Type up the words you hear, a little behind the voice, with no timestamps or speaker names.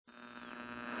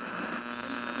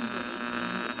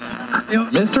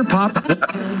Mr. Pop.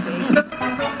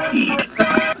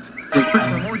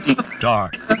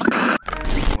 Dark.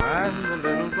 When the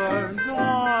little birds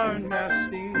are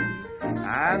nesting,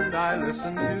 and I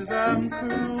listen to them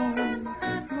croon,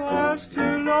 there's two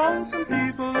lonesome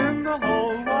people in the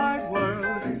whole wide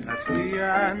world. That's me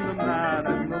and the man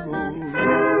in the moon.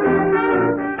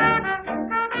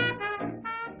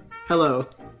 Hello,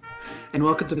 and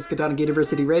welcome to Miskatonic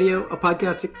University Radio, a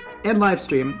podcast and live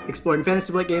stream exploring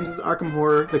Fantasy Flight Games' Arkham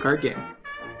Horror, the card game.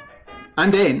 I'm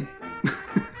Dane.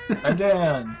 I'm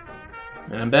Dan.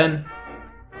 And I'm Ben.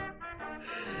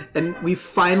 And we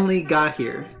finally got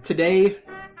here. Today,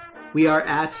 we are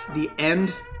at the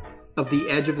end of the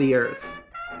edge of the Earth.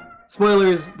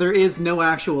 Spoilers, there is no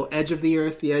actual edge of the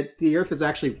Earth. The Earth is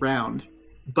actually round.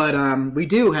 But we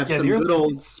do have some good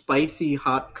old spicy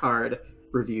hot card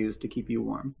reviews to keep you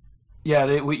warm.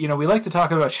 Yeah, we like to talk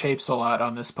about shapes a lot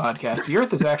on this podcast. The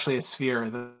Earth is actually a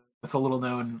sphere. That's a little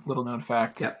known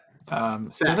fact. Yep.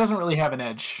 So it doesn't really have an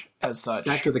edge as such.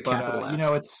 Back to the capital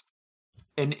F. It's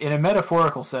in a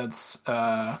metaphorical sense.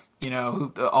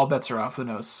 All bets are off. Who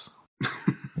knows?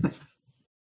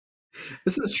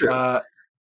 This is true.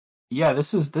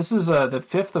 This is the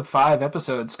fifth of 5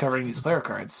 episodes covering these player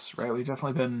cards. Right, we've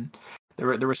definitely been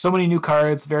there were so many new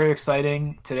cards, very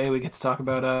exciting. Today we get to talk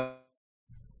about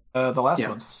the last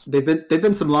ones. They've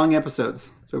been some long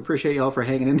episodes, so appreciate y'all for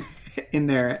hanging in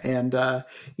there, and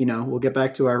we'll get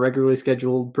back to our regularly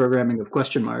scheduled programming of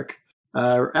Question Mark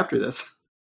after this.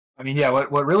 I mean,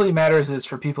 what really matters is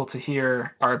for people to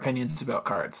hear our opinions about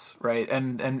cards, right?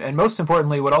 And most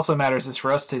importantly, what also matters is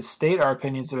for us to state our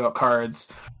opinions about cards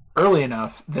early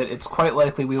enough that it's quite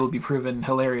likely we will be proven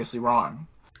hilariously wrong.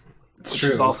 It's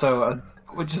true.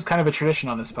 Which is kind of a tradition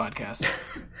on this podcast.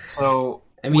 So,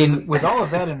 I mean, with all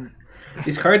of that in...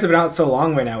 These cards have been out so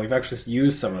long by now, we've actually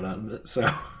used some of them,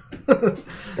 so...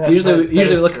 we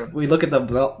look at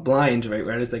the blind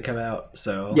right as they come out,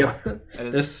 so... Yep.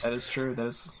 That is true. That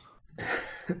is...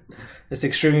 This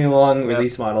extremely long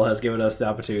release model has given us the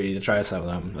opportunity to try some of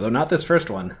them, although not this first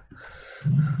one.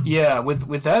 Yeah,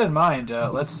 with that in mind,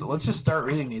 let's just start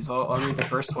reading these. I'll read the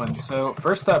first one. So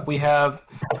first up, we have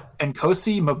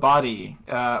Nkosi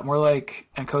Mabadi, more like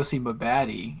Nkosi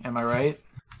Mabadi. Am I right?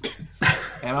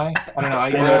 Am I? I don't know.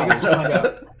 I guess we'll find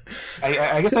out.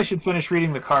 I guess I should finish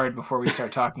reading the card before we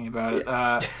start talking about it.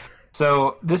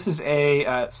 So this is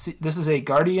a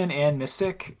Guardian and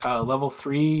Mystic level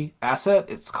 3 asset.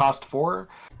 It's cost 4.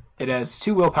 It has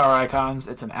 2 willpower icons.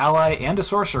 It's an ally and a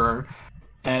sorcerer.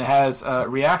 And it has a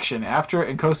reaction. After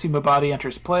Nkosi Mabadi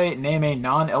enters play, name a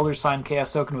non-Elder Sign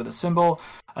Chaos token with a symbol.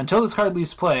 Until this card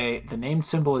leaves play, the named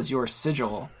symbol is your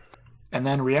sigil. And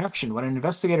then reaction. When an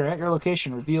investigator at your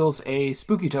location reveals a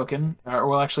spooky token,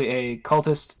 actually a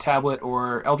cultist, tablet,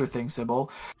 or Elder Thing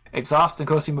symbol, exhaust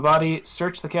Nkosi Mabadi,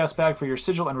 search the Chaos bag for your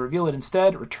sigil and reveal it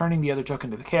instead, returning the other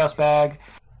token to the Chaos bag.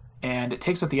 And it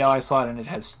takes up the ally slot, and it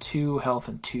has 2 health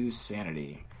and 2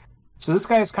 sanity. So this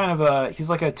guy is kind of he's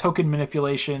like a token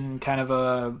manipulation, kind of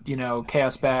a,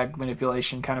 Chaos bag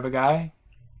manipulation kind of a guy,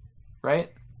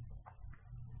 right?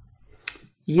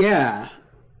 Yeah.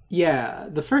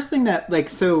 The first thing that,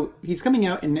 so he's coming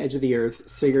out in Edge of the Earth,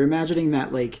 so you're imagining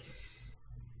that,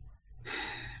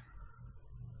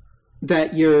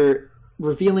 that you're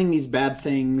revealing these bad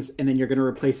things, and then you're going to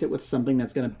replace it with something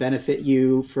that's going to benefit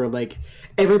you for,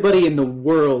 everybody in the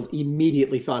world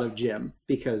immediately thought of Jim,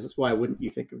 because why wouldn't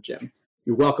you think of Jim?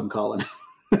 You're welcome, Colin.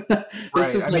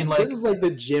 This is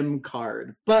the Jim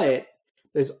card. But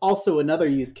there's also another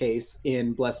use case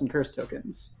in Bless and Curse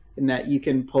tokens, in that you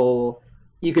can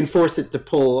force it to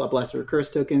pull a Bless or a Curse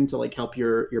token to help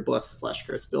your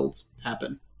Bless/Curse build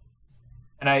happen.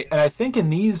 And I think in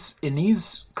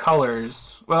these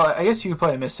colors, well, I guess you could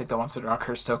play a Mystic that wants to draw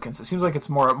Curse tokens. It seems like it's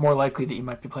more likely that you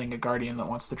might be playing a Guardian that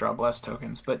wants to draw Bless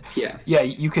tokens. But yeah,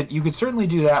 you could certainly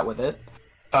do that with it.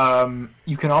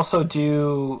 You can also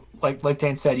do like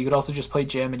Dane said, you could also just play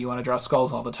Jim and you want to draw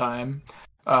skulls all the time.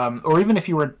 Or even if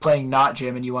you were playing not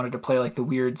Jim and you wanted to play the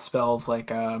weird spells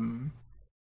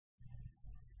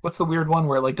what's the weird one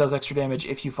where it does extra damage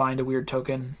if you find a weird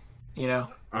token?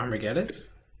 Armageddon?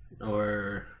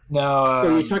 Or no?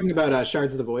 Are you talking about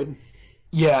Shards of the Void?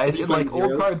 Yeah,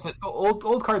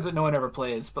 old cards that no one ever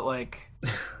plays. But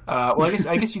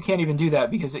I guess you can't even do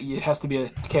that because it has to be a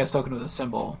Chaos token with a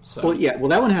symbol. So that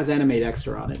one has Animate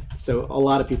Extra on it, so a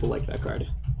lot of people like that card.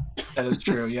 That is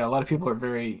true. Yeah, a lot of people are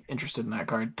very interested in that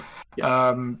card.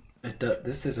 Yes.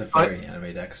 This is a very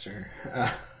Animate Extra.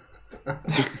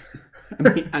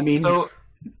 I mean.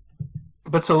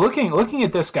 So looking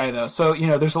at this guy though, so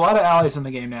there's a lot of allies in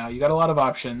the game now. You got a lot of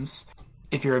options.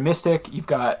 if you're a Mystic, you've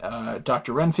got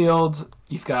Dr. Renfield,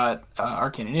 you've got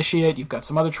Arcane Initiate, you've got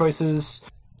some other choices.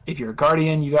 If you're a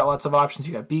Guardian, you got lots of options.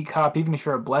 You got Beat Cop. Even if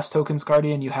you're a Blessed Tokens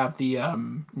Guardian, you have the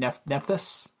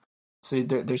Nephthys. So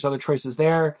there's other choices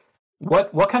there.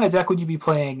 What kind of deck would you be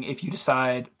playing if you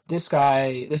decide this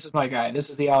is my guy, this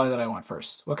is the ally that I want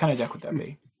first? What kind of deck would that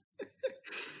be?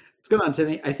 What's going on,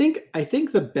 Timmy? I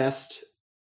think the best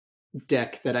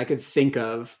deck that I could think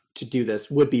of to do this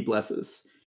would be Blesses.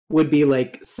 Would be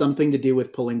like something to do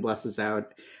with pulling Blesses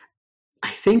out. I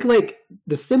think like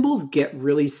the symbols get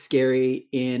really scary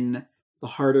in the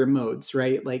harder modes,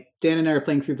 right? Like Dan and I are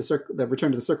playing through the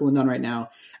Return to the Circle and None right now,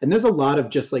 and there's a lot of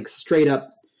just like straight up,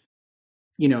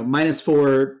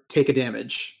 -4 take a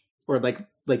damage, or like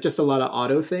just a lot of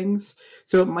auto things.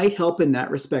 So it might help in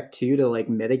that respect too, to like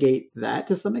mitigate that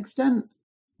to some extent.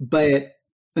 But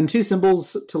and 2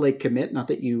 symbols to like commit, not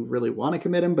that you really want to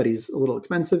commit him, but he's a little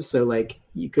expensive, so like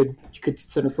you could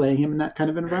consider playing him in that kind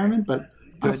of environment, but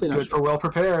honestly good sure. for well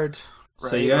prepared.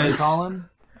 So you guys, Colin?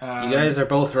 You guys are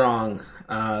both wrong.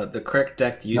 The correct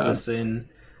deck to use this in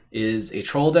is a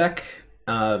troll deck,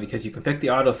 because you can pick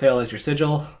the auto fail as your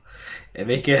sigil and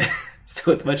make it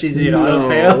so it's much easier to auto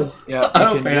fail. Yeah,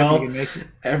 auto fail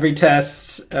every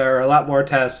test, or a lot more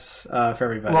tests for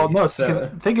everybody. Well, no, because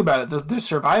think about it. The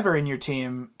survivor in your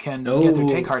team can get their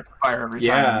take heart to fire every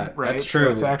time. Right? That's true.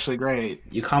 So it's actually great.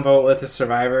 You combo it with a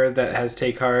survivor that has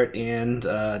take heart and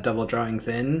double drawing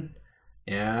thin.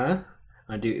 Yeah.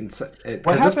 Because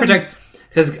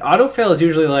auto fail is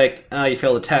usually like you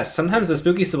fail a test. Sometimes the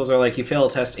spooky symbols are like you fail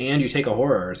a test and you take a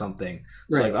horror or something.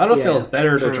 So right. like auto fail is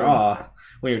better to draw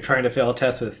when you're trying to fail a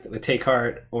test with take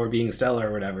heart or being stellar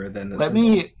or whatever. Than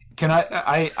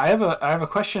I have a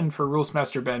question for Rules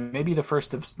Master Ben. Maybe the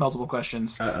first of multiple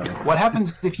questions. What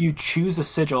happens if you choose a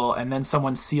sigil and then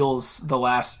someone seals the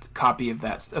last copy of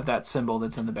that symbol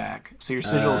that's in the bag? So your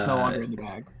sigil is no longer in the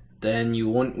bag. Then you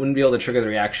wouldn't be able to trigger the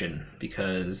reaction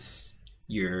because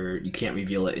you can't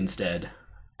reveal it instead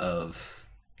of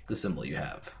the symbol you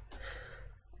have.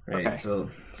 Right. Okay. So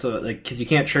like, because you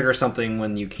can't trigger something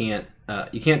when you can't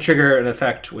trigger an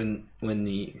effect when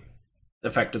the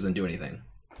effect doesn't do anything.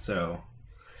 So.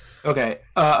 Okay.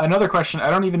 Another question.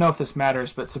 I don't even know if this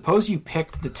matters, but suppose you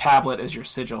picked the tablet as your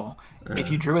sigil.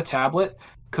 If you drew a tablet,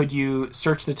 could you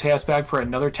search the chaos bag for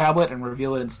another tablet and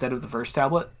reveal it instead of the first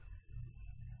tablet?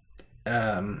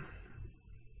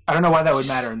 I don't know why that would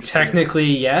matter.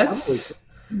 Technically, yes.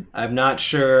 I'm not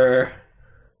sure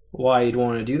why you'd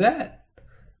want to do that.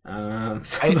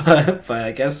 But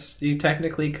I guess you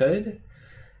technically could.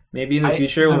 Maybe in the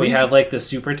future when we have like the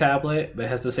super tablet, but it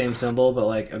has the same symbol, but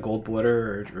like a gold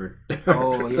border can't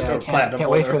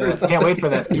wait for that. Can't wait for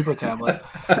that super tablet.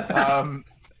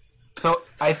 So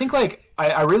I think like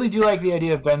I really do like the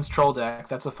idea of Ben's troll deck.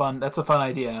 That's a fun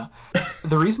idea.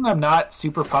 The reason I'm not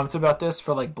super pumped about this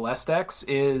for like blessed decks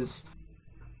is,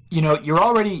 you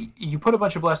put a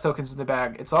bunch of blessed tokens in the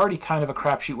bag. It's already kind of a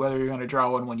crapshoot whether you're going to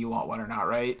draw one when you want one or not,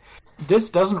 right?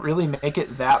 This doesn't really make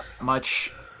it that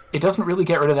much. It doesn't really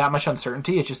get rid of that much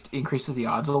uncertainty. It just increases the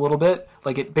odds a little bit.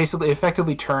 Like it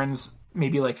effectively turns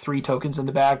maybe like 3 tokens in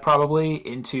the bag probably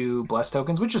into blessed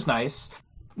tokens, which is nice.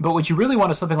 But what you really want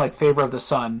is something like Favor of the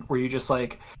Sun, where you just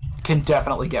like can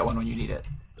definitely get one when you need it.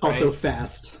 Right? Also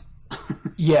fast.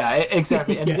 Yeah,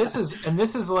 exactly. And this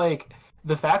is like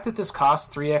the fact that this costs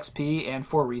 3 XP and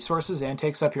 4 resources and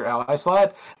takes up your ally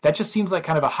slot. That just seems like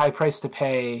kind of a high price to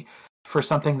pay for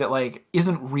something that like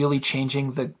isn't really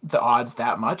changing the odds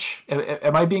that much.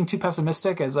 Am I being too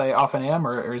pessimistic, as I often am,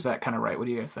 or is that kind of right? What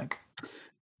do you guys think?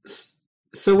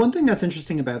 So one thing that's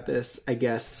interesting about this, I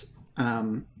guess,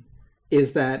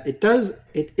 is that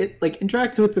it like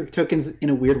interacts with the tokens in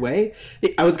a weird way.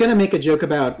 I was gonna make a joke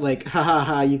about like,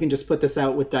 you can just put this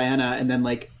out with Diana and then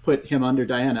like put him under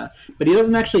Diana, but he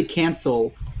doesn't actually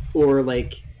cancel or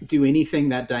like do anything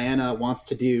that Diana wants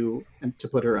to do and to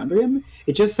put her under him.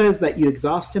 It just says that you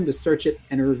exhaust him to search it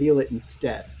and reveal it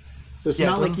instead. So it's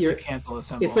not like you're cancel a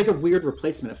symbol. It's like a weird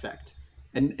replacement effect,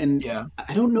 and yeah.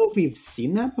 I don't know if we've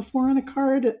seen that before on a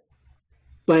card,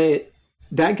 but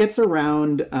that gets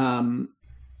around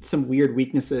some weird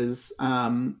weaknesses.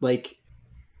 Like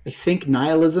I think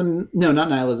nihilism. No, not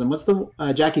nihilism. What's the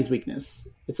Jackie's weakness?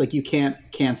 It's like you can't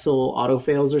cancel auto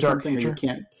fails or Dark something, Future. or you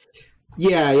can't.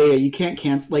 Yeah. You can't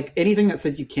cancel like anything that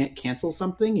says you can't cancel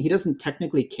something. He doesn't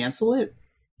technically cancel it.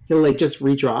 He'll like just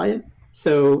redraw it.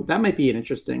 So that might be an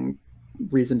interesting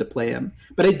reason to play him.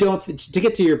 But I don't. To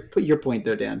get to your point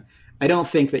though, Dan, I don't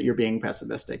think that you're being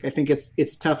pessimistic. I think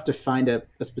it's tough to find a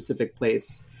specific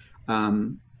place.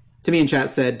 Timmy in chat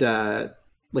said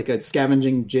like a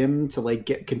scavenging gym to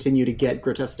like continue to get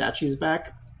grotesque statues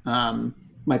back.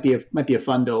 Might might be a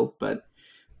fun build, but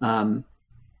tough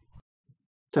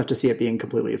to see it being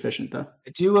completely efficient though.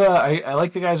 I do. I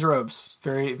like the guy's robes.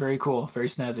 Very, very cool. Very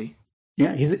snazzy.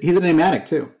 Yeah, he's an enigmatic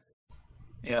too.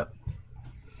 Yeah.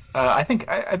 I think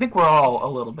we're all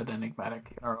a little bit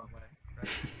enigmatic in our own way.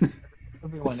 Right?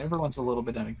 Everyone's a little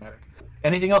bit enigmatic.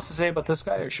 Anything else to say about this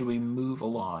guy, or should we move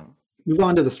along? Move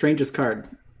on to the strangest card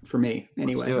for me,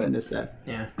 anyway, in this set.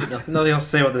 Yeah, nothing else to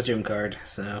say about this gym card.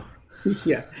 So,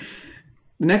 yeah.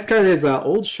 The next card is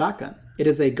Old Shotgun. It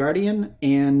is a Guardian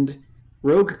and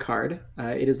Rogue card.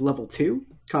 It is level 2,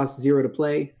 costs 0 to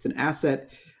play. It's an asset.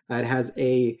 It has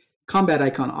a combat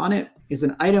icon on it. Is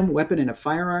an item, weapon, and a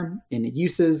firearm, and it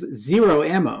uses 0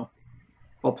 ammo.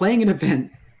 While playing an event,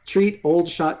 treat Old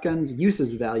Shotgun's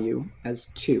uses value as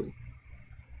 2.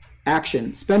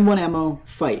 Action, spend 1 ammo,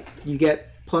 fight. You get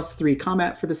 +3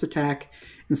 combat for this attack.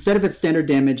 Instead of its standard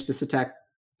damage, this attack's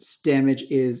damage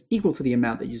is equal to the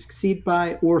amount that you succeed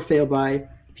by or fail by.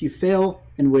 If you fail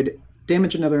and would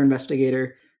damage another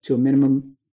investigator to a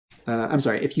minimum...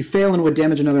 if you fail and would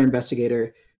damage another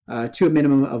investigator to a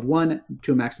minimum of 1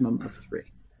 to a maximum of 3.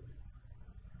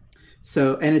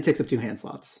 So, and it takes up 2 hand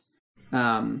slots.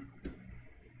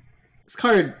 This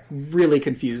card really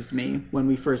confused me when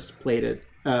we first played it.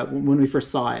 When we first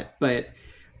saw it, but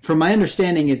from my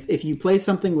understanding, it's if you play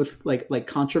something with like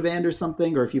contraband or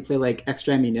something, or if you play like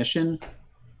extra ammunition,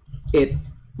 it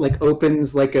like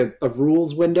opens like a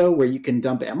rules window where you can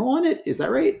dump ammo on it. Is that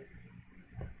right?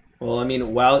 Well, I mean,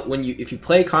 if you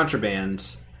play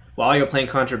contraband, while you're playing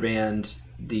contraband,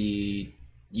 the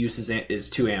use is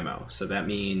 2 ammo. So that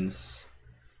means,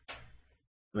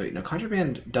 wait, no,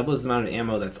 contraband doubles the amount of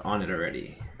ammo that's on it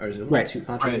already, or is it level 2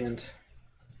 contraband? Right.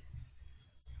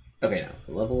 Okay, no.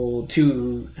 Level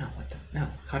 2... No,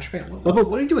 contraband. What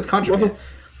do you do with contraband?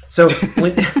 So, I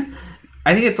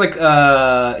think it's like...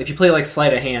 if you play like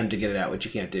sleight of hand to get it out, which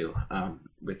you can't do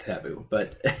with Taboo.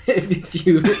 But if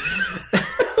you...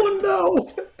 Oh,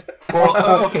 no!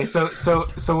 Well, okay, so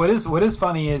what is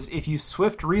funny is if you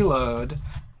swift reload,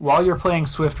 while you're playing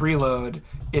swift reload,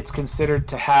 it's considered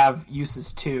to have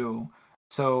uses 2,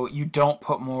 so you don't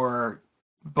put more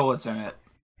bullets in it.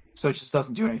 So it just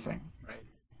doesn't do anything.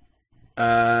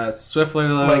 Swift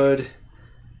reload.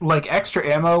 Like extra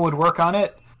ammo would work on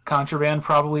it. Contraband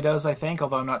probably does, I think,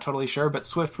 although I'm not totally sure. But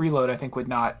swift reload, I think, would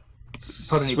not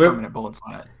put any permanent bullets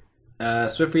on it.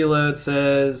 Swift reload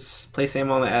says place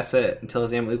ammo on the asset until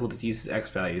its ammo equal to its uses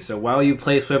X value. So while you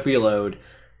play swift reload,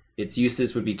 its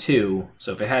uses would be 2.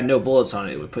 So if it had no bullets on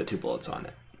it, it would put 2 bullets on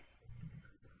it.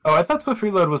 Oh, I thought swift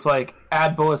reload was like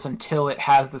add bullets until it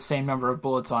has the same number of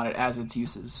bullets on it as its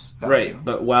uses value. Right,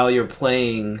 but while you're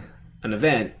playing an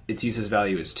event, its uses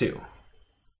value is 2.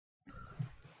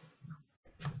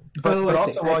 But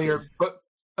also while you're...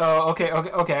 okay,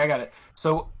 I got it.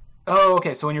 So,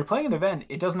 so when you're playing an event,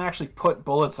 it doesn't actually put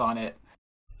bullets on it.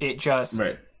 It just...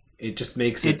 Right. It just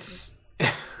makes its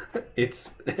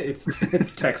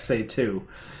text say 2.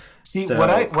 See, so...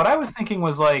 what I was thinking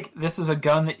was like, this is a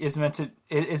gun that is meant to...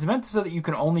 It's meant so that you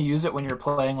can only use it when you're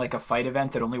playing like a fight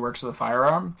event that only works with a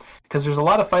firearm. Because there's a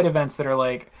lot of fight events that are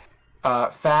like...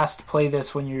 fast play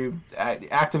this when you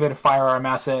activate a firearm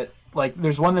asset. Like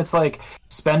there's one that's like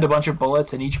spend a bunch of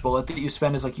bullets, and each bullet that you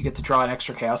spend is like you get to draw an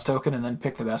extra chaos token and then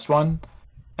pick the best one.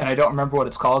 And I don't remember what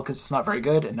it's called because it's not very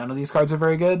good, and none of these cards are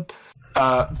very good.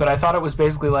 But I thought it was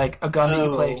basically like a gun that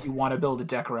you play if you want to build a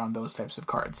deck around those types of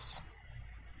cards.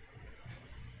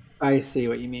 I see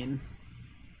what you mean.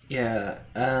 Yeah.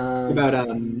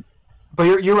 But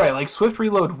you're right. Like Swift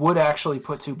Reload would actually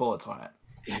put 2 bullets on it.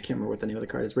 Yeah, I can't remember what the name of the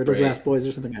card is. Riddle's Last Boys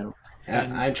or something. I don't.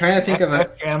 I'm trying to think of a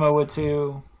ammo would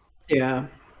too. Yeah.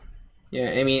 Yeah,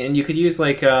 I mean, and you could use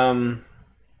like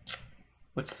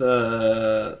what's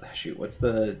the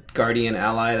Guardian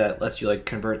ally that lets you like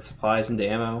convert supplies into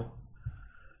ammo?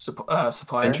 Supplier.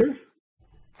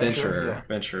 Venturer.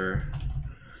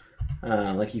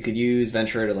 Like you could use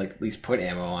Venturer to like at least put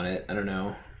ammo on it. I don't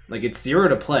know. Like it's 0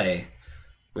 to play,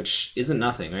 which isn't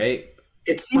nothing, right?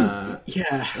 It seems,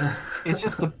 yeah. It's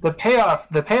just the payoff.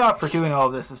 The payoff for doing all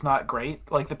of this is not great.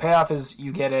 Like the payoff is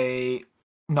you get a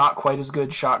not quite as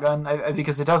good shotgun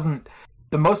because it doesn't.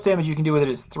 The most damage you can do with it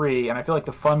is 3, and I feel like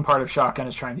the fun part of shotgun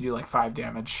is trying to do like 5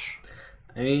 damage.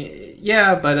 I mean,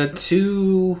 yeah, but a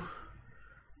 2.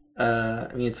 I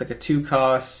mean, it's like a 2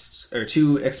 cost or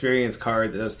 2 experience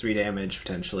card that does 3 damage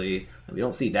potentially. We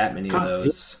don't see that many of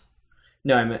those.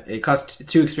 No, I mean it costs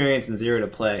 2 experience and 0 to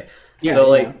play. Yeah,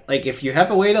 so like if you have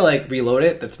a way to like reload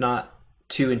it that's not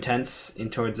too intense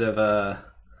in towards of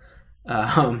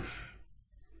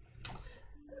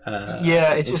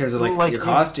it's in terms of like your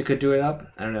cost, you could do it up.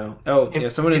 I don't know. Oh, yeah,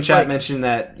 someone in chat mentioned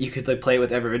that you could like play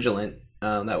with Ever Vigilant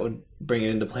that would bring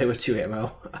it into play with 2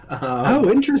 ammo.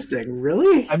 Oh, interesting.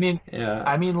 Really? I mean, Yeah.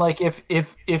 I mean, like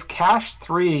if Cache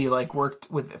 3 like worked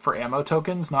for ammo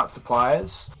tokens, not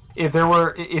supplies. If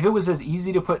it was as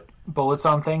easy to put bullets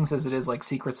on things as it is like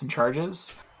secrets and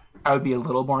charges, I would be a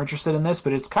little more interested in this.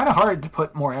 But it's kind of hard to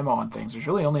put more ammo on things. There's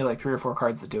really only like 3 or 4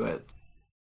 cards that do it.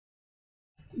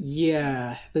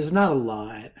 Yeah, there's not a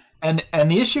lot. And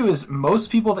the issue is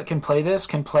most people that can play this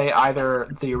can play either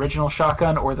the original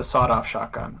shotgun or the sawed-off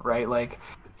shotgun, right? Like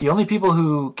the only people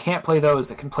who can't play those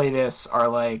that can play this are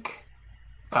like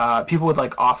people with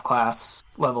like off-class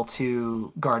level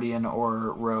 2 Guardian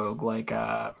or Rogue, like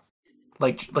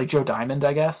Joe Diamond,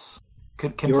 I guess,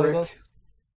 can play this.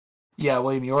 Yeah,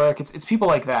 William Yorick. It's people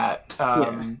like that,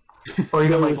 or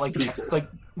even like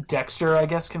Dexter, I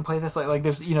guess, can play this. Like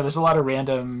there's there's a lot of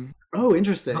random. Oh,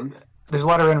 interesting. There's a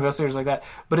lot of random investigators like that,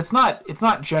 but it's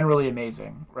not generally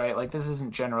amazing, right? Like this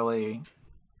isn't generally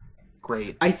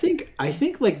great. I think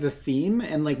like the theme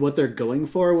and like what they're going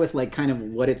for with like kind of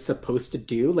what it's supposed to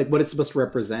do, like what it's supposed to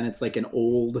represent. It's like an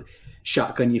old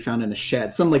shotgun you found in a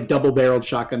shed, some like double-barreled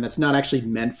shotgun that's not actually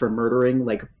meant for murdering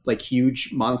like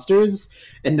huge monsters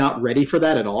and not ready for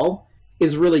that at all,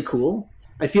 is really cool.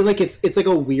 I feel like it's like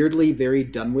a weirdly very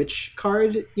Dunwich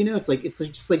card, it's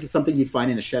just like something you'd find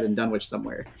in a shed in Dunwich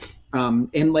somewhere.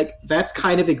 And like that's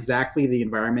kind of exactly the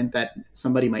environment that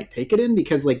somebody might take it in,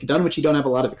 because like Dunwich, you don't have a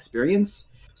lot of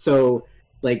experience. So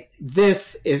like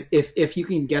this, if you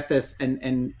can get this,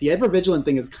 and the Ever Vigilant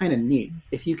thing is kind of neat.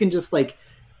 If you can just like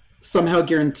somehow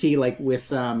guarantee like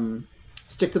with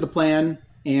stick to the plan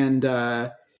and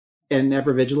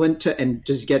Ever Vigilant and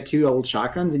just get 2 old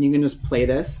shotguns, and you can just play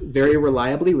this very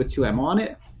reliably with 2 ammo on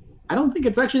it, I don't think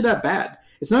it's actually that bad.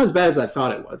 It's not as bad as I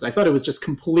thought it was. I thought it was just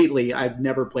completely, I've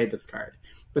never played this card.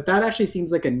 But that actually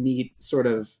seems like a neat sort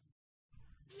of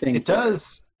thing. It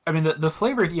does. I mean, the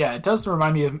flavor, it does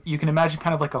remind me of, you can imagine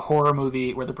kind of like a horror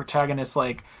movie where the protagonist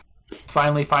like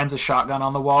finally finds a shotgun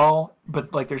on the wall,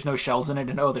 but like there's no shells in it,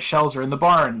 and the shells are in the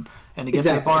barn, and to get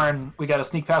to the barn we got to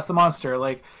sneak past the monster.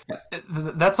 Like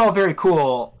that's all very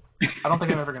cool. I don't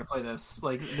think I'm ever going to play this.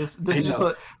 Like this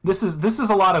is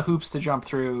a lot of hoops to jump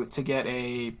through to get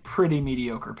a pretty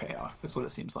mediocre payoff, is what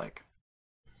it seems like.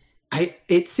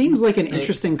 It seems like an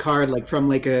interesting card, like from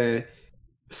like a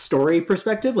story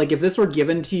perspective. Like if this were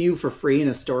given to you for free in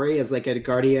a story as like a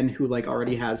Guardian who like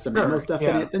already has some ammo stuff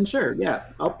in it, then sure,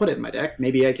 I'll put it in my deck.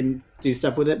 Maybe I can do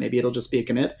stuff with it. Maybe it'll just be a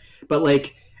commit. But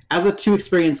like as a 2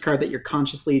 experience card that you're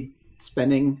consciously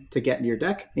spending to get in your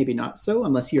deck, maybe not so,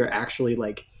 unless you're actually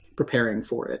like preparing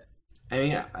for it. I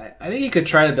mean, I think you could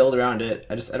try to build around it.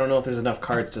 I don't know if there's enough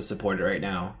cards to support it right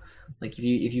now. Like if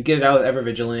you get it out with Ever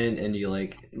Vigilant and you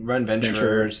like run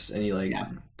Venturers and you like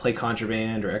play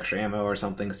Contraband or extra ammo or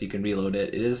something so you can reload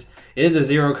it. It is a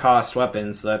 0 cost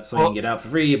weapon, so that's something you can get out for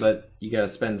free, but you gotta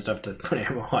spend stuff to put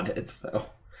ammo on it. So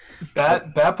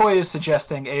Bat Boy is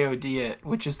suggesting AOD it,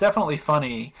 which is definitely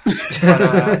funny.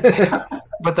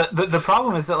 But the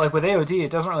problem is that like with AOD,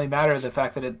 it doesn't really matter the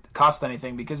fact that it costs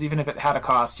anything, because even if it had a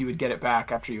cost, you would get it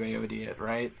back after you AOD it,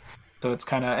 right? So it's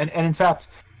kind of and in fact,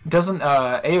 doesn't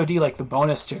AOD like the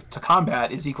bonus to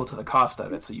combat is equal to the cost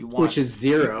of it, so you want, which is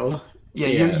 0.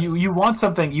 Yeah. You want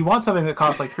something that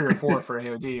costs like 3 or 4 for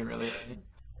AOD, really.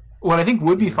 What I think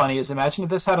would be funny is imagine if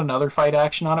this had another fight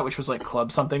action on it, which was like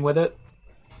club something with it.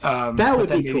 That would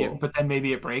be cool. But then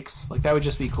maybe it breaks. Like that would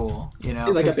just be cool,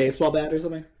 like a baseball bat or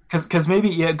something. Because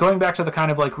maybe going back to the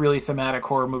kind of like really thematic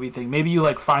horror movie thing, maybe you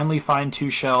like finally find 2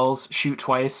 shells, shoot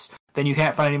twice, then you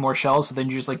can't find any more shells, so then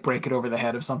you just like break it over the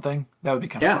head of something. That would be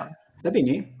kind of fun. That'd be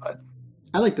neat. But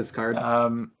I like this card.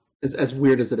 As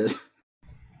weird as it is.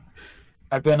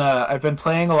 I've been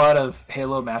playing a lot of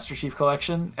Halo Master Chief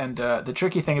Collection, and the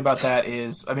tricky thing about that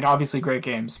is, I mean, obviously great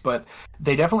games, but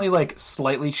they definitely like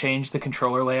slightly changed the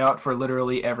controller layout for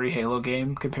literally every Halo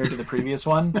game compared to the previous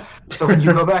one. So when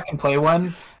you go back and play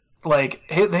one, like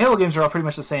the Halo games are all pretty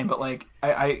much the same, but like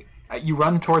you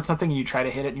run towards something and you try to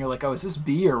hit it, and you're like, oh, is this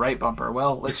B or right bumper?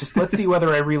 Well, let's see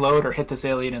whether I reload or hit this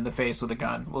alien in the face with a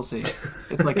gun. We'll see.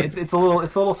 It's like it's a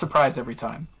little surprise every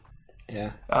time.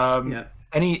 Yeah.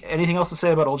 Anything else to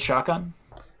say about Old Shotgun?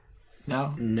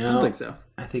 No? No. I don't think so.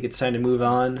 I think it's time to move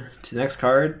on to the next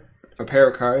card, or pair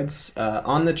of cards.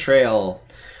 On the trail,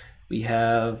 we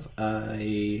have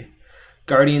a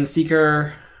Guardian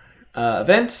Seeker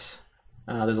event.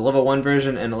 There's a level 1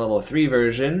 version and a level 3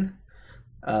 version.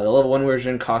 The level 1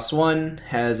 version costs 1,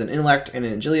 has an intellect and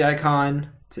an agility icon.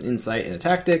 It's an insight and a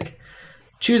tactic.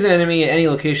 Choose an enemy at any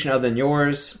location other than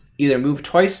yours. Either move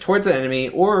twice towards an enemy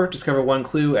or discover 1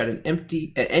 clue at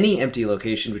any empty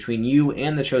location between you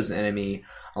and the chosen enemy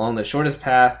along the shortest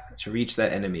path to reach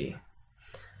that enemy.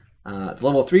 The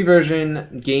level 3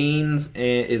 version gains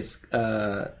an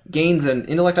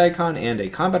intellect icon and a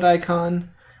combat icon.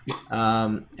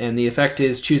 And the effect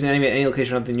is choose an enemy at any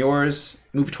location other than yours.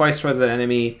 Move twice towards that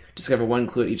enemy. Discover one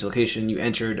clue at each location you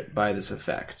entered by this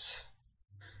effect.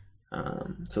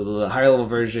 So the higher level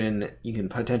version, you can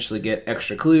potentially get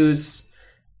extra clues,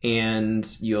 and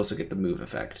you also get the move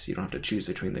effect. So you don't have to choose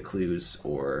between the clues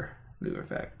or move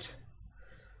effect.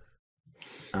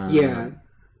 Yeah.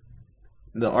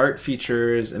 The art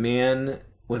features a man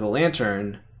with a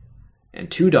lantern and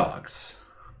 2 dogs.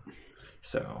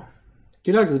 So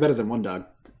 2 dogs is better than 1 dog.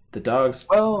 the dogs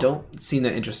don't seem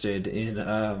that interested in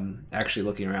actually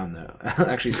looking around though.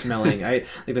 Actually smelling. I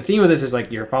like the theme of this is like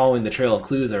you're following the trail of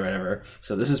clues or whatever.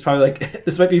 So this is probably like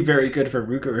this might be very good for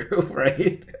Rougarou,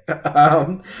 right?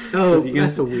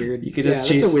 That's a weird. You could just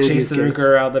chase the Rougarou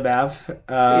around the map.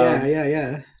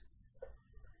 Yeah.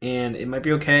 And it might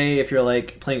be okay if you're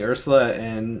like playing Ursula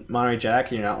and Monterey Jack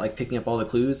and you're not like picking up all the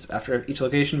clues after each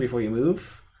location before you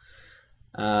move.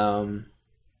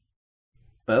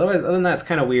 But other than that, it's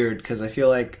kind of weird because I feel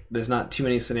like there's not too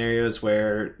many scenarios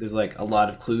where there's like a lot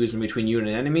of clues in between you and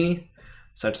an enemy,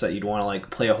 such that you'd want to like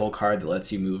play a whole card that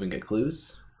lets you move and get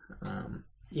clues.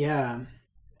 Yeah.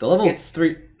 The level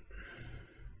 3.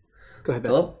 Go ahead,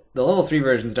 Ben. The level 3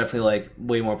 version is definitely like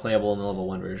way more playable than the level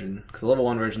 1 version because the level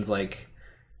 1 version's like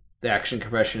the action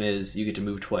compression is you get to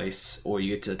move twice or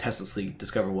you get to testlessly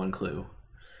discover one clue.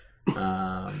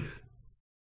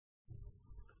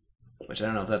 Which I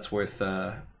don't know if that's worth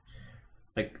you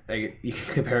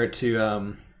can compare it to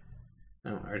I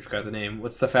already forgot the name.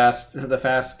 What's the fast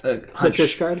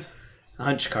hunch card?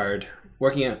 Hunch card.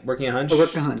 Working a hunch.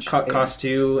 Work a hunch. Costs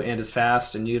 2 and is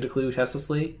fast and you get a clue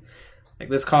testlessly. Like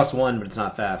this costs 1 but it's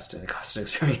not fast and it costs an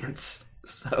experience.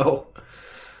 So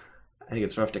I think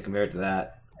it's rough to compare it to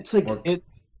that. It's like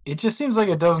it just seems like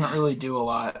it doesn't really do a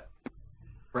lot.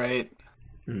 Right?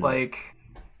 Like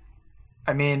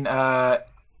I mean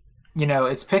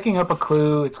it's picking up a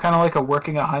clue. It's kind of like a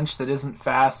working a hunch that isn't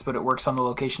fast, but it works on the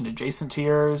location adjacent to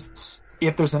yours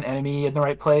if there's an enemy in the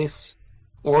right place.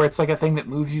 Or it's like a thing that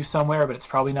moves you somewhere, but it's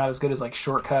probably not as good as like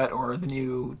Shortcut or the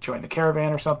new Join the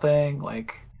Caravan or something.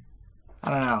 Like, I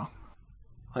don't know.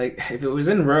 Like, if it was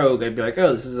in Rogue, I'd be like,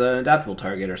 oh, this is an adaptable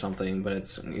target or something, but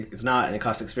it's not, and it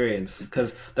costs experience.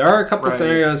 Because there are a couple of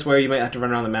scenarios where you might have to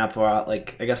run around the map a lot.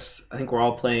 Like, I think we're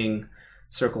all playing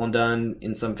Circle and Done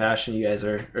in some fashion. You guys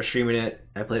are streaming it.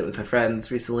 I played it with my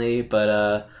friends recently,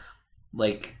 but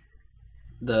like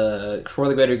for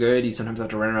the greater good, you sometimes have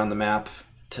to run around the map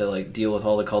to like deal with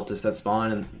all the cultists that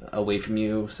spawn and away from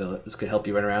you. So this could help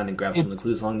you run around and grab some of the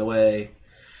clues along the way.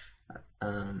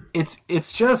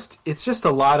 It's just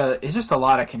a lot of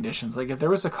conditions. Like if there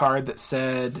was a card that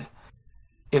said.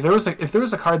 If there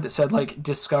was a card that said like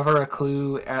discover a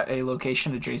clue at a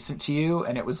location adjacent to you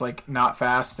and it was like not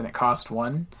fast and it cost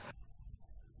 1,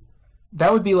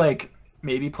 that would be like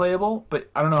maybe playable,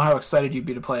 but I don't know how excited you'd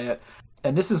be to play it.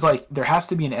 And this is like there has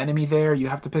to be an enemy there. You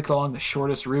have to pick it along the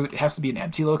shortest route. It has to be an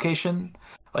empty location.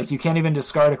 Like you can't even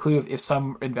discard a clue if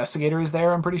some investigator is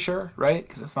there. I'm pretty sure, right?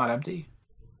 Because it's not empty.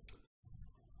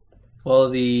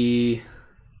 Well,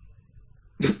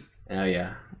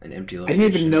 an empty location. I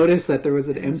didn't even notice that there was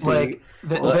an empty. Like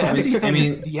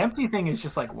the empty thing is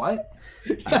just like what?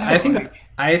 I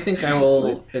think I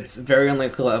will. It's very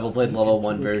unlikely I'll ever play the level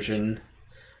 1 version.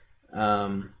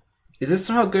 Is this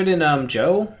somehow good in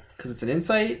Joe? Because it's an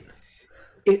insight.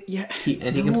 He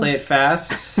can play it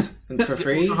fast and for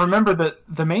free. Remember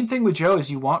the main thing with Joe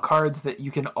is you want cards that you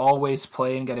can always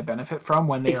play and get a benefit from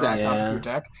when they are on top of your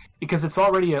deck, because it's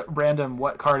already a random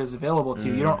what card is available to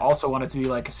you. You don't also want it to be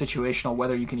like a situational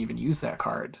whether you can even use that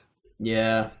card.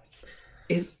 Yeah,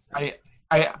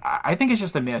 I think it's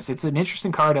just a miss. It's an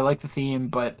interesting card. I like the theme,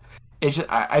 but it's just,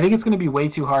 I think it's going to be way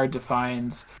too hard to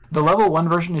find. The level 1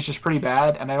 version is just pretty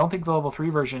bad, and I don't think the level 3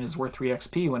 version is worth 3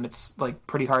 XP when it's like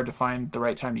pretty hard to find the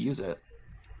right time to use it.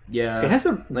 Yeah, it has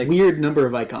a weird number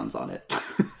of icons on it.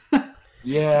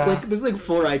 Yeah, there's like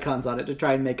 4 icons on it to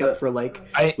try and make up for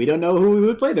we don't know who we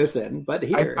would play this in, but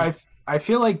here I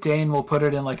feel like Dane will put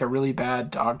it in like a really bad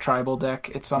dog tribal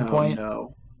deck at some point.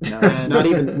 No, not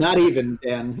even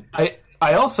Dan.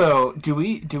 I also do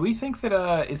we think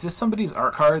that is this somebody's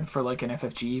art card for like an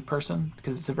FFG person,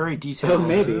 because it's a very detailed. Oh,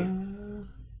 maybe.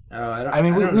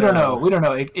 We don't know. We don't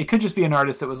know. It could just be an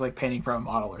artist that was like painting from a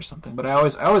model or something. But I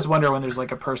always wonder when there's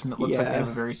like a person that looks like they have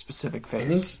a very specific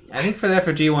face. I think for the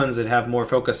FFG ones, it'd have more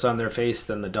focus on their face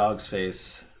than the dog's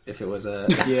face. If it was a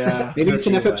maybe it's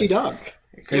an FFG dog.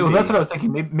 That's what I was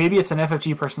thinking. Maybe it's an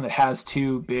FFG person that has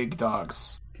 2 big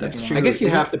dogs. That's true. I guess you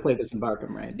have to play this in Barkham,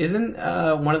 right? Isn't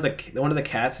one of the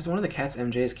cats? Is one of the cats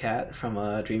MJ's cat from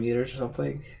Dream Eaters or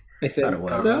something? I think it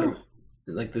was. so.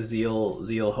 Like the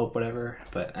Zeal Hope, whatever.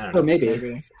 But I don't know. Oh,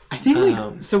 maybe. I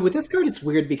think so. With this card, it's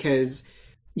weird because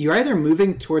you're either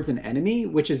moving towards an enemy,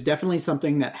 which is definitely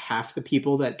something that half the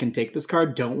people that can take this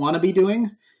card don't want to be doing,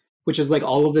 which is like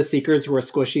all of the Seekers who are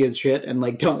squishy as shit and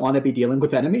like don't want to be dealing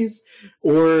with enemies,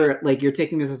 or like you're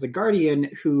taking this as a Guardian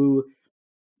who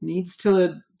needs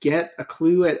to get a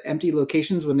clue at empty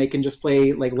locations when they can just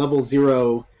play like level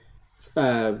 0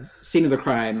 scene of the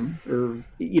crime, or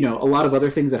a lot of other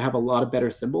things that have a lot of better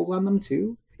symbols on them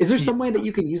too. Is there some way that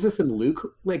you can use this in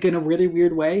Luke, like in a really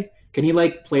weird way? Can he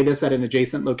like play this at an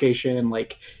adjacent location and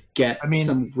like get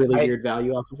some really weird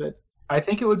value off of it? I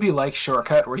think it would be like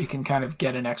Shortcut, where you can kind of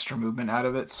get an extra movement out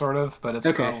of it, sort of, but it's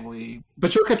probably...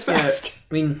 But Shortcut's fast.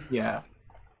 I mean, yeah.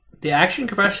 The action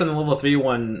compression on the level 3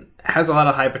 one has a lot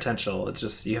of high potential. It's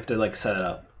just, you have to like set it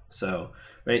up. So,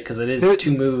 right? Because it is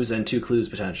 2 moves and 2 clues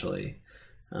potentially.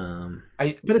 But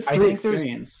it's 3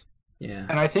 experience. Yeah.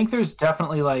 And I think there's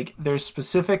definitely there's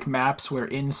specific maps where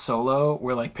in solo,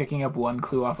 where like picking up 1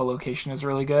 clue off a location is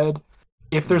really good.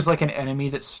 If there's like an enemy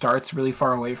that starts really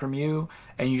far away from you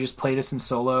and you just play this in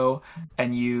solo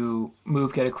and you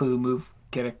move, get a clue, move,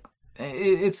 get a...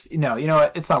 It's... No, you know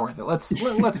what? It's not worth it.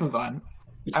 Let's move on.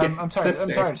 Yeah, I'm tired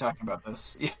of talking about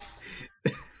this.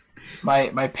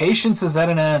 My patience is at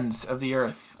an end of the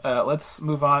earth. Let's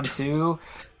move on to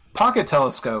Pocket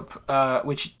Telescope,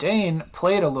 which Dane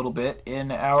played a little bit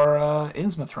in our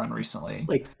Innsmouth run recently.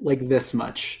 Like this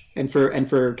much. And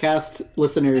for cast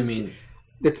listeners,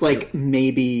 it's like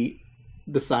maybe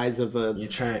the size of a...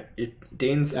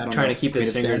 Dane's trying to keep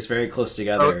his fingers very close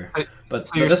together.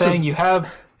 So you're saying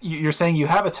you're saying you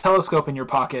have a telescope in your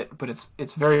pocket, but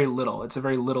it's very little. It's a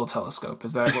very little telescope.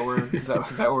 Is that what we're is that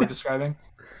what we're describing?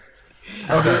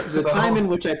 Okay, the time in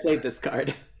which I played this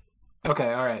card.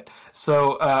 Okay, all right.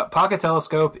 So Pocket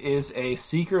Telescope is a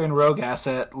Seeker and Rogue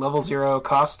asset, level 0,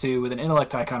 cost 2, with an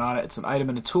intellect icon on it. It's an item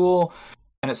and a tool,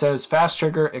 and it says fast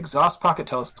trigger, exhaust Pocket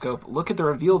Telescope, look at the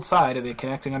revealed side of a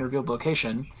connecting unrevealed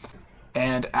location,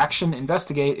 and action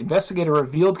investigate a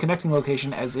revealed connecting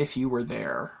location as if you were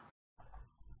there.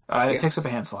 It takes up a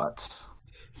hand slot.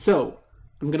 So,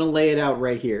 I'm going to lay it out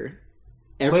right here.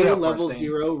 Every level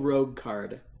 0 rogue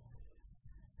card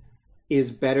is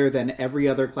better than every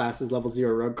other class's level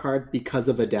 0 rogue card because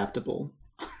of adaptable.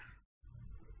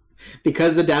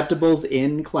 Because adaptables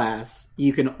in class,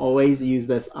 you can always use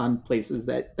this on places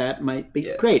that might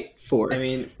be great for.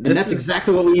 And that's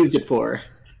exactly what we used it for.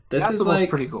 This is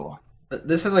pretty cool.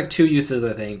 This has 2 uses,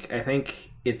 I think. I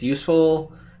think it's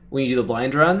useful when you do the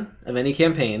blind run of any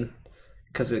campaign,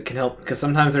 because it can help. Because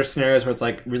sometimes there's scenarios where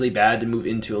it's really bad to move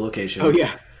into a location. Oh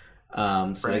yeah.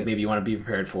 Maybe you want to be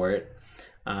prepared for it.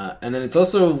 And then it's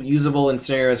also usable in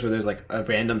scenarios where there's a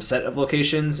random set of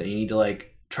locations and you need to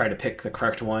try to pick the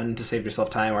correct one to save yourself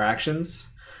time or actions.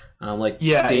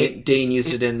 Dane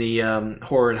used it in the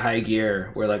Horror in High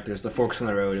Gear, where there's the forks in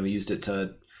the road, and we used it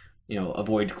to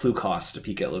avoid clue costs to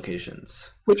peek at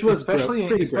locations. Which was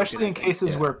especially in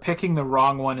cases where picking the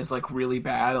wrong one is really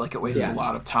bad, it wastes a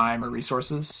lot of time or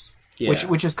resources. Yeah.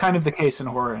 Which is kind of the case in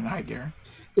Horror in High Gear.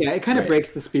 Yeah, it kind of breaks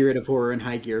the spirit of Horror in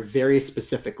High Gear very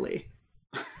specifically.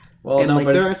 Well,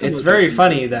 but it's very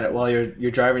funny that while you're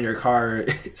driving your car,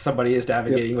 somebody is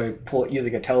navigating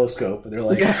using a telescope, and they're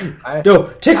like,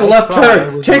 "No, take a left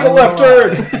turn! Take a left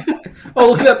turn! Oh,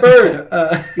 look at that bird!"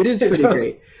 It is pretty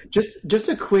great. Just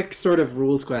a quick sort of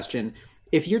rules question.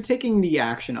 If you're taking the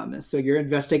action on this, so you're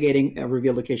investigating a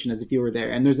revealed location as if you were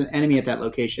there, and there's an enemy at that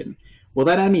location, will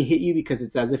that enemy hit you because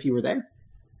it's as if you were there?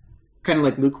 Kind of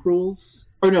like Luke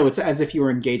rules? Or no, it's as if you were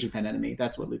engaged with an enemy.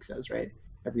 That's what Luke says, right?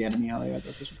 Every enemy ally at that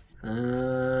location.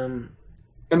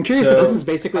 I'm curious if this is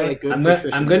basically good.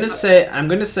 I'm going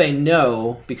to say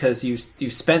no, because you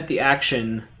spent the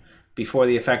action before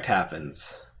the effect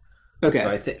happens. Okay.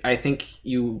 So I think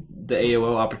the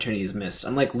AOO opportunity is missed.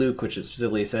 Unlike Luke, which it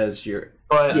specifically says you're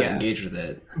engaged with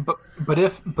it. But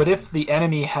if the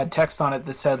enemy had text on it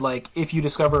that said if you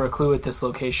discover a clue at this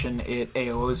location, it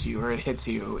AOOs you or it hits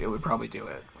you, it would probably do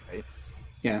it, right?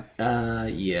 Yeah.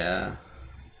 Yeah.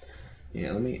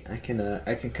 Yeah, I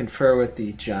can confer with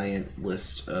the giant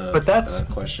list of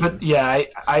questions. But yeah,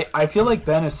 I feel like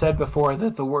Ben has said before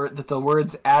that the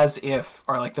words "as if"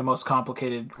 are the most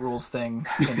complicated rules thing.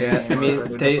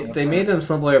 They made them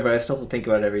simpler, but I still have to think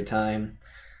about it every time.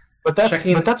 But that's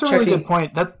a really good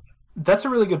point. That's a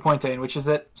really good point, Dane, which is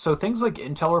that so things like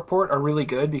Intel Report are really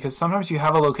good because sometimes you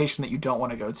have a location that you don't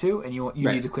want to go to and you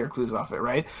Right. need to clear clues off it,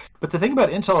 right? But the thing about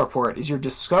Intel Report is you're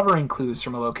discovering clues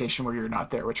from a location where you're not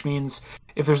there, which means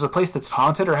if there's a place that's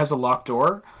haunted or has a locked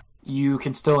door, you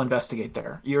can still investigate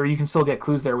there. Or you can still get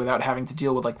clues there without having to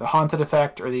deal with like the haunted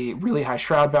effect or the really high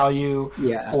shroud value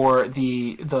Yeah. or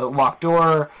the locked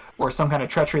door or some kind of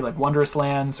treachery like Wondrous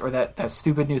Lands or that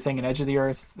stupid new thing in Edge of the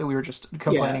Earth that we were just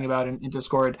complaining about in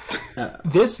Discord.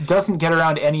 This doesn't get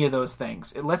around any of those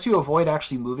things. It lets you avoid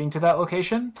actually moving to that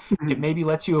location. It maybe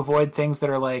lets you avoid things that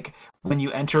are like when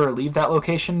you enter or leave that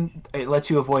location, it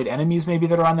lets you avoid enemies maybe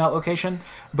that are on that location,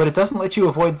 but it doesn't let you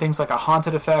avoid things like a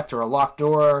haunted effect or a locked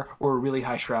door or a really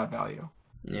high shroud value.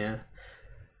 Yeah.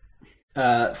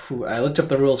 I looked up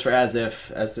the rules for As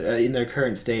If in their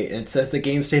current state, and it says the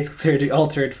game state's considered to be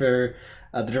altered for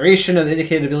the duration of the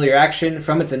indicated ability or action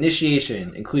from its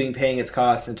initiation, including paying its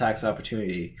cost and tax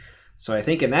opportunity. So I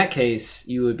think in that case,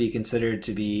 you would be considered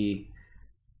to be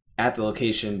at the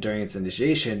location during its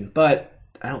initiation, but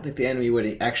I don't think the enemy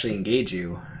would actually engage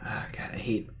you. God, I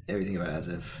hate everything about As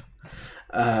If.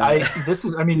 This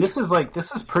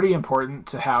is pretty important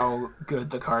to how good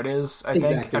the card is. I think.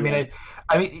 Exactly,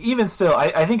 I mean, even still,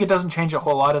 I think it doesn't change a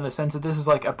whole lot in the sense that this is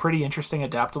like a pretty interesting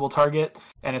adaptable target,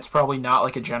 and it's probably not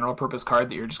like a general purpose card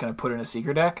that you're just going to put in a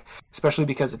secret deck, especially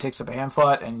because it takes up a hand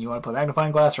slot and you want to play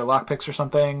Magnifying Glass or Lockpicks or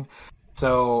something.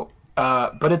 So,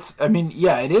 but it's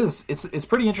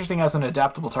pretty interesting as an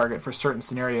adaptable target for certain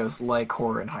scenarios like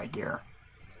horror and high gear.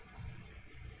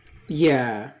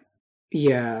 Yeah.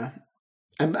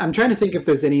 I'm trying to think if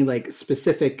there's any like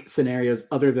specific scenarios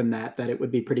other than that it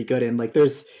would be pretty good in. Like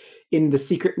there's in the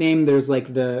secret name, there's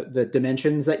like the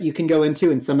dimensions that you can go into,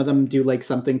 and some of them do like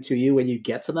something to you when you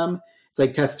get to them. It's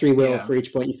like test 3 will for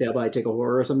each point you fail by, take a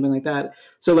horror or something like that.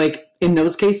 So like in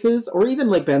those cases, or even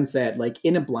like Ben said, like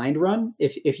in a blind run,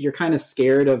 if you're kind of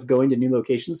scared of going to new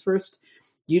locations first,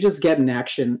 you just get an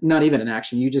action, not even an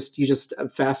action. You just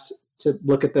fast to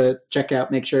look at the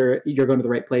checkout, make sure you're going to the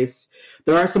right place.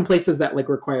 There are some places that like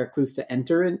require clues to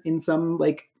enter in some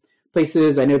like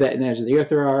places. I know that in Edge of the Earth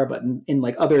there are, but in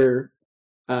like other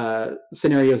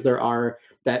scenarios there are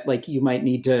that like you might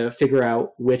need to figure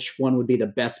out which one would be the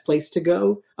best place to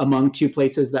go among 2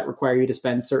 places that require you to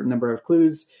spend a certain number of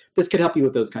clues. This could help you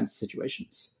with those kinds of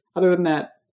situations. Other than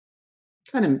that,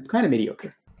 kind of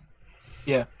mediocre.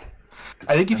 Yeah.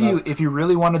 I think if you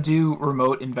really want to do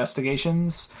remote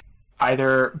investigations,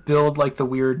 either build like the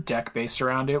weird deck based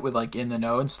around it with like in the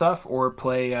know and stuff, or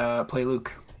play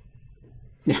Luke.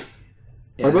 Yeah,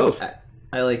 or both.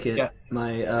 I like it. Yeah.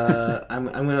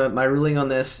 My ruling on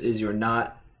this is you're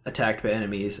not attacked by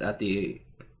enemies at the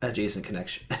adjacent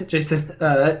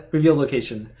reveal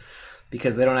location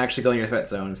because they don't actually go in your threat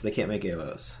zone, so they can't make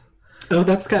AOs. Oh,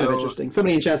 that's kind of interesting.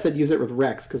 Somebody in chat said use it with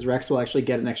Rex because Rex will actually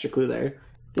get an extra clue there.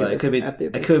 But I could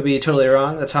be totally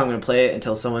wrong. That's how I'm going to play it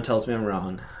until someone tells me I'm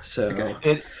wrong. So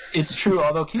it's true.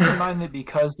 Although keep in mind that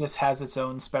because this has its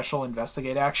own special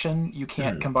investigate action, you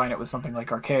can't combine it with something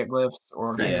like Archaic Glyphs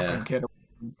or Fingerprint Kit.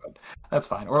 But that's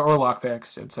fine. Or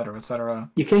lockpicks, etc., etc.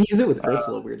 You can use it with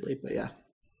Ursula weirdly, but yeah.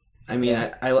 I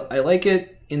mean, I like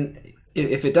it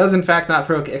if it does in fact not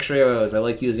provoke extra AOs. I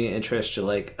like using it in Trish to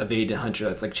like evade a hunter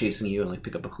that's like chasing you and like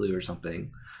pick up a clue or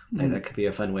something. Like, that could be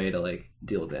a fun way to like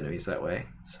deal with enemies that way.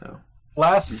 So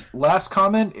last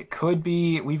comment, it could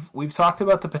be we've talked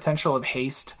about the potential of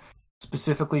haste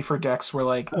specifically for decks where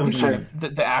like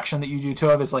the action that you do to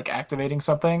have is like activating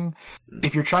something.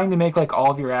 If you're trying to make like all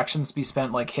of your actions be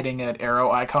spent like hitting an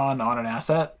arrow icon on an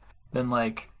asset, then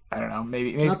like I don't know,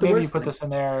 maybe you put this in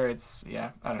there. It's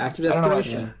I don't know. Active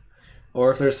desperation. Or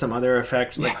if there's some other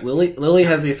effect, like Lily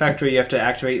has the effect where you have to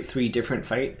activate 3 different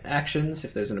fight actions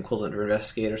if there's an equivalent to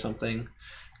investigate or something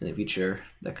in the future.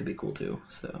 That could be cool too.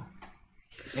 So,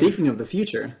 speaking of the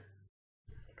future,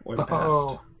 or the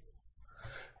past,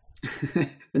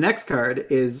 the next card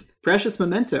is Precious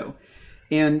Memento,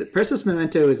 and Precious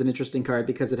Memento is an interesting card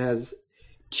because it has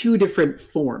 2 different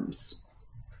forms.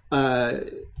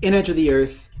 In Edge of the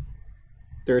Earth,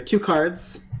 there are 2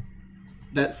 cards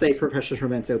that say Precious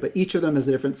Memento, but each of them has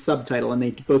a different subtitle, and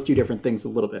they both do different things a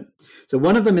little bit. So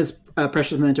one of them is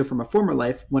Precious Memento from a former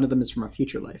life, one of them is from a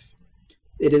future life.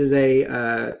 It is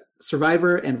a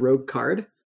Survivor and Rogue card,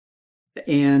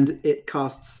 and it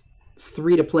costs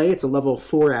 3 to play. It's a level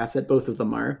 4 asset, both of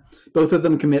them are. Both of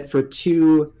them commit for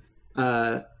 2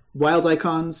 wild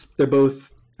icons. They're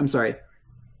both,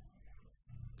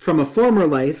 from a former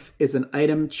life is an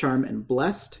item, charm, and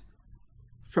blessed.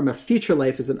 From a future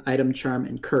life is an item, charm,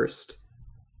 and cursed.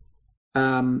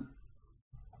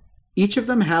 Each of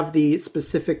them have the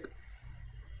specific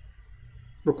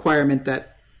requirement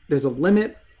that there's a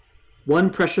limit, 1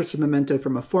 precious memento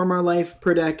from a former life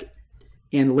per deck,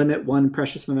 and limit 1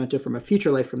 precious memento from a future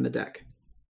life from the deck.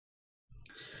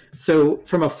 So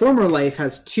from a former life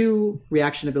has 2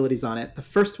 reaction abilities on it. The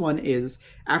first one is,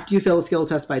 after you fail a skill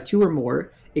test by 2 or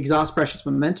more, exhaust precious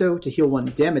memento to heal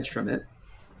 1 damage from it.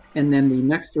 And then the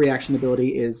next reaction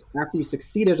ability is, after you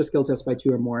succeed at a skill test by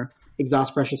 2 or more,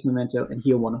 exhaust precious memento and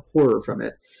heal 1 horror from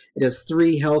it. It has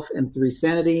 3 health and 3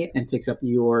 sanity and takes up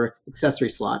your accessory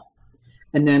slot.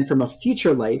 And then from a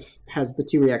future life has the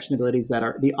 2 reaction abilities that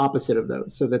are the opposite of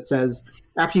those. So that says,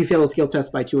 after you fail a skill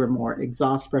test by 2 or more,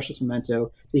 exhaust precious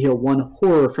memento to heal 1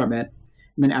 horror from it.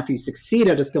 And then after you succeed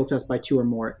at a skill test by 2 or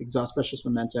more, exhaust precious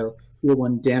memento, heal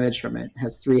 1 damage from it. It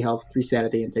has 3 health, 3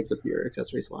 sanity, and takes up your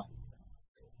accessory slot.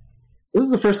 So this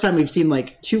is the first time we've seen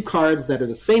like 2 cards that are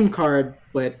the same card,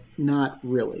 but not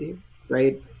really,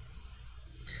 right?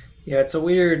 Yeah, it's a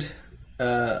weird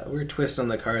twist on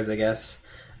the cards, I guess.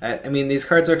 I mean, these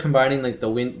cards are combining like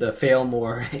the fail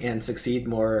more and succeed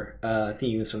more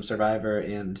themes from Survivor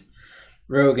and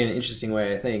Rogue in an interesting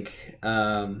way, I think.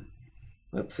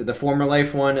 Let's see, the former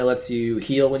life one, it lets you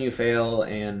heal when you fail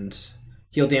and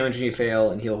heal damage when you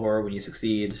fail and heal horror when you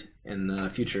succeed. And the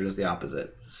future does the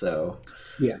opposite. So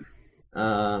yeah.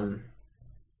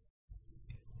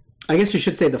 I guess we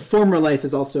should say the former life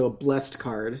is also a blessed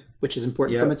card, which is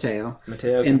important for Mateo.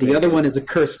 And the other one is a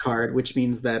curse card, which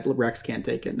means that Rex can't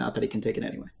take it, not that he can take it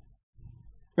anyway.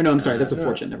 Or no, I'm sorry, that's a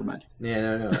fortune, never mind.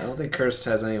 Yeah, no. I don't think cursed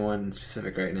has anyone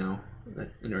specific right now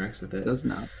that interacts with it. It does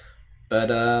not.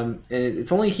 But and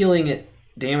it's only healing it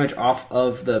damage off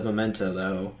of the memento,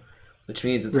 though, which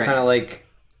means it's kind of like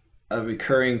a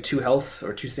recurring 2 health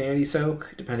or 2 sanity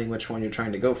soak, depending which one you're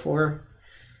trying to go for.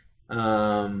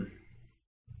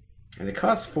 And it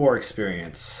costs 4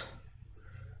 experience.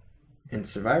 And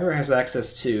Survivor has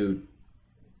access to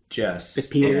Jess and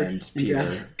Peter.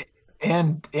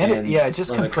 And it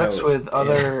just conflicts with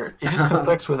other it just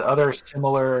conflicts with other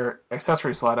similar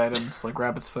accessory slot items like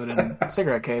Rabbit's Foot and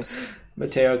Cigarette Case.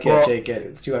 Mateo can't take it.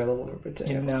 It's too high level for Mateo.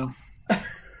 You know.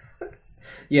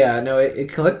 Yeah, no,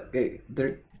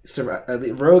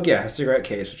 Rogue, has Cigarette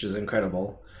Case, which is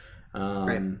incredible.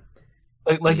 Right.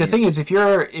 Like the thing is, if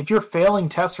you're failing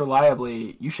tests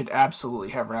reliably, you should absolutely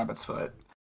have Rabbit's Foot,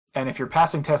 and if you're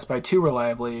passing tests by 2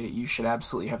 reliably, you should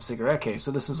absolutely have Cigarette Case.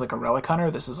 So this is like a Relic Hunter.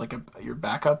 This is like your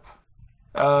backup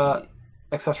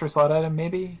accessory slot item,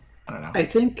 maybe. I don't know. I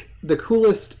think the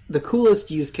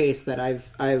coolest use case that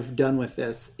I've done with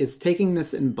this is taking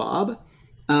this in Bob,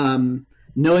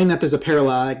 knowing that there's a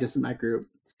Parallel Agnes in my group,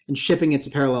 and shipping it to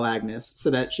Parallel Agnes so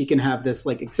that she can have this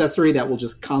like accessory that will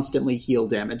just constantly heal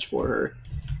damage for her.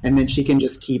 And then she can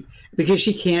just keep, because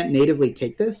she can't natively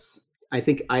take this. I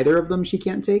think either of them she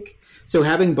can't take. So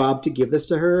having Bob to give this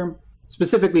to her,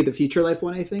 specifically the Future Life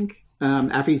one, I think,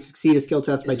 after you succeed a skill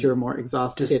test by 2 or more,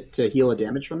 exhaust it to heal a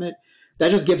damage from it.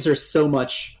 That just gives her so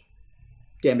much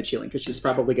damage healing because she's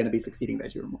probably going to be succeeding by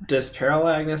 2 or more. Does Parallel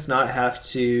Agnes not have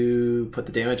to put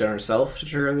the damage on herself to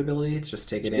trigger the ability? It's just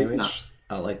take a damage?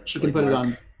 She can put it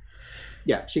on.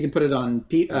 Yeah, she can put it on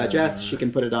Jess. She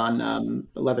can put it on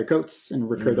leather coats and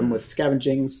recur them with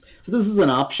scavengings. So this is an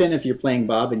option if you're playing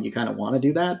Bob and you kind of want to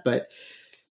do that. But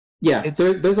yeah,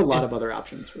 there's a lot of other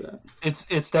options for that.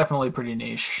 It's definitely pretty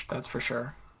niche, that's for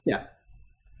sure. Yeah.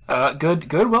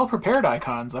 Good, well prepared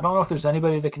icons. I don't know if there's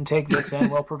anybody that can take this and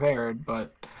well prepared,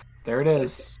 but there it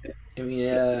is. I mean,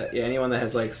 anyone that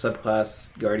has like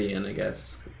subclass Guardian, I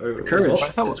guess. Or Courage. I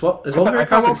thought well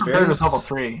prepared was level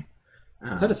 3.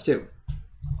 That is 2.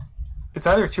 It's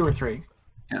either 2 or 3.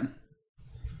 Yeah.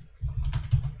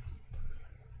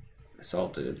 I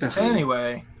solved it.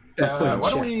 Anyway,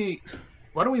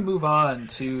 why don't we move on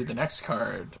to the next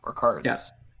card or cards? Yeah.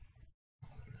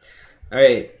 All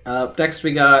right. Next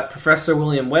we got Professor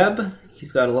William Webb.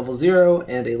 He's got a level 0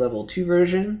 and a level 2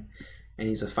 version, and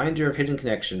he's a finder of hidden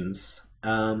connections.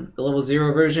 The level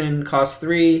 0 version costs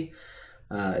 3.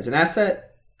 Is an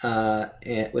asset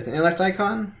with an intellect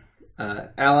icon,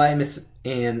 ally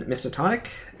and Mystotonic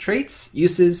traits,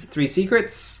 uses 3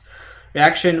 secrets.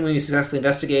 Reaction: when you successfully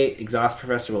investigate, exhaust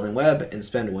Professor William Webb and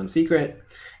spend 1 secret.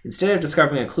 Instead of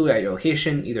discovering a clue at your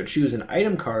location, either choose an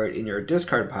item card in your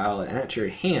discard pile and add it to your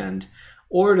hand,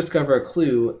 or discover a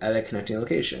clue at a connecting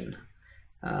location.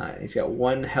 He's got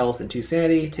 1 health and 2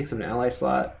 sanity, takes up an ally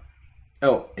slot.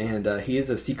 Oh, and he is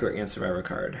a secret and survivor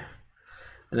card.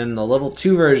 And then the level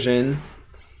 2 version,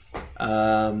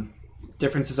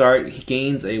 differences are he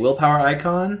gains a willpower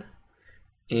icon,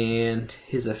 and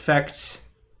his effect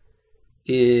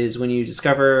is when you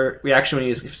discover reaction when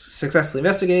you successfully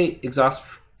investigate, exhaust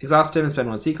him and spend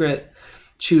 1 secret.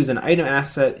 choose an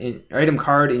item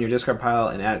card in your discard pile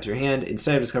and add it to your hand.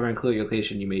 Instead of discovering a clue at your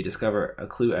location, you may discover a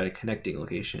clue at a connecting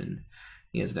location.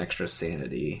 He has an extra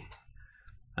sanity.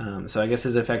 So I guess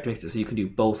his effect makes it so you can do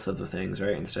both of the things,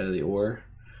 right? Instead of the or.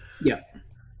 Yeah.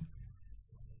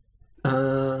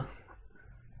 I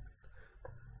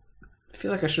feel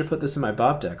like I should have put this in my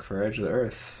Bob deck for Edge of the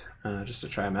Earth, just to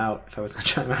try him out. If I was going to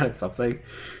try him out at something.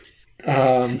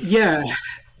 Yeah.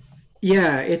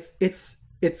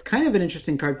 It's kind of an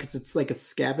interesting card because it's like a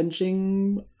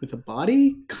scavenging with a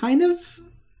body, kind of.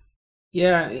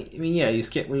 Yeah, I mean, yeah.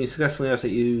 When you successfully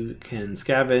investigate, you can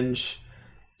scavenge.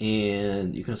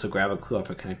 And you can also grab a clue off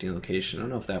a connecting location. I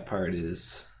don't know if that part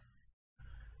is.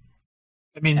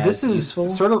 I mean, this is useful,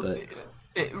 sort of.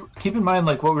 Keep in mind,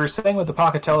 like what we were saying with the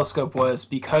pocket telescope was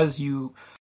because you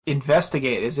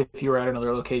investigate as if you were at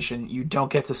another location, you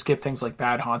don't get to skip things like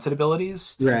bad haunted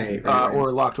abilities, right.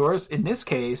 Or locked doors. In this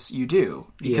case, you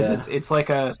do because it's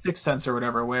like a sixth sense or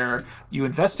whatever, where you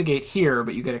investigate here,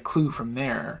 but you get a clue from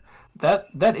there.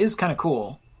 That is kind of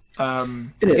cool. I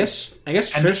guess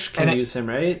Trish can use him,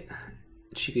 right?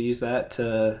 She could use that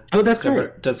to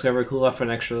discover a clue off an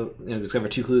extra, discover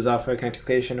 2 clues off a connected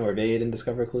location, or evade and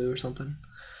discover a clue or something.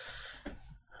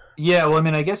 Yeah, well, I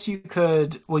mean, I guess you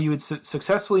could. Well, you would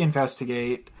successfully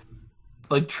investigate.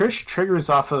 Like Trish triggers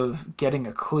off of getting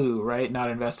a clue, right?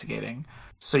 Not investigating.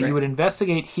 So you would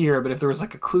investigate here, but if there was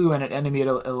like a clue and an enemy at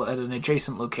an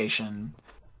adjacent location,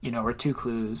 or 2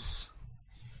 clues.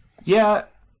 Yeah.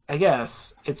 I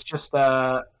guess it's just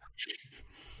the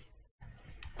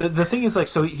thing is like,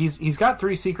 so he's got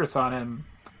 3 secrets on him,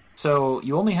 so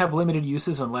you only have limited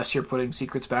uses unless you're putting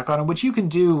secrets back on him, which you can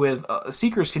do with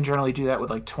seekers can generally do that with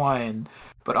like Twine,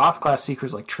 but off class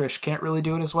seekers like Trish can't really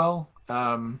do it as well.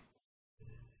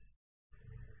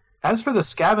 As for the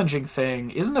scavenging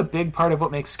thing, isn't a big part of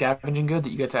what makes scavenging good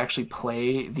that you get to actually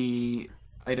play the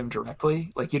item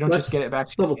directly? Like you don't just get it back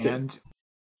to your hand.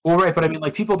 Well, right, but I mean,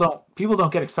 like people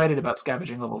don't get excited about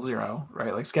scavenging level 0,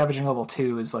 right? Like scavenging level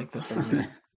 2 is like the thing that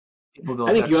people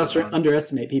build. I think you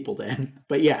underestimate people, Dan.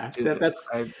 But yeah, that's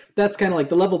kind of like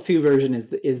the level 2 version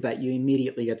is that you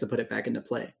immediately get to put it back into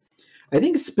play. I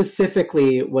think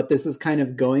specifically what this is kind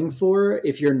of going for,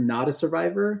 if you're not a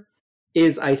survivor,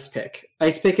 is Ice Pick.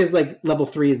 Ice Pick is like level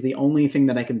 3 is the only thing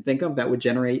that I can think of that would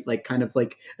generate like kind of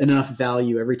like enough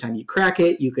value every time you crack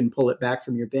it. You can pull it back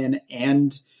from your bin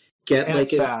and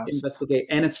investigate,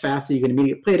 and it's fast, so you can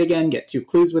immediately play it again, get 2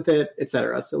 clues with it,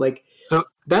 etc. So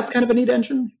that's kind of a neat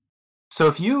engine.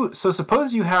 So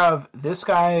suppose you have this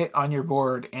guy on your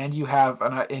board, and you have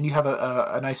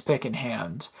an Ice Pick in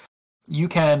hand. You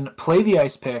can play the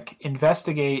Ice Pick,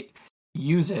 investigate,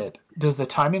 use it. Does the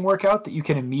timing work out that you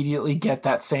can immediately get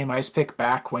that same Ice Pick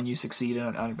back when you succeed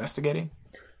on investigating?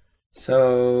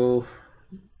 So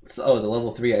the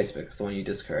level 3 Ice Pick is the one you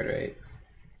discard, right?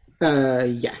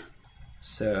 Yeah.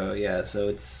 So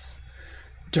it's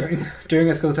during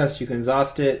a skill test you can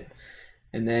exhaust it,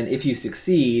 and then if you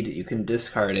succeed you can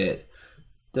discard it.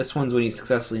 This one's when you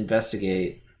successfully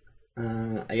investigate.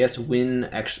 I guess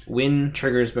win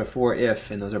triggers before if,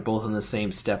 and those are both on the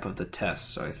same step of the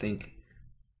test. So I think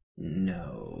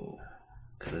no,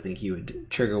 because I think he would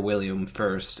trigger William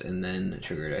first and then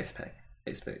trigger Ice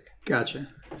Pick. Gotcha.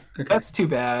 Okay. That's too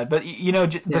bad, but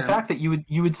the fact that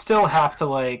you would still have to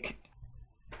like.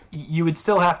 You would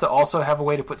still have to also have a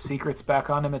way to put secrets back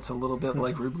on him. It's a little bit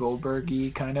like Rube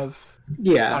Goldberg-y kind of.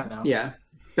 Yeah, I don't know. Yeah.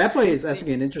 Bad Boy is asking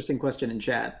an interesting question in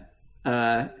chat.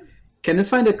 Can this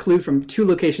find a clue from 2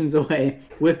 locations away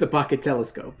with the pocket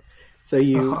telescope? So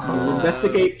you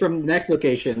investigate from the next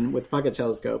location with pocket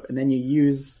telescope, and then you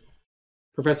use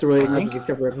Professor William to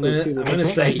discover a clue. I'm going to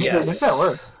say yes. I think that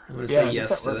works. I'm going to say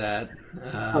yes to that.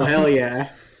 Oh, hell yeah.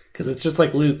 Because it's just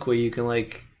like Luke, where you can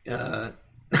like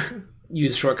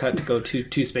use shortcut to go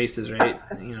two spaces, right?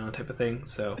 Type of thing.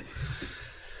 So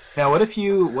now, what if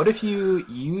you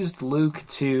used Luke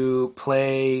to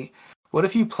play? What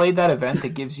if you played that event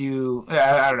that gives you?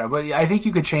 I don't know, but I think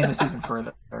you could chain this even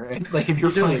further. Right? Like if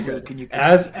you're playing Luke, and you could,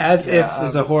 if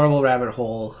is a horrible rabbit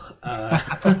hole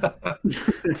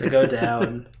to go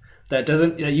down. That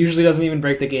usually doesn't even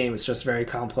break the game. It's just very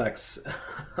complex.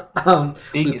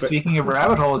 Speaking of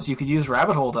rabbit holes, you could use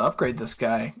rabbit hole to upgrade this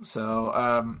guy. So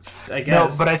I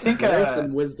guess, no, but I think there's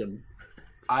some wisdom.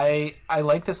 I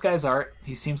like this guy's art.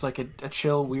 He seems like a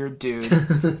chill, weird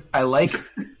dude. I like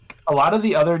a lot of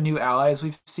the other new allies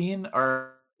we've seen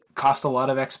cost a lot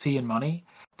of XP and money.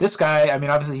 This guy, I mean,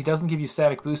 obviously he doesn't give you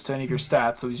static boost to any of your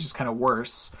stats, so he's just kind of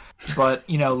worse. But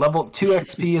level 2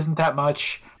 XP isn't that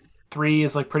much. 3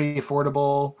 is like pretty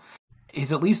affordable,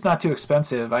 he's at least not too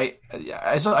expensive. I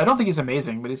don't think he's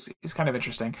amazing, but he's kind of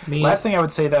interesting. I mean, Last thing I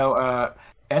would say though,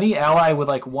 any ally with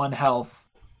like 1 health,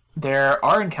 there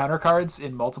are encounter cards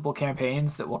in multiple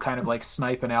campaigns that will kind of like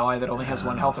snipe an ally that only has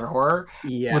 1 health or horror.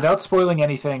 Yeah. Without spoiling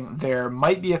anything, there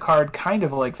might be a card kind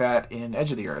of like that in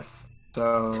Edge of the Earth.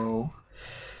 So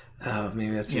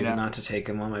maybe that's reason not to take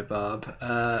him on my Bob.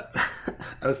 I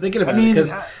was thinking about it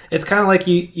because it's kind of like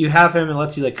you have him and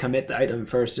lets you like commit the item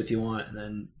first if you want, and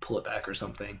then pull it back or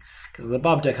something. Because the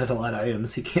Bob deck has a lot of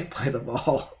items, he can't play them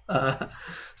all.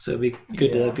 So it'd be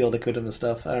good to be able to quit him and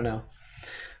stuff. I don't know,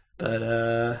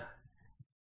 but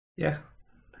yeah,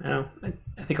 I don't know.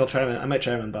 I think I'll try him. I might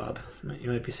try him on Bob. You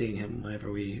might be seeing him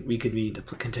whenever we could meet to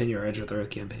continue our Edge of the Earth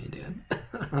campaign, Dan.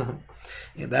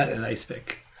 And that and Ice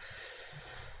Pick.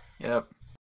 Yep.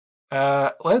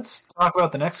 Let's talk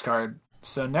about the next card.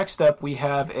 So next up, we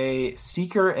have a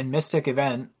Seeker and Mystic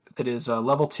event that is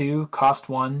level 2, cost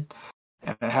 1,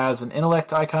 and it has an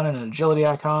intellect icon and an agility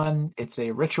icon. It's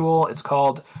a ritual. It's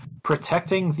called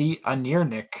Protecting the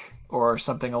Anirnik, or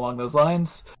something along those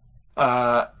lines.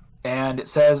 And it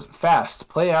says, fast,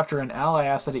 play after an ally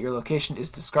asset at your location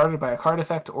is discarded by a card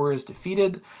effect or is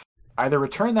defeated. Either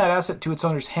return that asset to its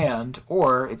owner's hand,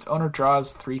 or its owner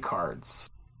draws 3 cards.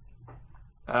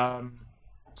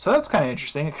 So that's kind of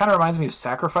interesting. It kind of reminds me of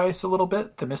Sacrifice a little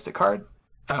bit, the Mystic card.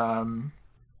 3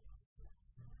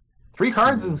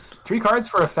 cards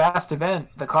for a fast event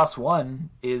that costs 1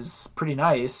 is pretty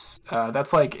nice.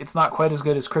 That's like, it's not quite as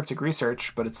good as Cryptic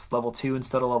Research, but it's level 2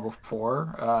 instead of level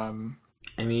 4.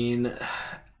 I mean,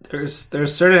 there's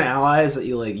certain allies that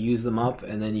you like use them up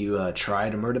and then you try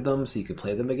to murder them so you can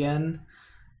play them again.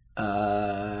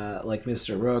 Like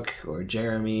Mr. Rook or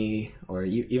Jeremy or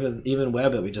even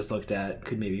Webb that we just looked at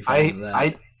could maybe fall into that.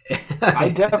 I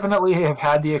definitely have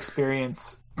had the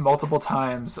experience multiple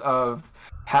times of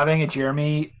having a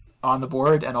Jeremy on the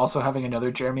board and also having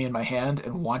another Jeremy in my hand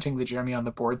and wanting the Jeremy on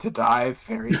the board to die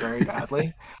very, very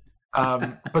badly.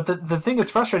 But the thing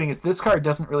that's frustrating is this card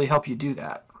doesn't really help you do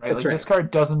that, right? That's right. This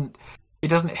card doesn't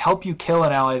help you kill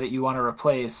an ally that you want to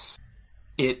replace.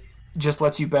 It just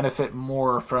lets you benefit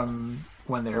more from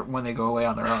when they go away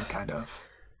on their own, kind of.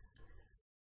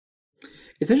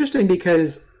 It's interesting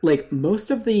because like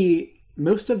most of the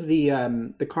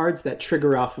cards that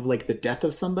trigger off of like the death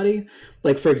of somebody,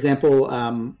 like for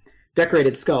example,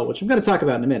 Decorated Skull, which I'm going to talk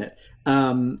about in a minute.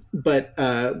 But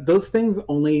those things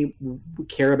only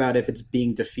care about if it's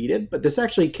being defeated, but this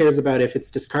actually cares about if it's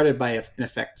discarded by an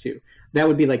effect too. That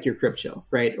would be like your Crypt Chill,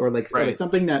 right? Or like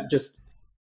something that just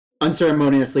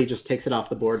unceremoniously just takes it off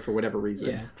the board for whatever reason.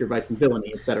 Yeah. Your Vice and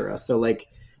Villainy, etc. So like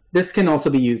this can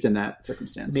also be used in that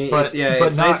circumstance.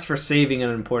 It's nice for saving an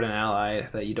important ally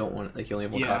that you don't want, like you only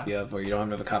have one copy of, or you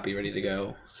don't have a copy ready to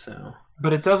go. So,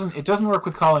 but it doesn't work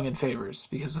with Calling in Favors,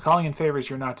 because with Calling in Favors,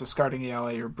 you're not discarding the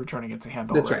ally, you're returning it to hand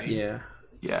already. That's right.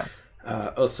 Yeah.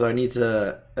 So I need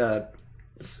to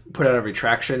put out a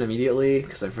retraction immediately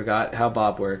because I forgot how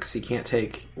Bob works. He can't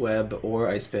take Web or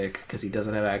Ice Pick because he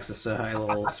doesn't have access to high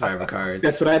level survivor cards.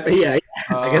 That's what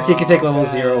I guess he could take level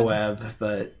 0 Web,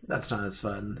 but that's not as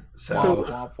fun. So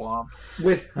womp, womp.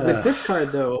 With this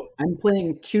card though, I'm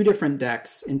playing 2 different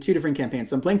decks in 2 different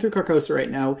campaigns. So I'm playing through Carcosa right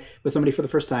now with somebody for the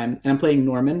first time, and I'm playing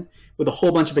Norman with a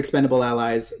whole bunch of expendable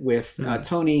allies with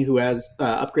Tony, who has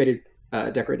upgraded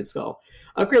Decorated Skull.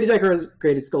 Upgraded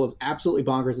Decorated Skull is absolutely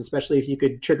bonkers, especially if you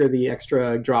could trigger the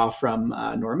extra draw from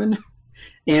Norman.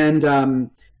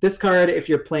 And this card, if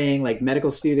you're playing like medical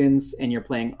students and you're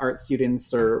playing art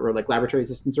students or like laboratory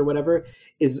assistants or whatever,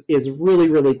 is really,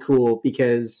 really cool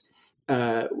because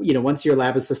once your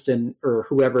lab assistant or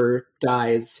whoever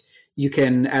dies, you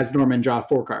can, as Norman, draw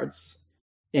 4 cards.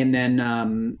 And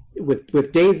then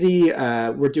with Daisy,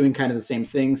 we're doing kind of the same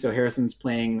thing. So Harrison's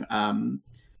playing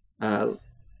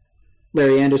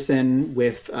Larry Anderson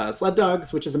with Sled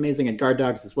Dogs, which is amazing, and Guard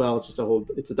Dogs as well. It's just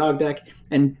it's a dog deck.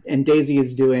 And Daisy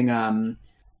is doing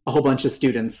a whole bunch of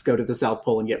students go to the South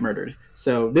Pole and get murdered.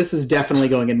 So this is definitely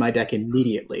going in my deck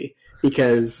immediately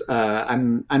because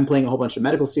I'm playing a whole bunch of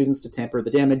medical students to tamper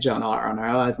the damage on our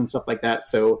allies and stuff like that.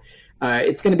 So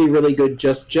it's going to be really good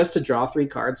just to draw 3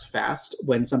 cards fast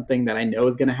when something that I know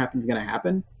is going to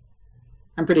happen.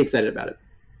 I'm pretty excited about it.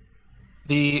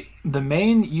 The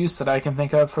main use that I can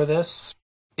think of for this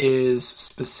is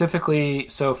specifically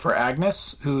so for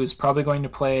Agnes, who is probably going to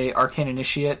play Arcane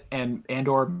Initiate and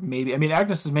or maybe, I mean,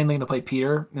 Agnes is mainly going to play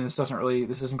Peter, and this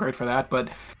isn't great for that, but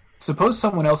suppose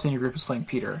someone else in your group is playing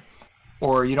Peter,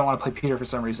 or you don't want to play Peter for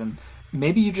some reason.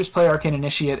 Maybe you just play Arcane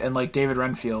Initiate and like David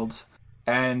Renfield,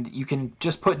 and you can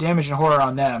just put damage and horror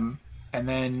on them, and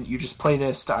then you just play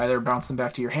this to either bounce them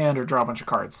back to your hand or draw a bunch of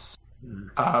cards.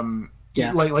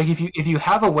 like if you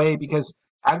have a way, because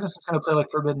Agnes is going to play like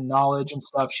Forbidden Knowledge and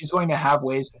stuff, she's going to have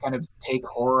ways to kind of take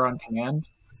horror on command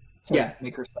to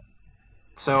make her stuff.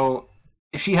 So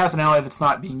if she has an ally that's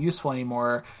not being useful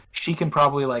anymore, she can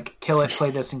probably like kill it, play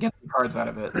this, and get the cards out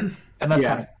of it, and that's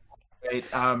kind of right.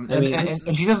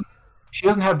 And she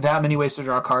doesn't have that many ways to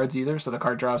draw cards either, so the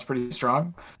card draw is pretty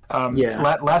strong.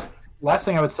 Last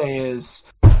thing I would say is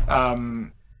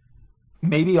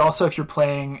maybe also if you're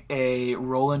playing a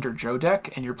Roland or Joe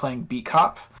deck and you're playing Beat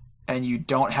Cop and you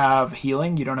don't have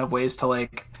healing, you don't have ways to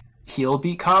like heal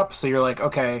Beat Cop, so you're like,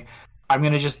 okay, I'm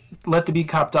going to just let the Beat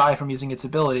Cop die from using its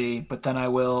ability, but then I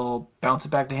will bounce it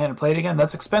back to hand and play it again.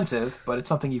 That's expensive, but it's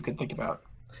something you could think about.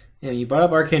 Yeah, you brought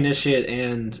up Arcane Initiate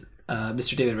and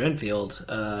Mr. David Renfield.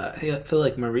 I feel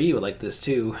like Marie would like this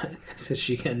too, because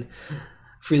she can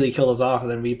freely kill us off and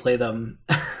then replay them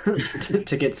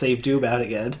to get Save Doom out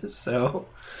again. So,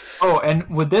 and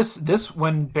with this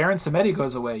when Baron Samedi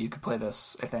goes away, you could play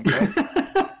this, I think,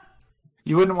 right?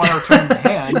 You wouldn't want to return the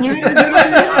hand.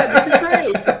 That'd be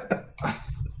great.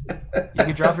 You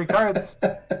could draw 3 cards.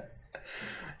 Man,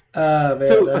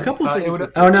 so a couple things.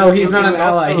 He's not an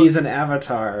ally. He's an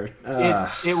avatar.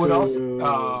 It would also.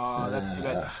 Oh, that's too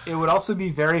bad. It would also be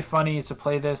very funny to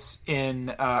play this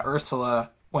in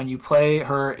Ursula. When you play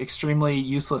her extremely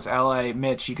useless ally,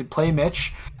 Mitch, you could play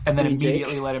Mitch and then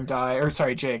immediately let him die. Or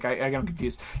sorry, Jake. I got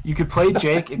confused. You could play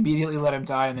Jake, immediately let him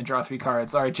die, and then draw 3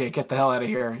 cards. All right, Jake, get the hell out of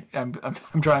here. I'm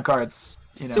drawing cards.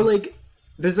 You know. So like,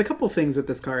 there's a couple things with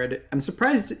this card. I'm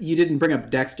surprised you didn't bring up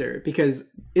Dexter, because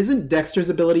isn't Dexter's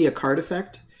ability a card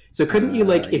effect? So couldn't you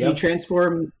like if you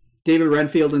transform David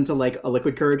Renfield into like a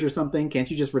Liquid Courage or something,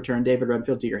 can't you just return David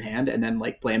Renfield to your hand and then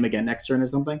like play him again next turn or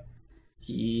something?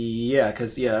 Yeah,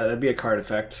 because that'd be a card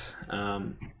effect.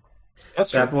 That's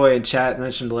true. That boy in chat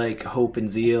mentioned like Hope and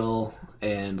Zeal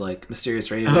and like Mysterious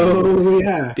Raven. Oh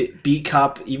yeah, Beat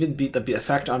Cop. Even the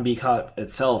effect on Beat Cop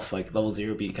itself, like level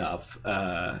 0 Beat Cop,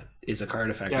 is a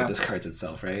card effect that discards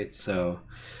itself, right? So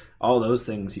all those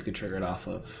things you could trigger it off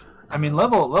of. I mean,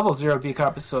 level 0 Beat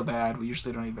Cop is so bad we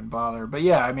usually don't even bother. But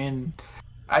yeah, I mean,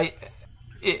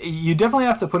 you definitely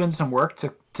have to put in some work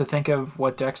to think of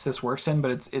what decks this works in,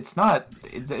 but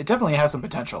it definitely has some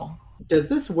potential. Does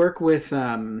this work with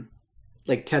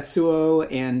like Tetsuo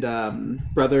and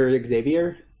Brother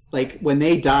Xavier? Like when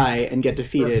they die and get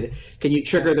defeated, can you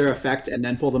trigger their effect and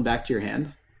then pull them back to your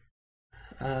hand?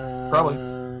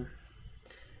 Probably.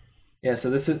 Yeah,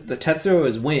 so this is the Tetsuo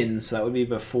is win, so that would be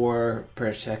before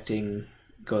protecting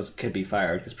could be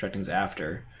fired, because protecting's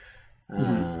after.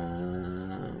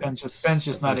 Ben's just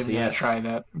not even going to try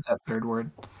that third word.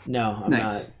 No, I'm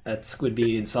not. That would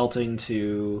be insulting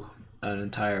to an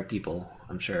entire people,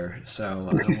 I'm sure. So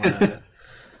I don't want to.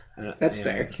 That's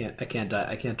fair. I can't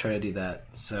try to do that.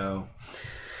 So,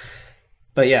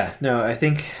 but yeah, no, I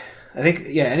think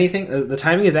anything. The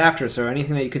timing is after, so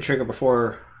anything that you could trigger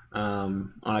before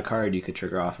on a card, you could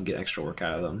trigger off and get extra work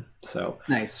out of them. So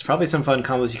nice. It's probably some fun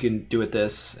combos you can do with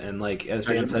this. And like as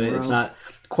Dan said, it's not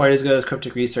quite as good as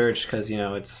Cryptic Research, because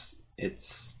it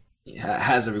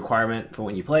has a requirement for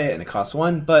when you play it, and it costs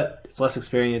 1, but it's less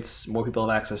experience. More people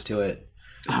have access to it.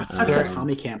 Oh, it sucks that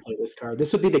Tommy can't play this card.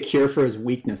 This would be the cure for his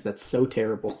weakness. That's so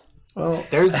terrible. Well,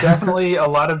 there's definitely a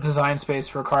lot of design space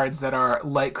for cards that are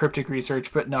like Cryptic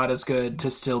Research, but not as good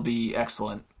to still be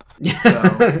excellent.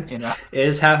 So, you know. It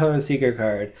is half of a Seeker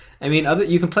card. I mean,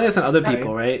 you can play this on other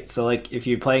people, right? So, like, if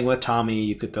you're playing with Tommy,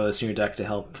 you could throw this in your deck to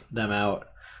help them out.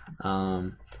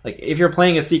 Like, if you're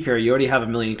playing a Seeker, you already have a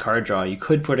million card draw. You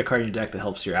could put a card in your deck that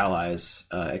helps your allies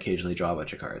occasionally draw a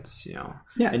bunch of cards. You know,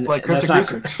 and like Cryptic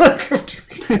Research.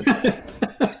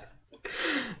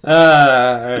 All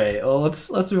right. Well,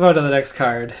 let's move on to the next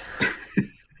card.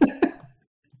 The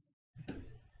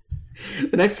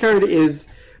next card is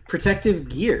Protective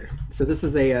Gear. So this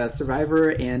is a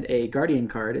Survivor and a Guardian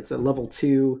card. It's a level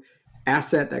 2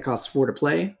 asset that costs 4 to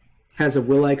play. Has a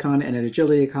will icon and an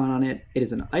agility icon on it. It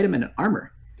is an item and an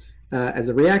armor. As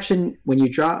a reaction, when you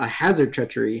draw a Hazard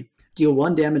Treachery, deal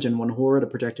 1 damage and 1 horror to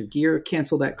Protective Gear.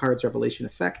 Cancel that card's revelation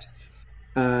effect.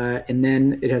 And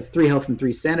then it has 3 health and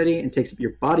 3 sanity and takes up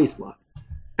your body slot.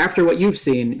 After what you've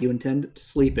seen, you intend to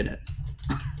sleep in it.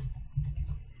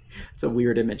 It's a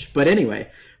weird image. But anyway,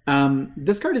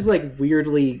 this card is like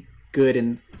weirdly good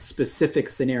in specific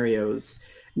scenarios.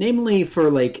 Namely for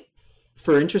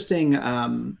interesting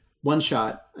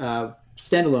one-shot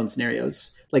standalone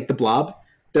scenarios, like the Blob.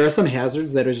 There are some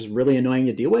hazards that are just really annoying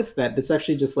to deal with that this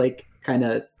actually just like kind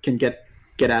of can get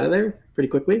out of there pretty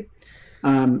quickly.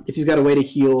 If you've got a way to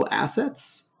heal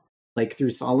assets, like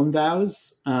through Solemn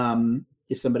Vows,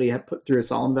 if somebody had put through a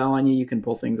Solemn Vow on you, you can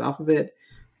pull things off of it.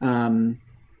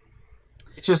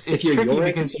 It's tricky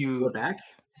because you back.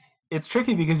 It's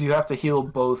tricky because you have to heal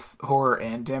both horror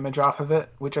and damage off of it,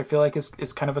 which I feel like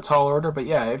is kind of a tall order. But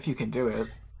yeah, if you can do it,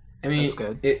 I mean, that's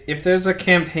good. If there's a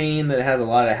campaign that has a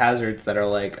lot of hazards that are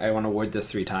like, I want to ward this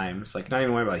 3 times, like not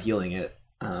even worry about healing it.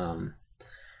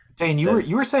 Dane,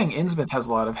 you were saying Innsmouth has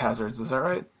a lot of hazards, is that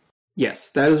right? Yes,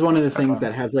 that is one of the things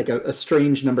that has like a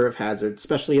strange number of hazards,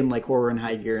 especially in like horror and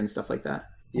high gear and stuff like that.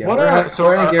 Yeah,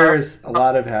 horror and gear is a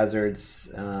lot of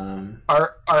hazards.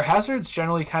 Are hazards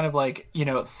generally kind of like, you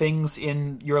know, things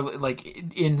in your like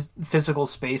in physical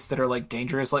space that are like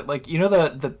dangerous, like you know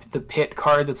the pit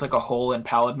card that's like a hole in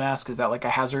Pallid Mask, is that like a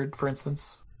hazard, for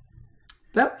instance?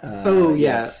 That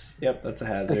yes. Yep, that's a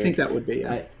hazard. I think that would be.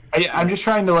 Yeah. I'm just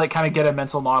trying to like kind of get a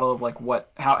mental model of like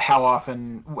how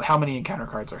often, how many encounter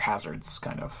cards are hazards,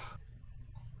 kind of.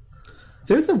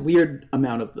 There's a weird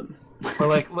amount of them. Or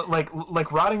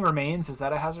like Rotting Remains, is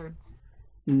that a hazard?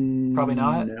 Probably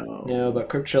not. No, but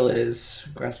Crypt Chill is.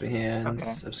 Grasping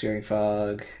Hands, Obscuring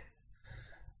Fog.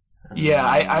 Yeah,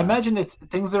 I imagine it's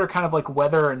things that are kind of like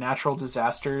weather or natural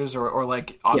disasters or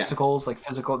like obstacles, like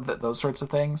physical, those sorts of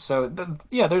things. So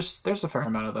there's a fair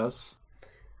amount of those.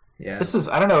 Yeah, this is,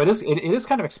 I don't know, it is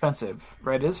kind of expensive,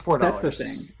 right? It is $4. That's the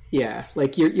thing. Yeah,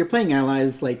 like you're playing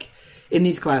allies like in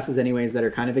these classes anyways that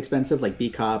are kind of expensive, like B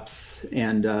Cops,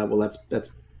 and that's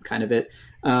kind of it.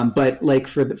 But like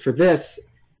for this,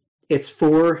 it's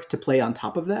 4 to play on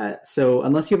top of that. So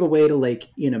unless you have a way to like,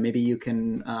 you know, maybe you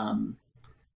can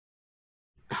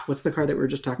what's the card that we were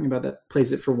just talking about that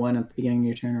plays it for 1 at the beginning of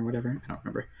your turn or whatever? I don't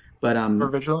remember. But Ever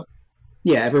Vigilant?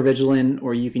 Yeah, Ever Vigilant,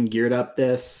 or you can gear it up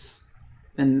this,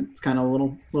 and it's kind of a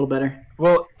little better.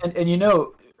 Well, and you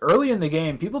know, early in the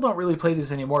game, people don't really play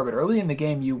these anymore, but early in the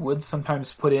game, you would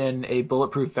sometimes put in a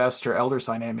Bulletproof Vest or Elder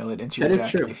Sign Amulet into your deck. That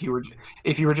is true. If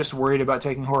you were just worried about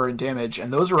taking horror and damage,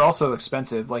 and those are also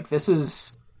expensive. Like this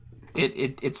is,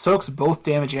 it soaks both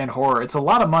damage and horror. It's a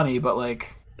lot of money, but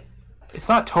like, it's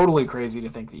not totally crazy to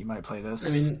think that you might play this.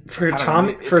 I mean, for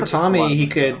Tommy, he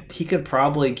could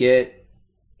probably get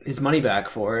his money back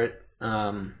for it.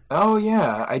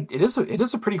 It is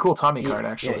a pretty cool Tommy card,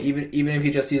 actually. Yeah, even if he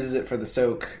just uses it for the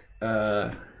soak,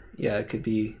 it could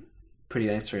be pretty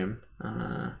nice for him.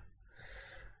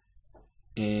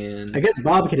 And I guess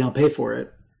Bob can help pay for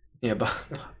it. Yeah,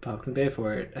 Bob can pay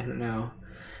for it. I don't know.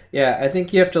 Yeah, I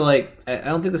think you have to like. I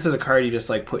don't think this is a card you just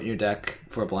like put in your deck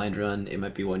for a blind run. It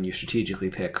might be one you strategically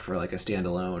pick for like a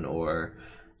standalone or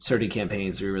certain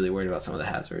campaigns where you're really worried about some of the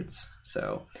hazards.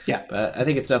 So yeah, but I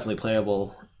think it's definitely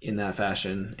playable in that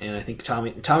fashion, and I think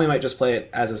Tommy might just play it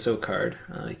as a soak card.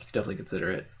 You could definitely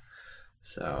consider it.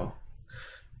 So,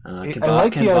 can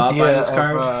Bob buy this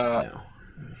card? No.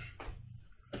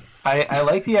 I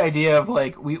like the idea of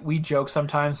like we joke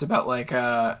sometimes about like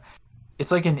it's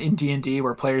like in D&D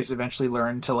where players eventually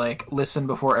learn to like listen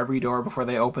before every door before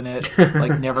they open it,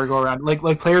 like never go around,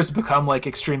 like players become like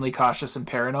extremely cautious and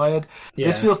paranoid. Yeah.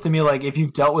 This feels to me like if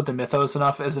you've dealt with the mythos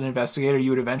enough as an investigator, you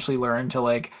would eventually learn to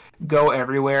like go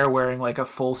everywhere wearing like a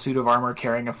full suit of armor,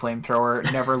 carrying a flamethrower,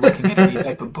 never looking at any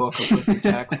type of book with the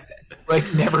text,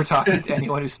 like never talking to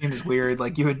anyone who seems weird.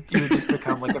 Like you would just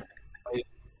become like a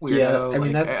weirdo. Yeah, I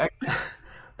mean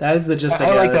that is the gist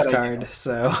of this card.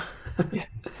 So yeah.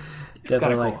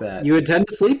 Definitely like that. You intend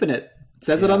to sleep in it. It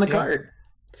says it on the card.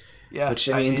 Yeah, which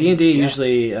I mean, D&D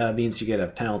usually means you get a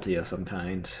penalty of some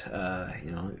kind.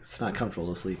 It's not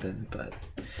comfortable to sleep in, but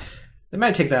they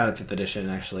might take that out of 5th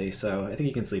edition actually. So I think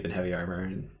you can sleep in heavy armor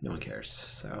and no one cares.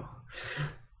 So,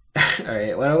 all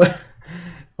right, why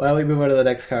don't we move on to the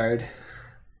next card,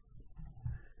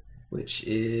 which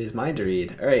is Mind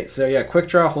Read. All right, so yeah, Quick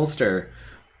Draw Holster.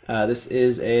 This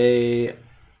is a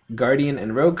Guardian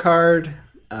and Rogue card.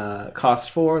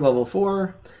 Cost 4, level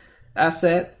 4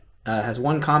 asset, has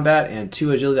 1 combat and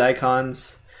 2 agility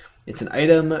icons. It's an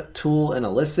item, tool, and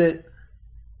illicit,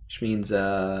 which means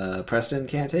Preston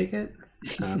can't take it.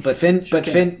 But Finn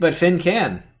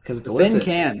can, because it's illicit. Finn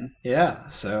can. Yeah.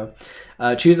 So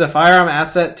choose a firearm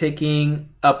asset taking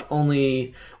up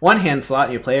only 1 hand slot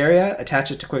in your play area, attach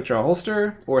it to Quick Draw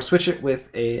Holster, or switch it with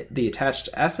the attached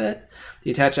asset.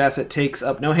 The attached asset takes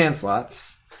up no hand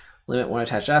slots. Limit 1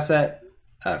 attached asset.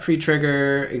 Free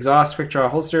trigger, exhaust, Quick Draw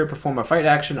Holster, perform a fight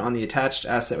action on the attached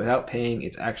asset without paying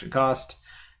its action cost.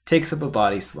 Takes up a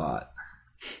body slot.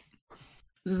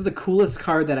 This is the coolest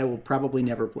card that I will probably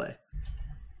never play.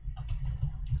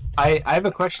 I have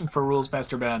a question for Rules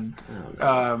Master Ben.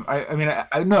 Oh,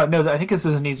 no. I think this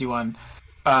is an easy one.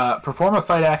 Perform a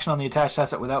fight action on the attached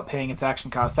asset without paying its action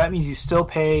cost. That means you still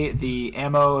pay the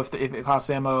ammo if it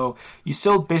costs ammo. You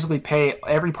still basically pay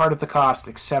every part of the cost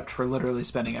except for literally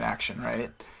spending an action, right?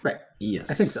 Right.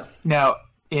 Yes. I think so. Now,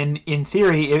 in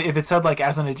theory, if it said like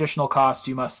as an additional cost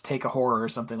you must take a horror or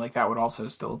something, like that would also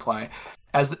still apply.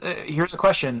 As here's a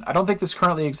question: I don't think this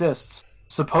currently exists.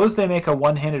 Suppose they make a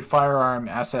one-handed firearm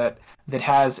asset that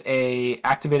has a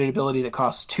activated ability that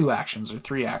costs 2 actions or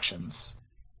 3 actions.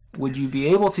 Would you be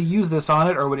able to use this on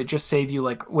it, or would it just save you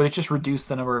would it just reduce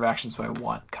the number of actions by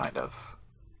 1, kind of?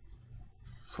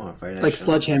 Like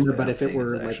Sledgehammer, but if it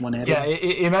were like one-handed. Yeah,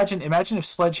 imagine if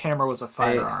Sledgehammer was a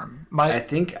firearm. I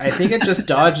think it just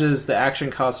dodges the action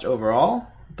cost overall,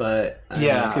 but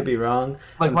I could be wrong.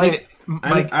 Like my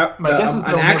guess is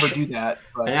they'll never do that.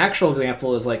 But... An actual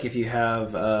example is like if you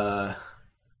have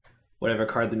whatever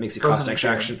card that makes you cost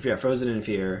extra action. Yeah, Frozen in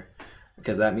Fear,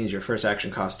 because that means your first action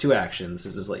costs 2 actions.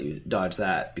 Does this let you dodge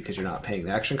that because you're not paying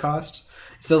the action cost?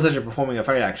 It still says you're performing a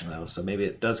fight action though, so maybe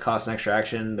it does cost an extra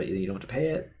action, but you don't have to pay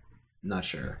it. Not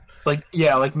sure.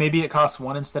 Like maybe it costs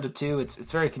 1 instead of 2.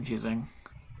 It's very confusing.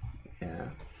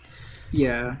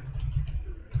 Yeah.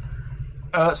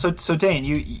 So Dane,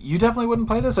 you definitely wouldn't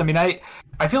play this. I mean,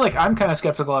 I feel like I'm kind of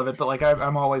skeptical of it, but like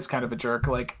I'm always kind of a jerk.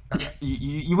 Like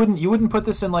you wouldn't put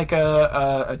this in like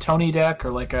a Tony deck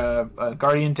or like a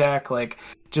Guardian deck, like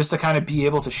just to kind of be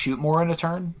able to shoot more in a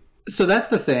turn. So that's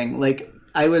the thing. Like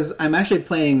I'm actually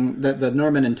playing the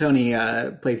Norman and Tony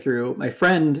playthrough. My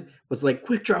friend was like,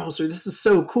 "Quick Draw Holster, this is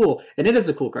so cool," and it is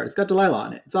a cool card. It's got Delilah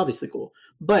on it. It's obviously cool,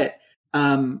 but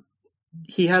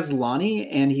he has Lonnie,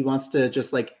 and he wants to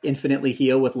just like infinitely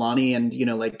heal with Lonnie, and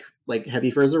like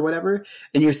Heavy Furs or whatever.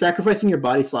 And you're sacrificing your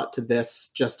body slot to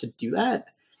this just to do that.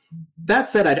 That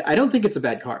said, I don't think it's a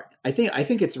bad card. I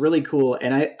think it's really cool,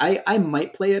 and I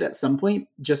might play it at some point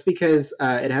just because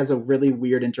it has a really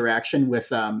weird interaction with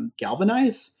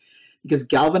Galvanize, because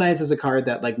Galvanize is a card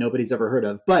that like nobody's ever heard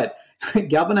of. But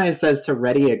Galvanize says to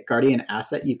ready a Guardian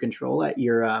asset you control at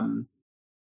your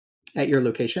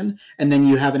location, and then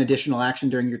you have an additional action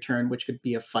during your turn, which could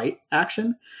be a fight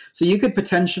action. So you could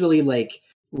potentially like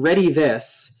ready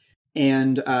this.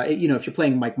 And, if you're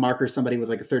playing like Mark or somebody with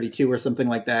like a 32 or something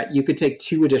like that, you could take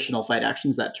 2 additional fight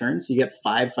actions that turn. So you get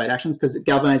 5 fight actions because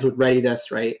Galvanize would ready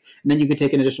this, right? And then you could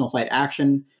take an additional fight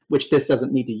action, which this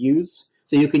doesn't need to use.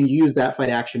 So you can use that fight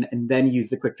action and then use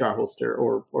the Quick Draw Holster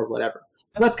or whatever.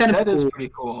 And that's kind of is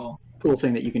pretty cool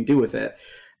thing that you can do with it.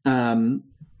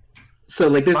 So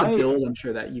like there's a build I'm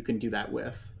sure that you can do that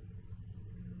with.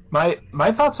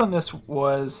 My thoughts on this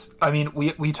was, I mean,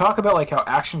 we talk about like how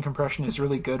action compression is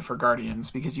really good for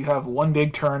Guardians because you have one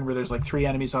big turn where there's like 3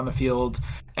 enemies on the field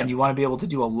and you want to be able to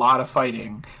do a lot of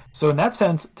fighting. So in that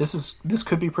sense, this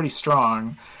could be pretty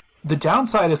strong. The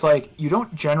downside is like you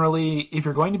don't generally, if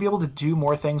you're going to be able to do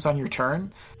more things on your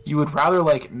turn, you would rather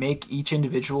like make each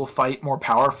individual fight more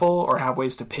powerful or have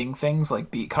ways to ping things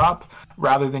like Beat Cop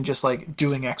rather than just like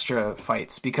doing extra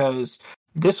fights, because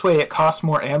this way it costs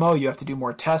more ammo, you have to do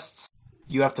more tests,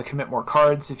 you have to commit more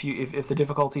cards if the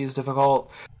difficulty is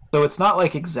difficult. So it's not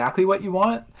like exactly what you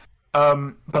want.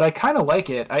 But I kind of like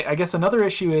it. I guess another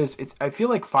issue is I feel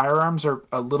like firearms are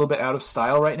a little bit out of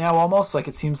style right now almost. Like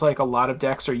it seems like a lot of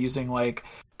decks are using like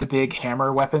the big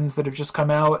hammer weapons that have just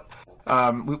come out.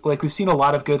 We've seen a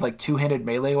lot of good like 2-handed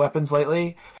melee weapons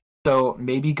lately. So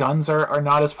maybe guns are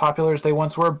not as popular as they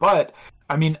once were, but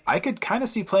I mean, I could kind of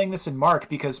see playing this in Mark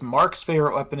because Mark's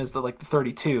favorite weapon is the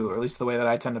 32, or at least the way that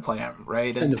I tend to play him,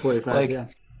 right? And the 45, yeah.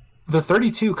 The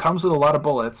 32 comes with a lot of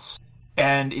bullets,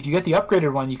 and if you get the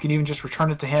upgraded one, you can even just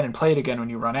return it to hand and play it again when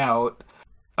you run out.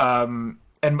 And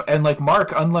like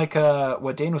Mark, unlike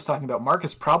what Dane was talking about, Mark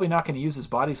is probably not going to use his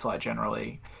body slot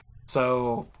generally,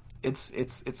 so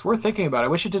it's worth thinking about. I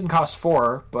wish it didn't cost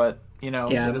 4, but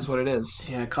it is what it is.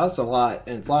 Yeah, it costs a lot,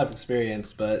 and it's a lot of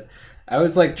experience, but I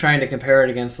was like trying to compare it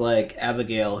against like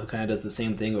Abigail, who kind of does the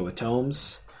same thing but with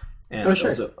tomes, and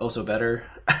also better.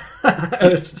 Yeah.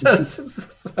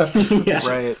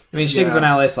 Right. I mean, she takes an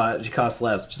ally slot; she costs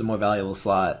less, which is a more valuable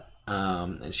slot,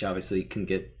 and she obviously can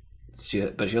get.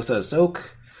 But she also has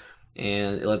soak,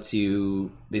 and it lets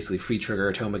you basically free trigger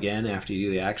a tome again after you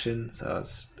do the action. So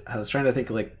I was trying to think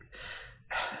like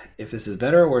if this is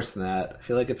better or worse than that. I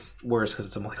feel like it's worse because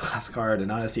it's a multi-class card and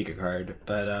not a Seeker card,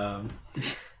 but.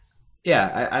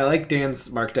 Yeah, I like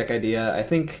Dan's Mark deck idea. I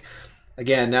think,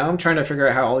 again, now I'm trying to figure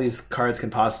out how all these cards can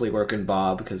possibly work in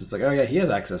Bob, because it's like, oh yeah, he has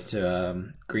access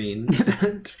to green.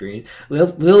 to green.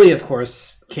 Lily, of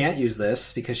course, can't use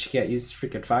this because she can't use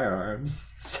freaking firearms.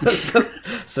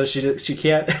 So she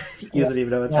can't use it even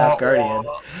though it's half Guardian.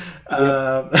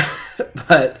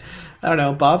 But I don't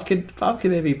know. Bob can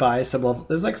maybe buy some level.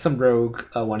 There's like some rogue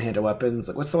one-handed weapons.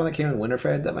 Like, what's the one that came in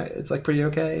Winterfed that it's like pretty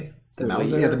okay? The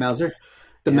Mauser. Yeah, the Mauser.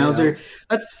 The Mauser,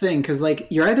 that's the thing, because like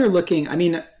you're either looking, I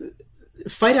mean,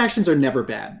 fight actions are never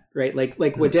bad, right? Like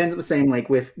what Dan was saying, like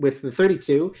with the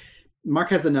 32, Mark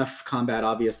has enough combat,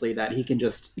 obviously, that he can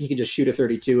just shoot a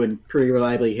 32 and pretty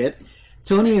reliably hit.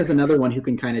 Tony is another one who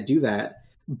can kind of do that,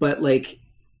 but like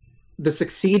the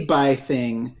succeed by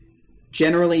thing,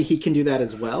 generally he can do that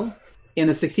as well. And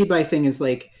the succeed by thing is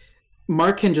like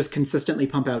Mark can just consistently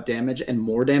pump out damage and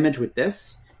more damage with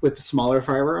this, with smaller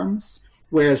firearms,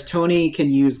 whereas Tony can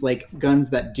use like guns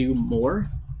that do more,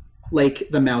 like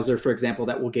the Mauser, for example,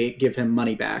 that will give him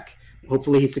money back.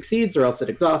 Hopefully he succeeds, or else it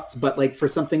exhausts. But like for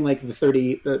something like the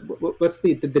 30, what's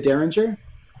the Derringer?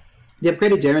 The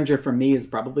upgraded Derringer for me is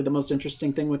probably the most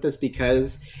interesting thing with this,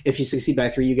 because if you succeed by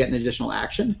 3, you get an additional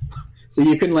action. So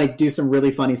you can like do some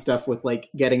really funny stuff with like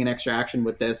getting an extra action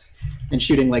with this and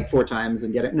shooting like 4 times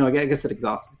and get it. No, I guess it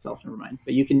exhausts itself. Never mind.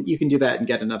 But you can do that and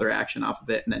get another action off of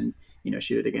it, and then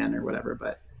shoot it again or whatever.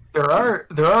 But there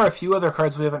are a few other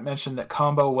cards we haven't mentioned that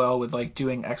combo well with like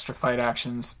doing extra fight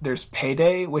actions. There's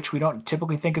Payday, which we don't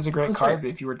typically think is a great card, right. But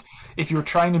if you were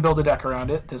trying to build a deck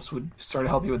around it, this would sort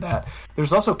of help you with that.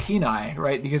 There's also Kenai,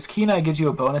 right? Because Kenai gives you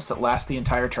a bonus that lasts the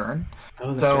entire turn. Oh,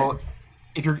 that's so right.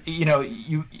 If you're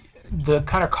the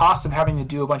kind of cost of having to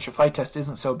do a bunch of fight tests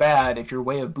isn't so bad if your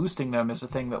way of boosting them is a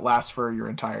thing that lasts for your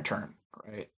entire turn,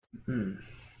 right?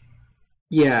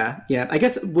 Yeah. I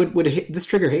guess would this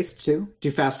trigger haste too? Do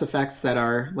fast effects that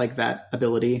are like that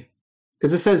ability?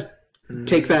 Because it says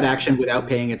take that action without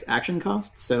paying its action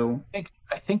cost. So I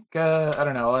think I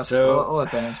don't know. I'll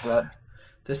let Ben answer that.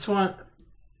 This one,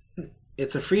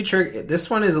 it's a free trigger. This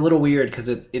one is a little weird because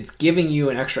it's giving you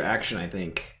an extra action, I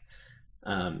think.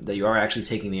 That you are actually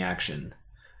taking the action,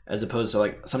 as opposed to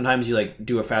like sometimes you like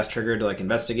do a fast trigger to like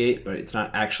investigate, but it's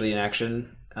not actually an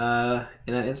action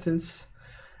in that instance.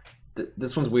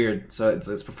 This one's weird. So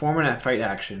it's performing a fight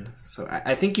action. So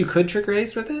I think you could trigger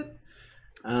haste with it.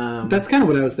 That's kind of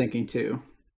what I was thinking too.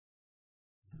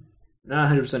 Not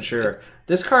 100% sure.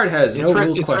 This card has no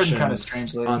rules questions kind of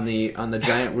strangely on the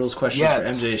giant rules questions for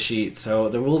MJ sheet. So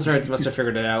the rules nerds must have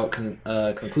figured it out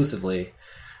conclusively.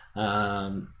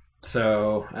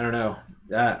 So I don't know.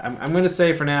 I'm going to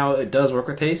say for now it does work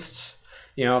with haste.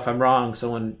 If I'm wrong,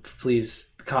 someone please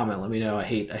comment. Let me know. I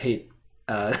hate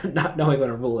not knowing what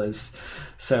a rule is,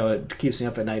 so it keeps me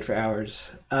up at night for hours.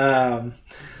 But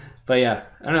yeah,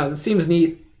 I don't know. This seems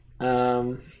neat.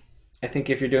 I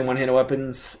think if you're doing one-handed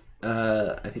weapons,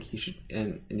 I think you should,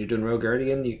 and you're doing Rogue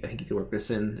Guardian, I think you could work this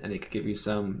in, and it could give you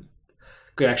some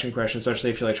good action progression, especially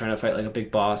if you're like trying to fight like a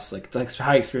big boss. Like it's like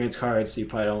high experience cards, so you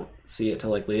probably don't see it till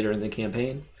like later in the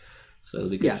campaign. So it'll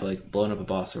be good for like blowing up a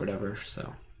boss or whatever.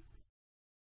 So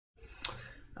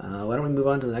why don't we move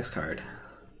on to the next card?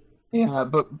 Yeah,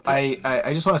 but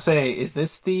I just want to say, is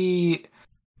this the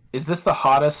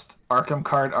hottest Arkham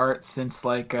card art since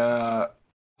like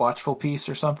Watchful Piece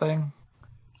or something?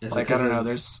 Like I don't know.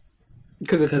 There's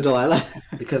because it's Delilah.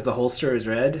 Because the holster is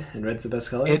red and red's the best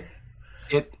color.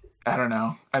 It I don't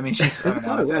know. I mean, she's. I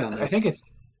don't know. I think it's.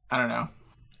 I don't know.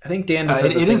 I think Dan just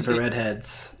has a thing for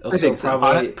redheads. Also, I think so.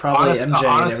 Probably MJ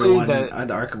honestly, and everyone on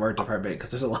the Arkham art department, because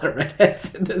there's a lot of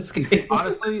redheads in this game.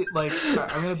 Honestly, like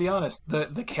I'm gonna be honest,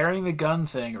 the carrying the gun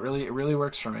thing really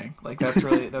works for me. Like that's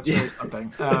really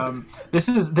something. This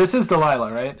is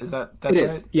Delilah, right? That's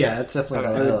right? Yeah, it's definitely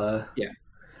Delilah. Yeah.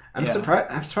 I'm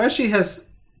surprised she has.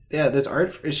 Yeah, there's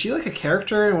art. Is she like a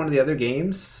character in one of the other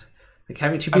games? Like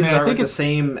having two pieces of art with the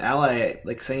same ally,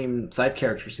 like same side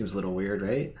character, seems a little weird,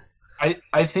 right?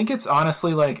 I think it's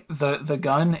honestly like the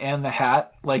gun and the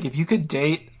hat. Like if you could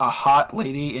date a hot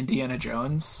lady Indiana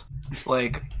Jones,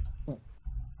 like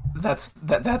that's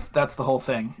the whole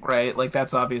thing, right? Like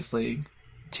that's obviously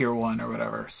tier 1 or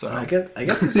whatever. So I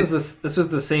guess this was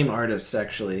the same artist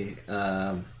actually.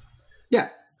 Yeah,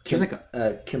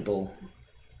 Kimple.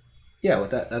 Yeah,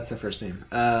 with that's the first name.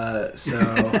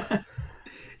 So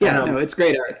yeah, no, it's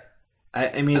great art.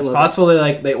 I mean, it's possible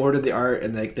they ordered the art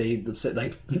and like they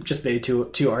just made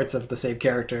two arts of the same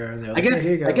character. And they're like,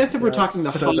 I guess if we're talking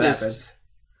the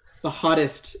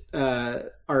hottest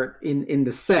art in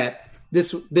the set,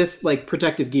 this like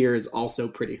protective gear is also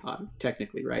pretty hot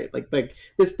technically, right? Like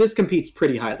this competes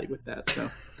pretty highly with that. So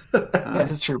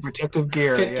that is true. Protective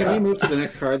gear. Can we move to the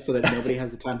next card so that nobody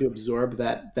has the time to absorb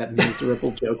that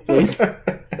miserable joke, please?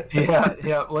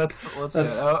 Yeah. Let's do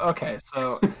it. Okay,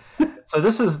 so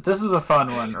this is a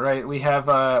fun one, right? We have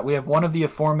one of the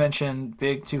aforementioned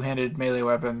big two-handed melee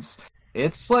weapons.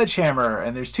 It's Sledgehammer,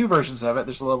 and there's two versions of it.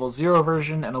 There's a level 0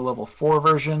 version and a level 4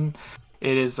 version.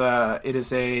 It is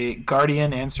a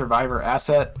Guardian and Survivor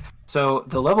asset. So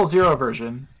the level 0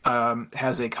 version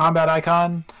has a combat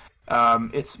icon.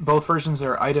 It's both versions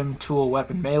are item, tool,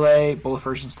 weapon, melee. Both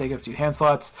versions take up 2 hand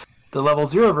slots. The level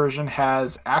 0 version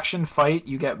has action fight.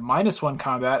 You get -1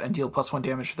 combat and deal +1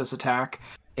 damage for this attack.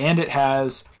 And it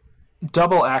has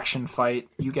double action fight.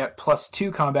 You get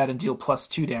 +2 combat and deal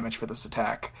 +2 damage for this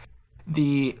attack.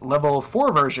 The level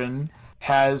 4 version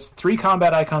has 3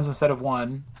 combat icons instead of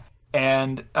 1.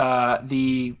 And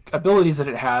the abilities that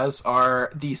it has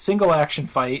are the single action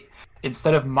fight.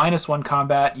 Instead of -1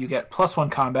 combat, you get +1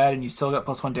 combat and you still get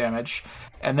 +1 damage.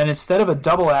 And then instead of a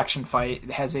double action fight,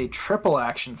 it has a triple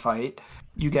action fight.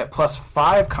 You get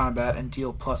 +5 combat and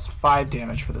deal +5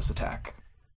 damage for this attack.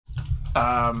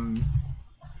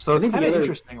 So it's kind of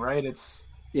interesting, right?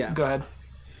 Yeah. Go ahead.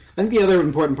 I think the other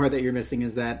important part that you're missing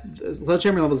is that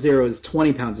Sledgehammer level 0 is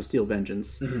 20 pounds of steel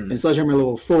vengeance, and Sledgehammer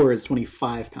level 4 is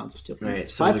 25 pounds of steel vengeance. Right,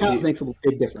 so 5 pounds makes a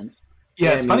big difference.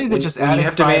 Yeah, it's funny that just adding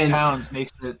 5 pounds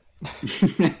makes it...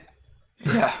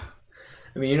 Yeah.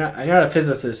 I mean, you're not a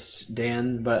physicist,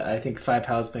 Dan, but I think 5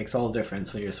 pounds makes all the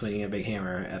difference when you're swinging a big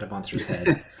hammer at a monster's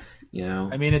head. You know?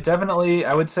 I mean, it definitely,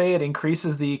 I would say it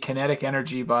increases the kinetic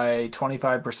energy by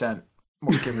 25%,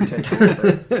 give or take a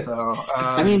little bit. So,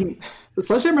 I mean,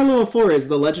 Sledgehammer level 4 is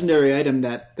the legendary item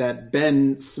that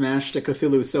Ben smashed a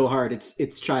Cthulhu so hard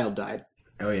its child died.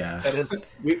 Oh yeah, that is.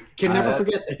 We can never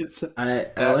forget this. I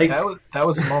like that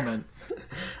was a moment.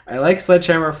 I like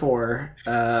Sledgehammer 4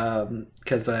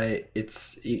 because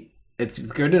it's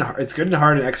good and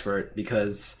hard and expert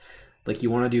because like you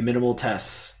want to do minimal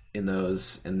tests in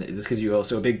those, and this gives you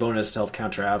also a big bonus to help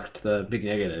counteract the big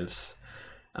negatives.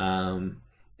 And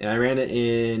I ran it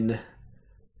in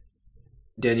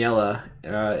Daniela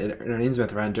in an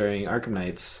Innsmouth run during Arkham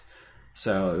Knights,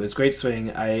 so it was great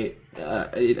swing.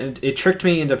 It tricked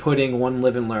me into putting 1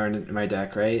 live and learn in my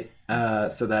deck, right?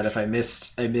 So that if I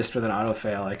missed with an auto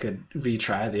fail, I could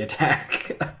retry the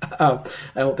attack. I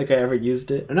don't think I ever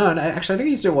used it. No, actually, I think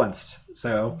I used it once.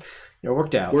 So it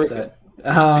worked out. Worth it.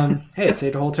 Hey, it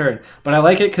saved a whole turn. But I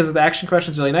like it because the action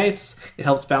question is really nice. It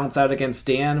helps balance out against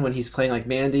Dan when he's playing like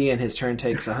Mandy and his turn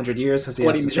takes 100 years because he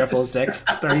has to shuffle his deck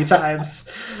 30 times.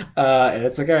 And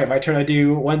it's like, all right, my turn, I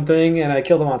do one thing and I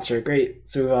kill the monster. Great,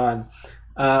 let's move on.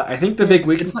 I think the big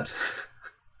weakness...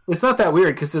 It's not that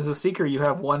weird because as a seeker, you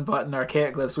have 1 button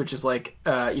Archaic Glyphs, which is like,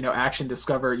 action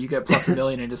discover. You get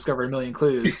 +1,000,000 and discover 1,000,000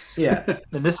 clues. Yeah.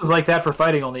 And this is like that for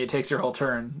fighting, only it takes your whole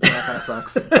turn. That kind of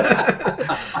sucks.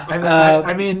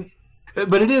 I mean,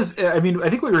 but it is. I mean, I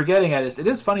think what we were getting at is it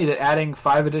is funny that adding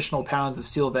 5 additional pounds of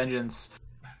Steel Vengeance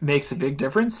makes a big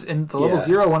difference. In the level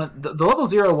 0 one, the level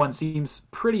 0 one seems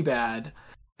pretty bad,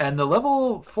 and the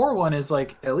level 4 one is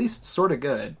like at least sort of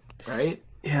good, right?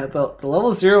 Yeah, the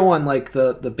level 0 one, like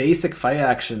the basic fight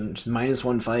action, which is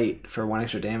 -1 fight for 1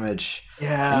 extra damage.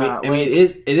 Yeah, I mean,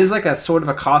 it is like a sort of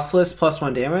a costless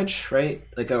 +1 damage, right?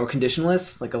 Like or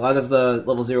conditionless. Like a lot of the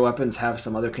level 0 weapons have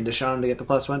some other condition on them to get the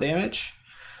 +1 damage.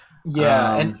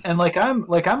 Yeah, and like I'm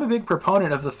a big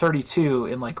proponent of the 32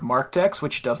 in like Mark decks,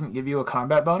 which doesn't give you a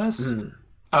combat bonus.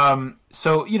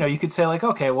 So you could say like,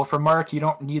 okay, well for Mark you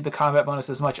don't need the combat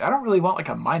bonus as much. I don't really want like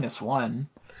a -1.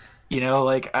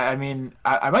 I mean,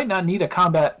 I might not need a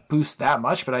combat boost that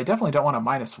much, but I definitely don't want a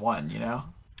 -1,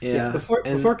 Yeah.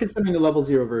 Before considering the level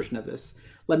 0 version of this,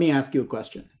 let me ask you a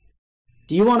question.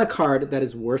 Do you want a card that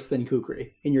is worse than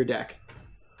Kukri in your deck?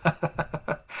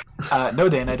 No,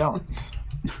 Dan, I don't.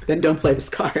 Then don't play this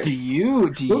card. Do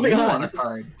you want a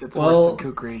card that's worse than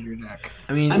Kukri in your deck?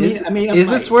 I mean, is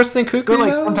this worse than Kukri?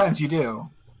 Like sometimes you do.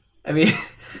 I mean,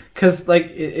 because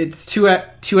like it's two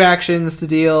actions to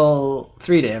deal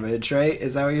 3 damage, right?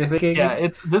 Is that what you're thinking? Yeah,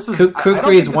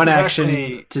 Kukri is 1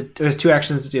 action there's 2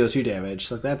 actions to deal 2 damage.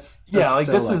 Like that's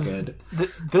good.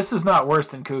 This is not worse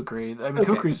than Kukri. I mean,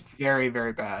 Kukri's very,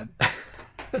 very bad.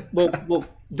 well,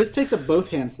 this takes up both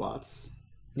hand slots.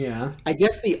 Yeah. I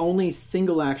guess the only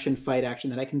single action fight action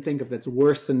that I can think of that's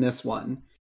worse than this one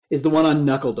is the one on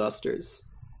Knuckle Dusters.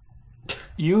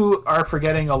 You are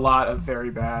forgetting a lot of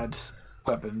very bad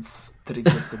weapons that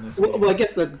exist in this game. Well, I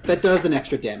guess that does an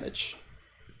extra damage.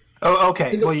 Oh,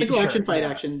 okay. Single action fight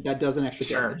action, that does an extra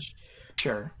damage.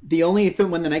 Sure. The only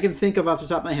one that I can think of off the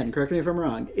top of my head, and correct me if I'm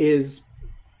wrong, is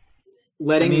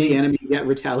letting the enemy get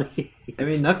retaliated. I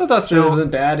mean, Knuckle Dusters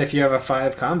isn't bad if you have a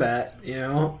 5 combat,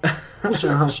 Well,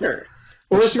 sure.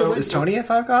 Does Tony have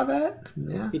 5 combat?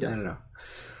 Yeah, he does. I don't know.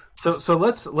 So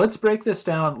let's break this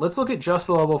down. Let's look at just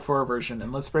the level 4 version,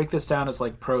 and let's break this down as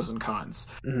like pros and cons.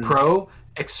 Mm-hmm. Pro,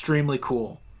 extremely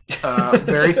cool,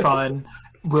 very fun.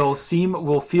 Will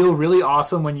feel really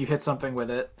awesome when you hit something with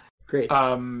it. Great.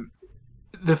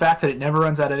 The fact that it never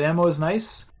runs out of ammo is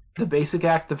nice.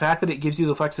 The fact that it gives you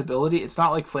the flexibility. It's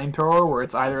not like Flamethrower where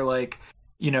it's either like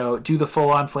do the full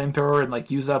on flamethrower and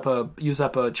like use up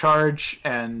a charge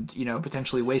and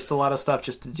potentially waste a lot of stuff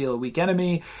just to deal a weak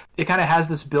enemy. It kind of has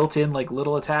this built-in like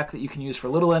little attack that you can use for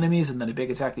little enemies and then a big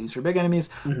attack that you use for big enemies.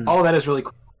 Mm-hmm. All of that is really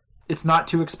cool. It's not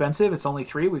too expensive. It's only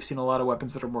 3. We've seen a lot of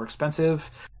weapons that are more expensive.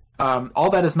 All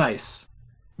that is nice.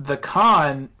 The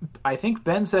con, I think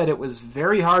Ben said it was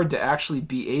very hard to actually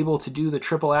be able to do the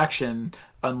triple action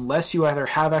unless you either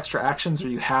have extra actions or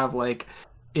you have like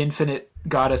infinite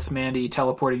Goddess Mandy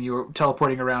teleporting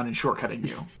around and shortcutting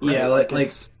you. Right?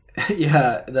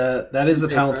 Yeah, that is the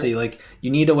penalty. Like,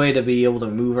 you need a way to be able to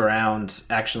move around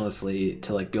actionlessly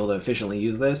to like be able to efficiently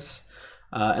use this.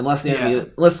 Because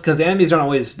the enemies don't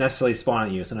always necessarily spawn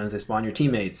on you. Sometimes they spawn your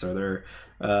teammates, or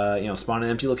they're spawn in an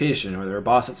empty location, or they're a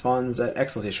boss that spawns at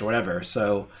X location or whatever.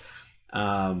 So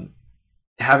having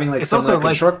like someone that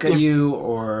can shortcut you,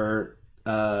 or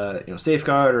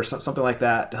safeguard or something like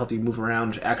that to help you move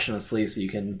around actionlessly so you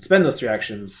can spend those 3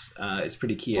 actions is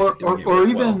pretty key.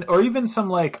 Or even some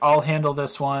like I'll handle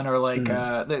this one, or like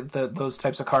those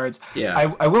types of cards.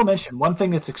 Yeah, I will mention one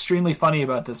thing that's extremely funny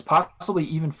about this, possibly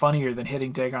even funnier than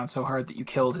hitting Dagon so hard that you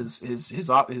killed his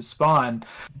spawn.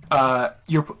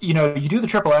 You do the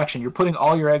triple action. You're putting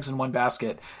all your eggs in one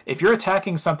basket. If you're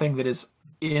attacking something that is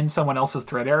in someone else's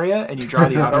threat area and you draw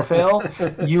the auto fail,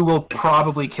 you will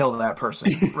probably kill that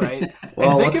person, right?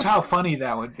 Well, and think of how funny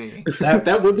that would be.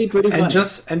 That would be pretty funny. And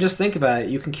just think about it.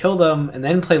 You can kill them and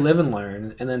then play live and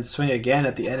learn, and then swing again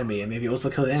at the enemy and maybe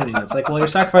also kill the enemy. And it's like, well, your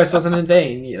sacrifice wasn't in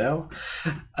vain,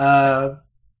 I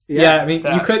mean,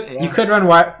 you could run.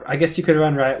 I guess you could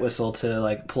run Riot Whistle to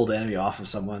like pull the enemy off of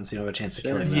someone, so you have a chance of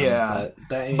killing them. Yeah,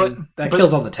 but that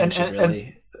kills all the tension,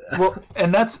 really. Well,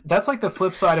 and that's like the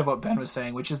flip side of what Ben was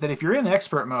saying, which is that if you're in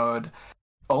expert mode,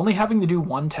 only having to do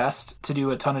one test to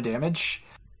do a ton of damage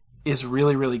is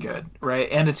really, really good, right?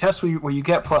 And a test where you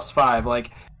get +5,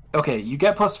 like, okay, you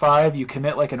get +5, you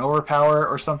commit like an overpower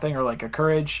or something, or like a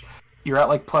courage, you're at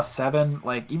like +7,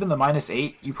 like even the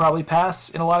 -8 you probably pass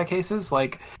in a lot of cases.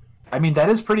 Like, I mean, that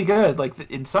is pretty good. Like,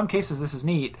 in some cases this is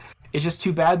neat. It's just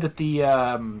too bad that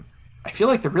I feel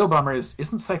like the real bummer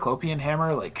isn't Cyclopean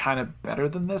Hammer like kind of better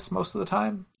than this most of the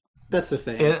time? That's the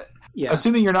thing.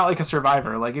 Assuming you're not like a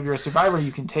survivor. Like, if you're a survivor,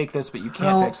 you can take this, but you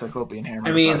can't take Cyclopean Hammer.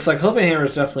 I mean, Cyclopean Hammer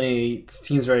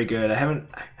seems very good. I haven't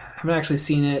actually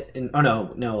seen it.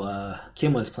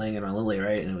 Kim was playing it on Lily,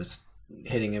 right? And it was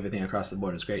hitting everything across the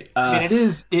board. It's great. It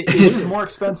is more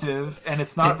expensive, and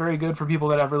it's not very good for people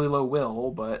that have really low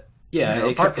will. But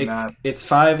apart from that, it's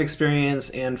 5 experience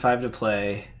and 5 to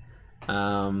play.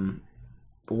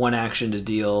 1 action to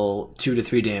deal 2 to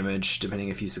 3 damage, depending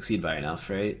if you succeed by enough,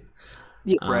 right?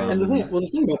 Yeah, right. And the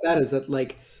thing about that is that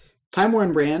like Time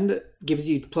Worn Brand gives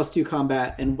you +2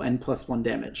 combat and +1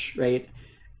 damage, right?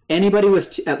 Anybody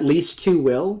with at least 2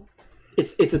 will,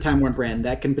 it's a Time Worn Brand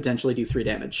that can potentially do 3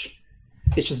 damage.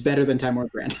 It's just better than Time Worn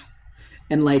Brand.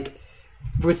 And like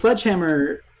with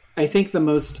Sledgehammer, I think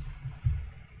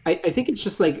I think it's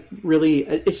just like really,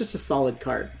 it's just a solid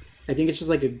card. I think it's just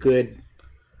like a good,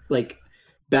 like,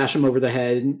 bash them over the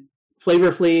head.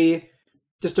 Flavorfully,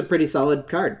 just a pretty solid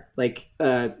card. Like,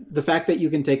 the fact that you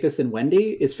can take this in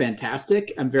Wendy is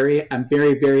fantastic. I'm very,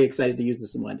 very excited to use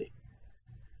this in Wendy.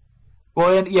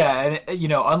 Well, and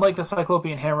unlike the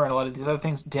Cyclopean Hammer and a lot of these other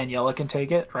things, Daniela can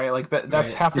take it, right? Like, that's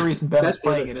half the reason Ben was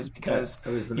playing it is because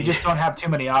you just don't have too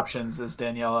many options as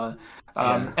Daniela.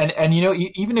 And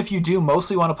even if you do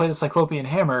mostly want to play the Cyclopean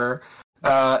Hammer,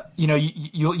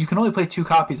 you can only play 2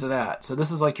 copies of that. So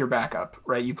this is like your backup,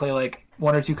 right? You play like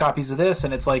 1 or 2 copies of this,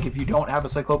 and it's like if you don't have a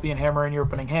Cyclopean Hammer in your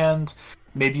opening hand,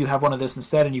 maybe you have one of this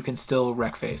instead, and you can still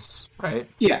wreck face, right?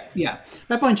 Yeah.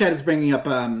 That point, Chad is bringing up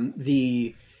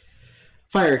the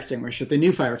fire extinguisher, the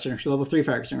new fire extinguisher, level 3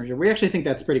 fire extinguisher. We actually think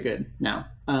that's pretty good now.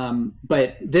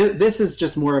 But this is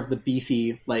just more of the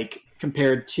beefy, like,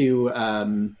 compared to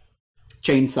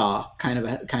chainsaw kind of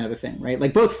a thing, right?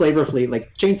 Like, both flavorfully,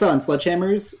 like chainsaw and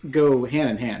sledgehammers go hand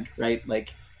in hand, right?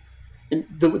 Like,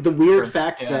 the weird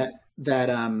fact that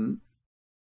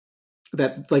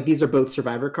like these are both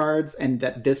survivor cards, and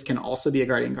that this can also be a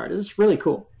guardian card is really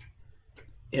cool.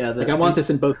 Yeah, I want this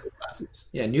in both classes.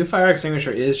 Yeah, new fire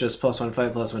extinguisher is just +1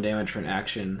 fight, +1 damage for an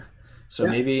action. So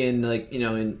maybe in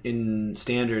in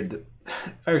standard,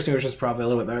 fire extinguisher is probably a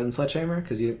little bit better than sledgehammer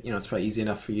because it's probably easy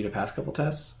enough for you to pass a couple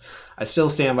tests. I still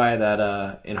stand by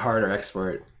that in hard or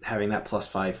expert, having that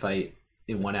 +5 fight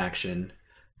in 1 action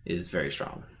is very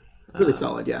strong. Really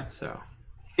solid, yeah. So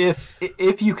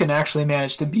if you can actually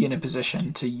manage to be in a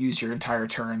position to use your entire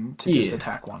turn to just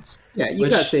attack once. Yeah, you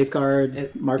got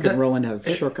safeguards. Mark and Roland have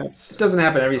shortcuts. It doesn't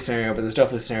happen every scenario, but there's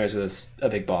definitely scenarios where there's a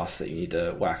big boss that you need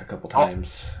to whack a couple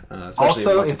times. Especially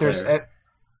also, if there's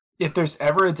if there's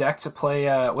ever a deck to play,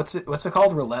 what's it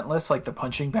called? Relentless, like the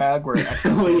punching bag, where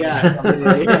oh yeah.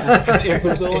 if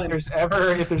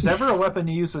there's ever a weapon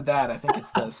to use with that, I think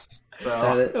it's this.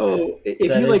 So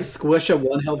if you like squish a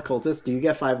 1 health cultist, do you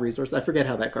get 5 resources? I forget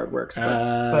how that card works.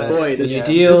 But boy, you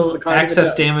deal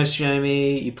access damage to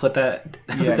enemy. You put that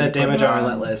damage on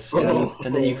Relentless,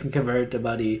 and then you can convert it to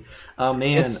Buddy. Oh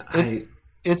man,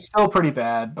 it's still pretty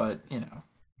bad, but you know.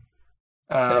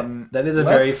 That is a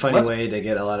very funny way to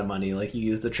get a lot of money. Like you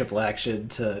use the triple action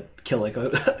to kill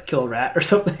a rat or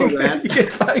something. A rat. You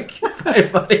get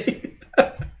 5 money.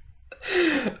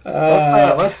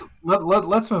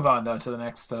 Let's move on though to the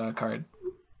next card.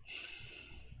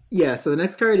 Yeah, so the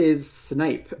next card is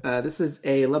Snipe. This is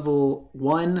a level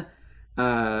 1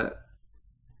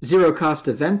 0 cost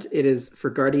event. It is for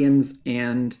Guardians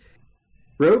and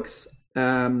Rogues.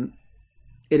 It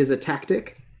is a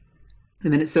tactic.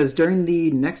 And then it says, during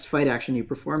the next fight action you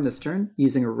perform this turn,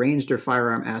 using a ranged or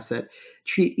firearm asset,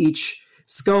 treat each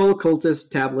skull,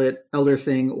 cultist, tablet, elder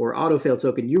thing, or auto-fail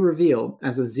token you reveal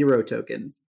as a 0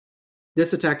 token.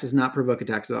 This attack does not provoke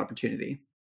attacks of opportunity.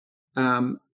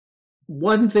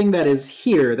 One thing that is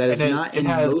here that is not in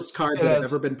most cards that have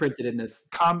ever been printed in this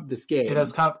game. It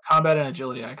has combat and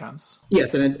agility icons.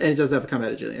 Yes, and it does have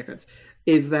combat agility icons.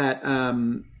 Is that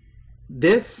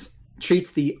this treats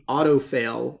the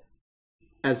auto-fail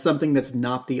as something that's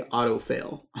not the auto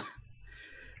fail.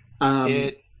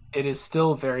 It is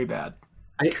still very bad.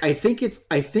 I think it's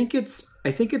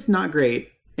not great,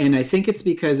 and I think it's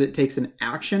because it takes an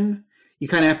action. You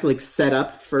kind of have to like set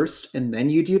up first, and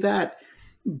then you do that.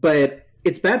 But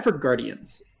it's bad for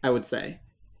Guardians, I would say.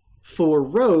 For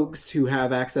Rogues who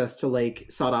have access to like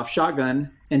sawed-off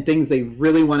shotgun and things they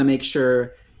really want to make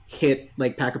sure hit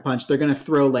like pack a punch, they're going to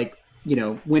throw like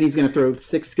Winnie's going to throw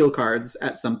 6 skill cards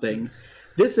at something.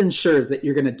 This ensures that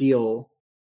you're going to deal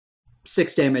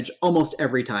 6 damage almost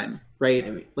every time,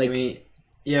 right?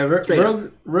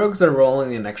 Rogues are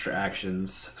rolling in extra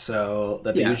actions, so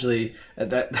that they usually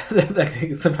that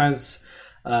can sometimes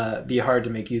be hard to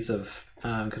make use of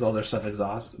because all their stuff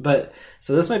exhausts. But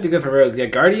so this might be good for Rogues. Yeah,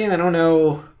 Guardian, I don't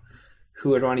know who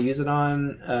would want to use it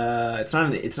on. It's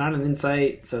not an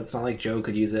insight, so it's not like Joe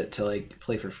could use it to like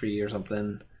play for free or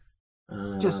something.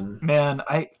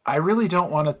 I really don't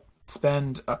want to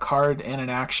spend a card and an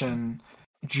action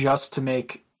just to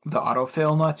make the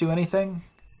autofail not do anything.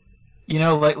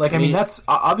 I mean that's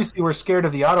obviously we're scared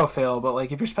of the autofail, but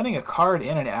like if you're spending a card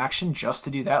and an action just to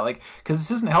do that, like because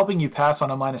this isn't helping you pass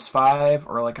on a -5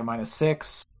 or like a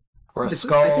 -6 or a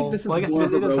skull. I think this is more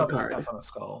of a rogue card. Pass on a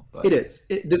skull, but... It is.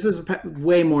 This is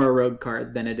way more a rogue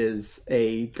card than it is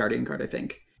a Guardian card, I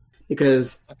think.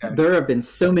 Because there have been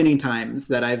so many times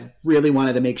that I've really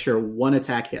wanted to make sure one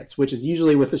attack hits, which is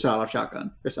usually with a sawed-off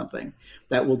shotgun or something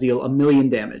that will deal 1,000,000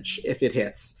 damage if it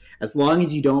hits, as long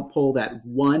as you don't pull that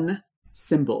one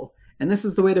symbol. And this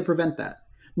is the way to prevent that.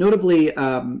 Notably,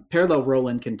 Parallel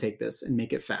Roland can take this and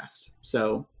make it fast.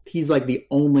 So he's like the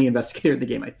only investigator in the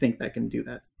game, I think, that can do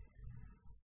that.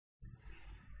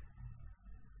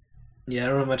 Yeah, I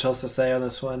don't have much else to say on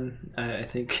this one. I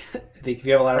think if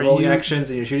you have a lot of rolling actions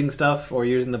and you're shooting stuff or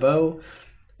you're using the bow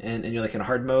and you're like in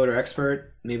hard mode or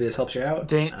expert, maybe this helps you out.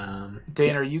 Dane,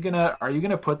 are you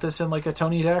gonna put this in like a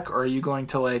Tony deck, or are you going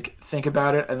to like think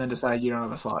about it and then decide you don't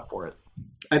have a slot for it?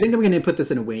 I think I'm going to put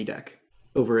this in a Winnie deck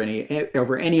over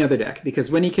any other deck, because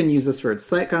Winnie can use this for its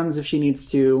sight guns if she needs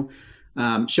to.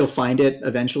 She'll find it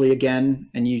eventually again,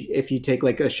 and if you take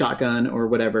like a shotgun or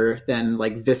whatever, then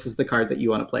like this is the card that you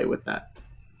want to play with that.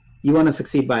 You want to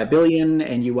succeed by 1,000,000,000,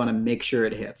 and you want to make sure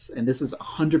it hits. And this is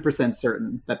 100%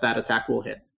 certain that attack will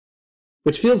hit,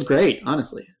 which feels great,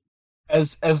 honestly.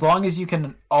 As long as you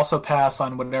can also pass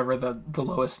on whatever the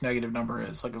lowest negative number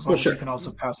is, like as long as you can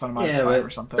also pass on a -5 or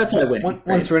something. That's why Winnie.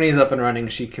 Once Winnie's up and running,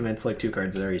 she commits like 2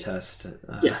 cards at every test.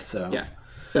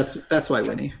 That's why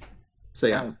Winnie. So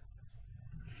yeah.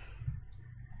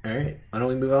 All right, why don't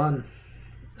we move on?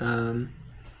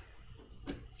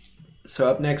 So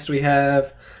up next we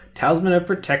have Talisman of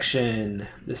Protection.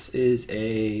 This is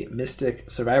a Mystic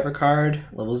Survivor card,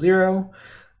 level 0.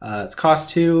 It's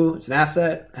cost 2, it's an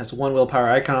asset, has 1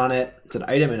 willpower icon on it, it's an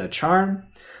item and a charm.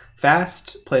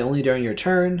 Fast, play only during your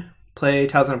turn. Play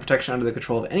Talisman of Protection under the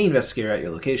control of any investigator at your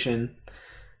location.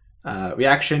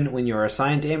 Reaction, when you are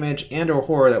assigned damage and or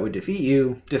horror that would defeat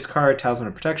you, discard Talisman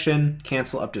of Protection,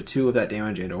 cancel up to 2 of that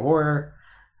damage and or horror,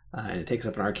 and it takes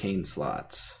up an arcane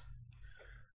slot.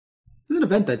 There's an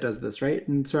event that does this, right,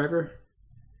 in Survivor?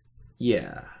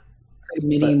 Yeah. It's like a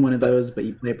mini one of those, but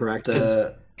you play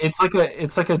proactive. It's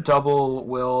like a double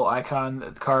will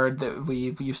icon card that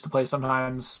we used to play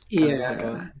sometimes.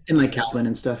 Yeah, and like Calvin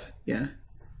and stuff. Yeah.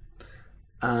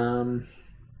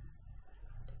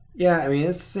 Yeah, I mean,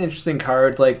 it's an interesting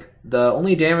card. Like, the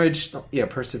only damage... Yeah,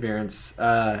 Perseverance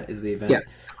is the event. Yeah.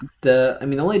 The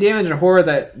only damage in horror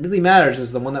that really matters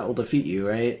is the one that will defeat you,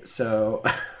 right? So,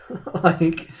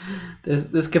 like,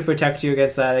 this could protect you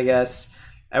against that, I guess.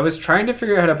 I was trying to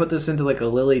figure out how to put this into, like, a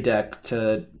Lily deck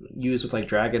to use with, like,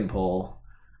 Dragon Pull,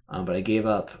 but I gave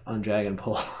up on Dragon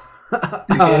Pull.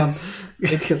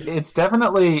 It's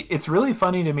definitely... It's really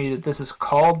funny to me that this is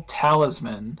called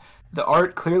Talisman. The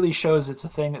art clearly shows it's a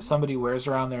thing that somebody wears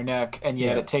around their neck, and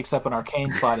yet it takes up an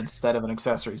arcane slot instead of an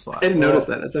accessory slot. I didn't notice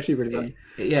that. That's actually pretty funny.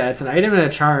 Yeah, it's an item and a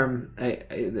charm. It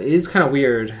is kind of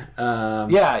weird.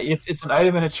 Yeah, it's an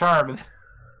item and a charm.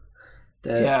 I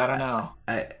don't know.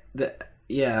 I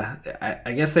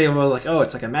guess they were like, oh,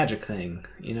 it's like a magic thing.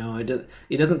 You know, it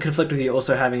doesn't conflict with you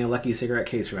also having a lucky cigarette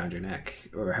case around your neck,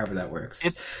 or however that works.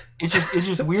 It's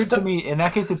just weird to me. In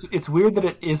that case, it's weird that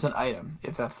it is an item,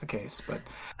 if that's the case. But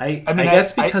I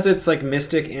guess because it's like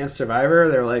Mystic and Survivor,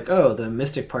 they're like, oh, the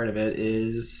Mystic part of it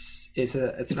is it's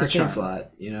an arcane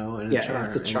slot, you know, and a charm.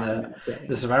 It's a charm.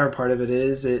 The Survivor part of it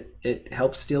is it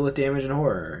helps deal with damage and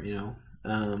horror, you know.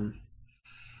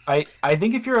 I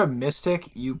think if you're a Mystic,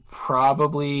 you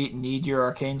probably need your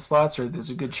arcane slots, or there's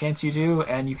a good chance you do,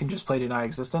 and you can just play Deny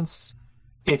Existence.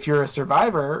 If you're a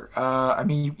Survivor,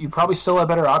 you probably still have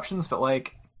better options, but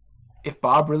like, if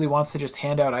Bob really wants to just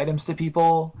hand out items to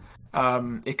people,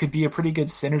 it could be a pretty good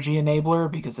synergy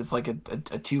enabler because it's like a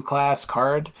 2-class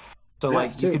card. So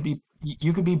like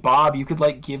you could be Bob, you could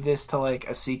like give this to like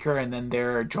a Seeker, and then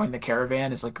their Join the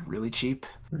Caravan is like really cheap.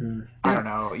 Mm-hmm. I don't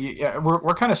know. Yeah,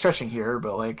 we're kind of stretching here,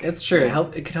 but like it's true.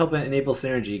 It could help enable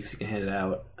synergy because you can hand it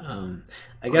out.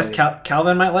 I guess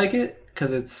Calvin might like it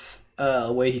because it's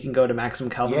a way he can go to maximum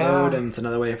Calvin mode, and it's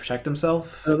another way to protect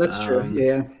himself. Oh, that's true.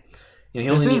 Yeah. You know, he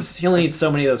only needs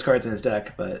so many of those cards in his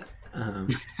deck, but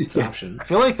it's an option. I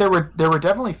feel like there were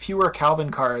definitely fewer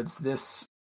Calvin cards this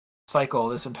cycle,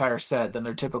 this entire set, than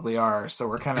there typically are. So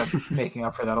we're kind of making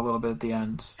up for that a little bit at the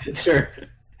end. Sure.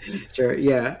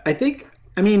 Yeah,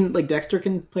 I mean, like Dexter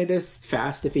can play this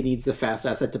fast if he needs the fast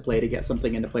asset to play to get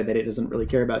something into play that he doesn't really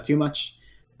care about too much.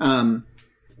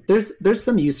 There's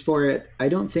some use for it. I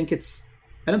don't think it's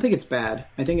bad.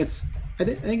 I think it's an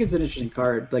interesting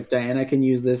card. Like Diana can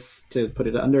use this to put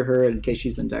it under her in case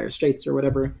she's in dire straits or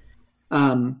whatever.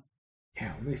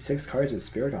 Yeah, only 6 cards with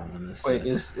Spirit on them. Wait,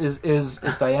 is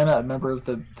Diana a member of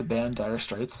the band Dire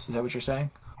Straits? Is that what you're saying?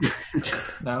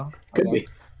 No, could be.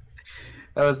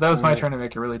 That was my turn to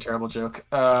make a really terrible joke.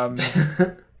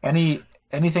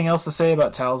 Anything else to say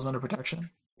about Talisman or Protection?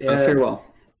 Farewell.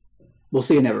 We'll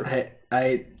see you never.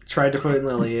 I tried to put in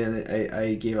Lily and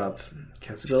I gave up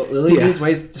because Lily needs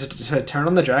ways to turn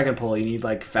on the Dragon Pull. You need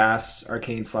like fast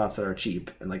arcane slots that are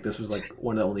cheap, and like this was like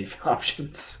one of the only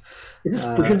options. Is this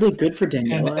really good for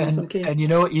Daniela in some cases? And you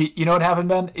know what happened,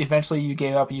 Ben? Eventually, you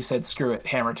gave up and you said, "Screw it,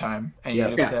 hammer time." And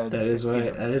you just said, "That is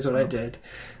what I did."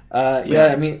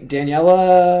 I mean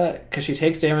Daniela, because she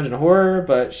takes damage in horror,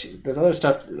 but there's other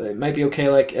stuff that might be okay.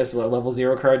 Like as a level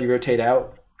 0 card, you rotate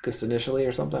out just initially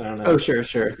or something. I don't know. Oh, sure,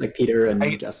 like Peter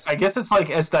and Jess. I guess it's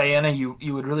like as Diana,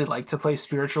 you would really like to play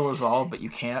Spiritual Resolve, but you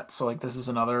can't. So like this is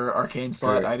another arcane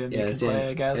slot item you can play.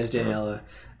 I guess as Daniela.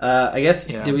 I guess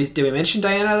did we mention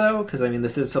Diana though? Because I mean,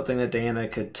 this is something that Diana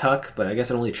could tuck, but I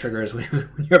guess it only triggers when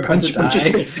you're about to die. Which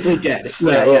is basically dead. So,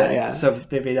 yeah. So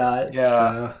maybe not.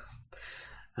 Yeah.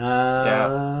 So,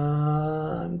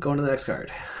 I'm going to the next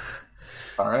card.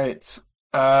 All right.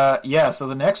 So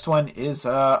the next one is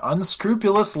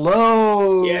Unscrupulous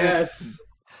Load. Yes.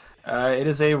 It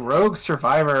is a rogue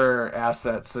survivor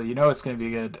asset, so you know it's going to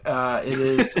be good. It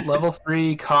is level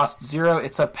 3, cost 0.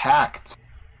 It's a pact.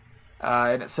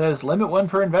 And it says, limit 1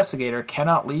 per investigator,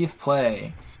 cannot leave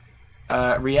play.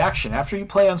 Reaction. After you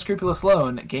play Unscrupulous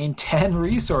Loan, gain 10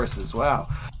 resources. Wow.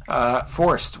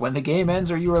 Forced. When the game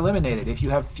ends or you are eliminated, if you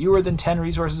have fewer than 10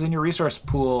 resources in your resource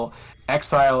pool,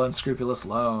 exile Unscrupulous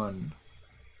Loan.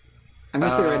 I'm going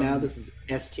to say right now, this is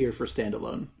S tier for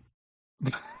standalone.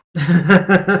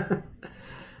 That's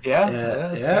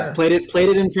fair. Played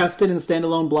it in Preston and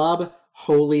standalone Blob.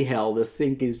 Holy hell, this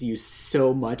thing gives you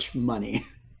so much money.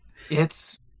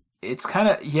 It's kind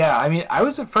of, I mean, I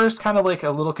was at first kind of like a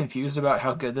little confused about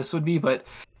how good this would be, but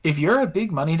if you're a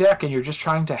big money deck and you're just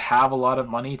trying to have a lot of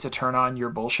money to turn on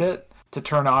your bullshit, to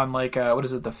turn on like,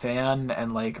 the fan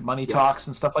and like money talks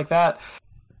and stuff like that,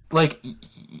 like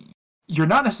you're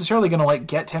not necessarily going to like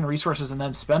get 10 resources and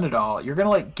then spend it all. You're going to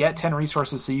like get 10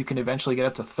 resources so you can eventually get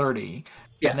up to 30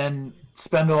 and then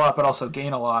spend a lot, but also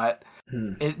gain a lot.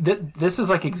 This is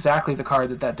like exactly the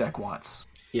card that deck wants.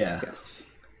 Yeah. Yes.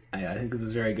 I think this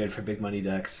is very good for big money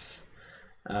decks.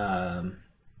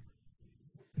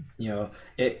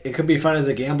 it could be fun as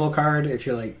a gamble card if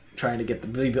you're like trying to get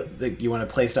you want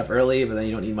to play stuff early, but then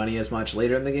you don't need money as much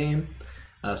later in the game,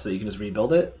 so that you can just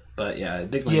rebuild it. But yeah,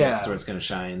 big money is where it's going to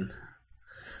shine.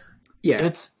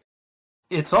 Yeah,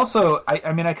 it's also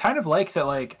I mean I kind of like that.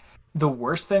 Like the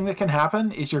worst thing that can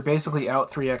happen is you're basically out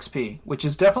 3 XP, which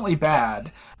is definitely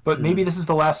bad. But maybe this is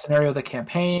the last scenario of the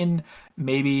campaign.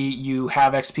 Maybe you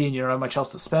have XP and you don't have much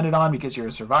else to spend it on because you're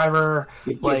a survivor.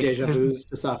 You have deja vus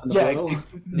to soften the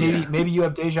blow. Maybe you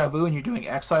have deja vu and you're doing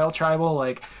exile tribal.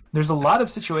 Like there's a lot of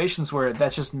situations where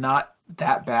that's just not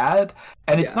that bad.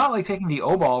 And it's not like taking the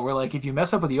O-ball where like if you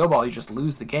mess up with the O-ball, you just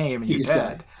lose the game and you're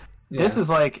dead. This is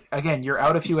like, again, you're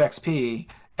out a few XP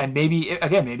and maybe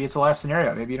it's the last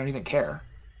scenario. Maybe you don't even care.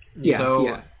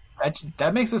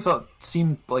 That makes this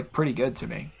seem like pretty good to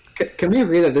me. Can we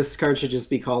agree that this card should just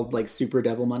be called like Super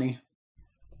Devil Money?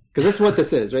 Because that's what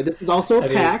this is, right? This is also a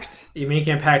pact. You're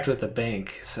making a pact with the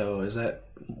bank, so is that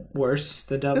worse?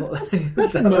 The devil?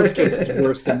 In most cases,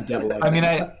 worse than the devil.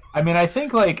 I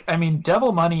think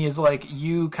devil money is like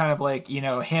you kind of like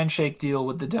handshake deal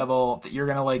with the devil that you're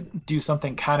gonna like do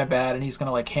something kind of bad, and he's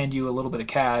gonna like hand you a little bit of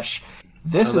cash.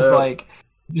 This is like.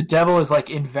 The devil is like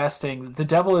investing. The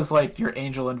devil is like your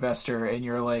angel investor in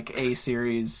your like A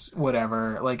series,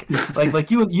 whatever. Like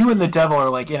you and the devil are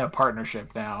like in a partnership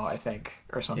now, I think,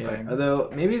 or something. Yeah.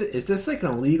 Although maybe is this like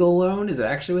an illegal loan? Is it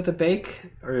actually with a bank,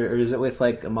 or is it with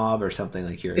like a mob or something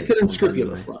like your? It's an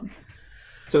unscrupulous loan.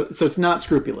 So it's not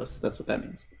scrupulous. That's what that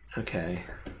means. Okay.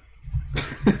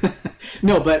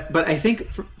 No, but I think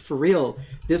for real,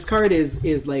 this card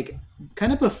is like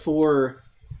kind of before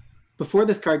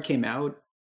this card came out.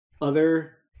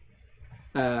 Other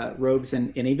rogues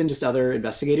and even just other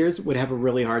investigators would have a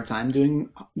really hard time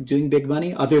doing big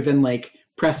money, other than like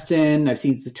Preston. I've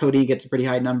seen Toti get to pretty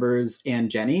high numbers, and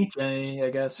Jenny,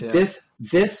 I guess. Yeah.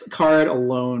 This card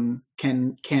alone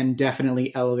can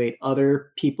definitely elevate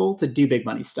other people to do big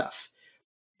money stuff.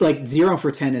 Like 0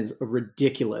 for 10 is a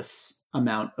ridiculous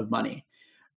amount of money.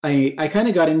 I kind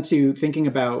of got into thinking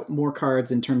about more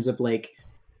cards in terms of like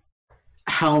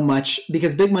how much,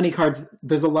 because big money cards,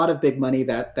 there's a lot of big money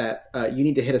that you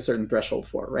need to hit a certain threshold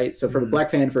for, right? So for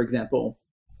Black Pan, for example,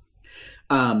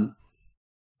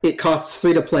 it costs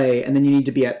 3 to play, and then you need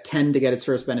to be at 10 to get its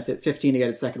first benefit, 15 to get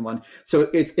its second one. So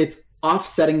it's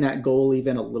offsetting that goal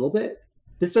even a little bit.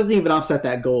 This doesn't even offset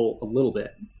that goal a little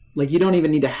bit. Like you don't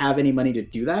even need to have any money to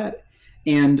do that.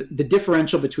 And the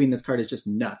differential between this card is just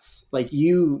nuts. Like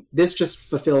this just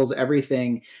fulfills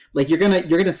everything. Like you're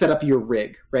gonna set up your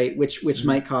rig, right? Which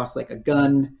might cost like a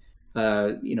gun,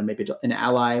 maybe an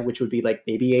ally, which would be like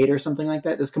maybe 8 or something like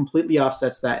that. This completely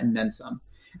offsets that and then some.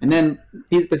 And then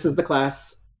this is the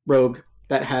class rogue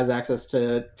that has access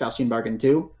to Faustian Bargain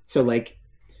too. So like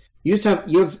you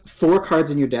have 4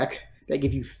 cards in your deck that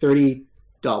give you $30.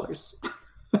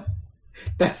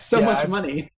 That's so much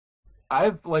money.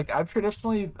 I've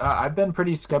traditionally I've been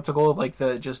pretty skeptical of like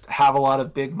the just have a lot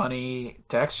of big money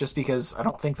decks, just because I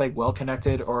don't think like Well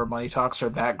Connected or Money Talks are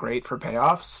that great for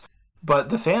payoffs. But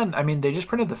the fan, I mean, they just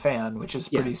printed the fan, which is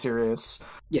pretty serious.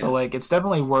 Yeah. So like it's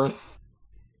definitely worth.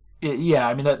 Yeah,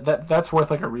 I mean that's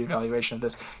worth like a reevaluation of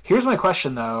this. Here's my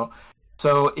question though.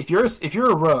 So if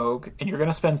you're a rogue and you're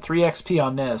gonna spend 3 XP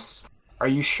on this, are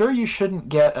you sure you shouldn't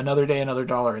get Another Day Another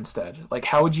Dollar instead? Like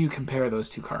how would you compare those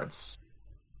 2 cards?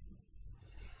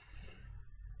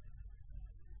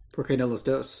 Porque no los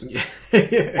dos.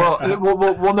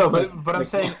 well, no, but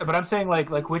I'm saying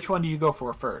like which one do you go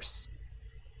for first?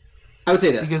 I would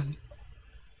say this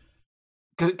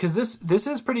because this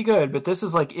is pretty good, but this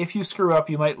is like if you screw up,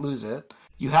 you might lose it.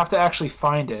 You have to actually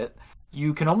find it.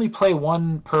 You can only play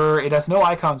 1 per. It has no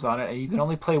icons on it, and you can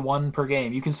only play 1 per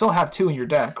game. You can still have 2 in your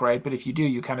deck, right? But if you do,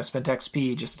 you kind of spent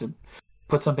XP just to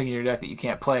put something in your deck that you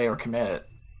can't play or commit.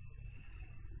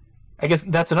 I guess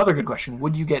that's another good question.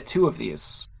 Would you get 2 of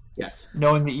these? Yes.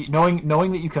 Knowing that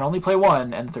you can only play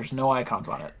 1 and that there's no icons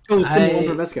on it. Oh, it's the one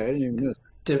per Vesca. I didn't even notice.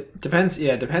 Depends.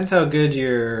 Yeah, depends how good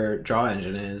your draw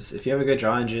engine is. If you have a good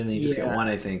draw engine, then you just get 1,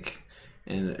 I think,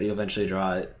 and you'll eventually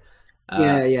draw it.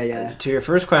 Yeah. To your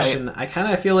first question, I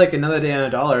kind of feel like Another Day on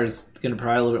 $1 is going to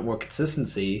provide a little bit more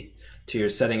consistency to your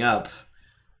setting up.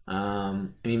 I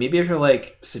mean, maybe if you're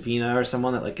like Savina or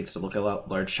someone that like gets to look at a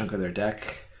large chunk of their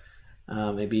deck.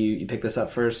 Maybe you pick this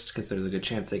up first because there's a good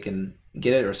chance they can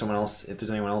get it, or someone else, if there's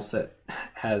anyone else that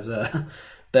has a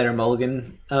better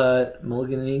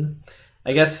mulliganing.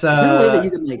 I guess. Is there a way that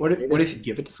you can, like, what if you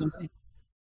give it to somebody?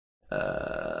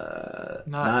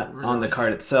 Not really. On the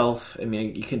card itself. I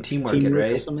mean, you can teamwork it,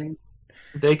 right? Or something?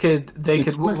 They could.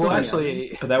 Well,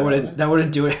 actually, but that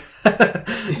wouldn't do it.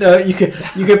 No, you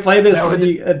could play this.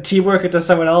 Teamwork it to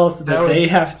someone else. They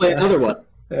have to play another one.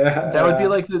 That would be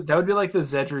like the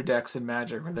Zedru decks in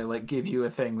Magic, where they like give you a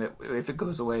thing that if it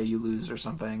goes away, you lose or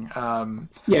something.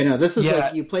 This is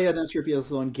like you play an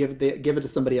Unscrupulous Loan, give it to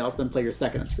somebody else, then play your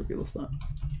second Unscrupulous Loan.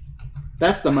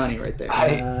 That's the money right there.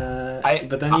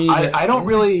 I don't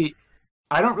really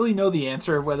know the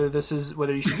answer of whether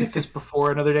you should get this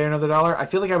before Another Day, Another Dollar. I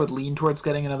feel like I would lean towards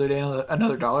getting Another Day,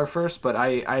 Another Dollar first, but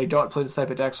I don't play this type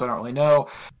of deck, so I don't really know.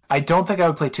 I don't think I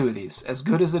would play two of these. As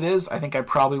good as it is, I think I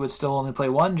probably would still only play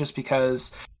one, just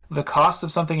because the cost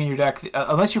of something in your deck,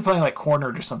 unless you're playing like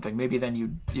Cornered or something, maybe then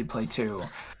you'd play two.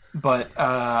 But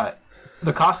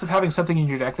the cost of having something in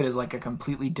your deck that is like a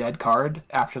completely dead card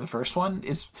after the first one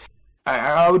is...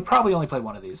 I would probably only play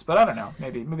one of these, but I don't know.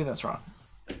 Maybe that's wrong.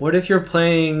 What if you're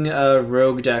playing a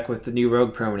rogue deck with the new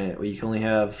rogue permanent, where you can only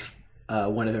have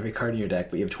one of every card in your deck,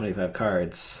 but you have 25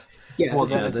 cards? Yeah, well,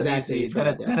 then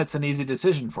it's an easy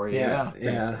decision for you.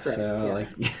 Yeah. So like,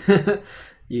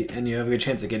 you have a good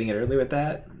chance of getting it early with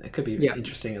that. It could be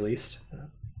interesting at least.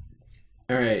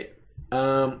 All right,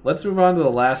 let's move on to the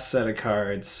last set of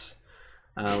cards,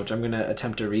 which I'm going to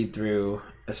attempt to read through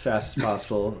as fast as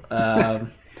possible.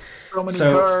 So many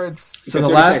cards. So the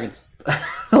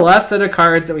last set of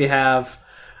cards that we have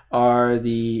are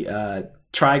the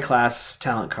tri-class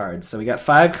talent cards. So we got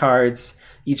 5 cards.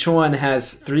 Each one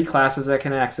has 3 classes that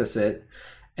can access it,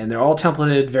 and they're all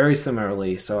templated very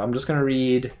similarly. So I'm just going to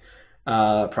read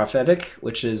Prophetic,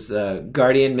 which is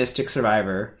Guardian Mystic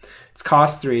Survivor. It's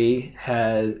cost 3,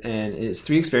 and it's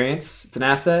 3 experience. It's an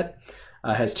asset.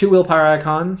 Has 2 willpower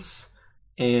icons,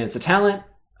 and it's a talent.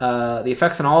 The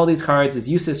effects on all of these cards is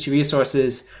uses 2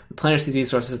 resources. Replenish these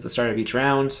resources at the start of each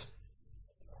round.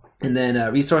 And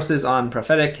then resources on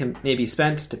Prophetic may be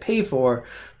spent to pay for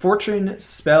Fortune,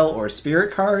 Spell, or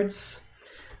Spirit cards.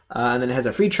 And then it has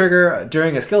a free trigger.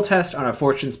 During a skill test on a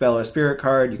Fortune, Spell, or Spirit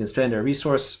card, you can spend a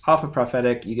resource off of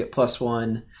Prophetic. You get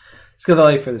 +1 skill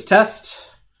value for this test.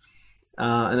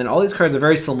 And then all these cards are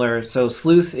very similar. So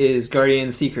Sleuth is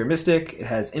Guardian, Seeker, Mystic. It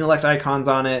has intellect icons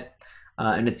on it.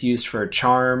 And it's used for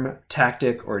Charm,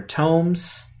 Tactic, or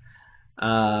Tomes.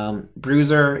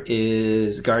 Bruiser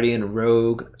is Guardian,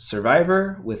 Rogue,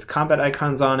 Survivor with combat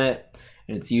icons on it,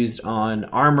 and it's used on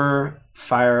armor,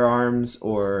 firearms,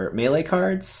 or melee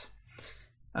cards.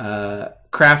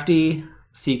 Crafty,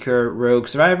 Seeker, Rogue,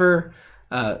 Survivor,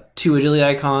 2 agility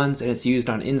icons, and it's used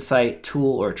on insight,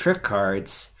 tool, or trick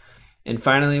cards. And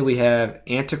finally, we have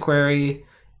Antiquary,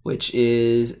 which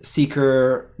is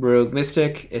Seeker, Rogue,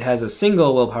 Mystic. It has a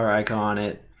single willpower icon on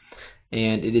it,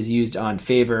 and it is used on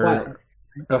favor...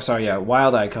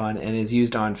 Wild icon, and is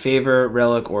used on favor,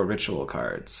 relic, or ritual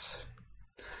cards.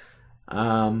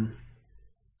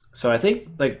 So I think,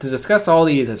 like, to discuss all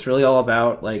these, it's really all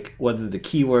about like whether the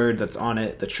keyword that's on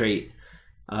it, the trait,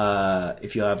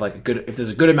 if you have like if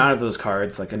there's a good amount of those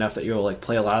cards, like enough that you'll like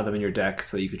play a lot of them in your deck,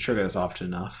 so that you could trigger this often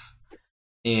enough.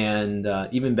 And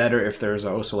even better if there's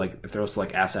also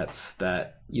like assets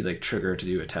that you like trigger to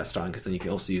do a test on, because then you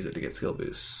can also use it to get skill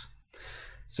boosts.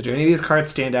 So do any of these cards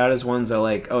stand out as ones that are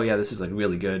like, oh yeah, this is like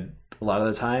really good a lot of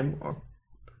the time? Or...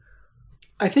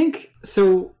 I think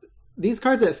so. These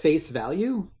cards at face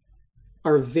value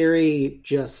are very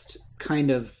just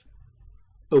kind of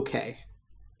okay.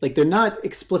 Like, they're not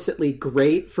explicitly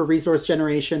great for resource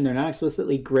generation. They're not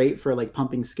explicitly great for like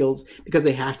pumping skills, because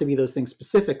they have to be those things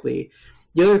specifically.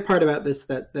 The other part about this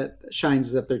that shines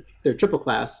is that they're triple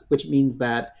class, which means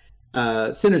that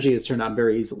synergy is turned on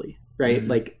very easily. Right,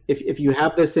 mm-hmm. Like if you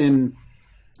have this in,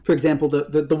 for example,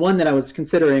 the one that I was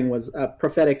considering was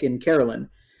Prophetic in Carolyn,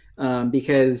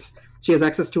 because she has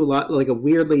access to a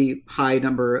weirdly high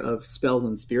number of spells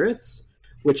and spirits,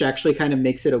 which actually kind of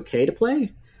makes it okay to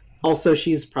play. Also,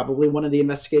 she's probably one of the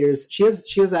investigators. She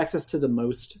has access to the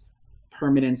most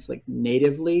permanents like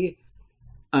natively,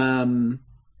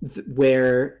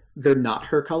 where they're not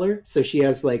her color. So she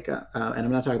has like, and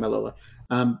I'm not talking about Lola.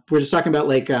 We're just talking about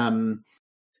like.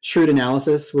 Shrewd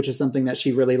Analysis, which is something that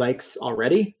she really likes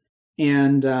already.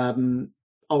 And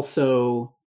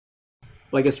also,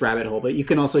 well, I guess Rabbit Hole, but you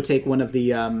can also take one of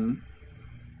the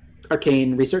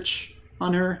Arcane Research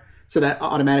on her. So that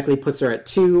automatically puts her at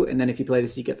 2. And then if you play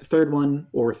this, you get the 3rd one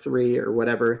or 3 or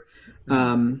whatever.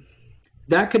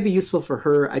 That could be useful for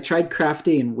her. I tried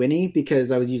Crafty and Winnie because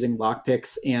I was using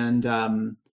lockpicks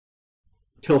and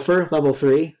Pilfer level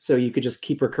 3, so you could just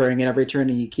keep recurring it every turn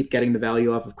and you keep getting the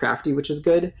value off of Crafty, which is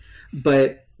good.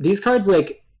 But these cards,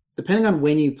 like, depending on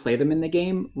when you play them in the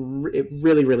game, it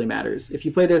really, really matters. If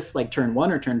you play this like turn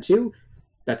 1 or turn 2,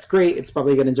 that's great. It's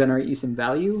probably going to generate you some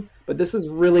value. But this is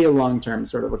really a long-term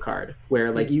sort of a card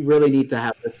where like you really need to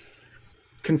have this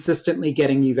consistently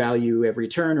getting you value every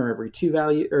turn or every 2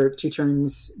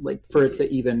 turns, like for it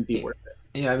to even be worth it.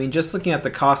 Yeah, I mean, just looking at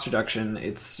the cost reduction,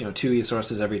 it's 2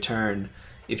 resources every turn.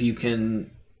 If you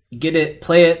can get it,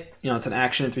 play it, it's an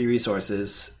action and 3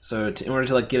 resources. So in order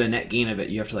to like get a net gain of it,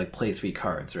 you have to like play 3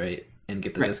 cards, right, and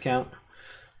get the discount.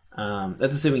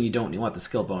 That's assuming you don't want the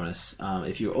skill bonus.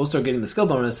 If you're also getting the skill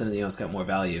bonus, then it's got more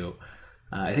value.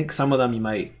 I think some of them you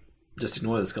might just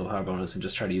ignore the skill power bonus and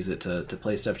just try to use it to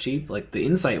play stuff cheap. Like the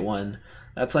insight one,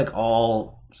 that's like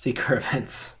all seeker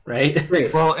events, right?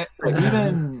 Right. Well,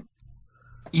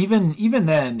 even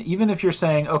then, even if you're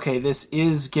saying, okay, this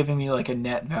is giving me like a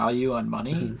net value on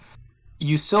money,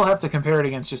 you still have to compare it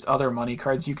against just other money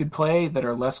cards you could play that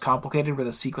are less complicated, where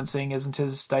the sequencing isn't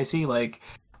as dicey. Like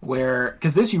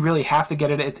because this you really have to get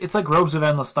it. It's like Robes of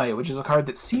Endless Night, which is a card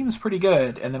that seems pretty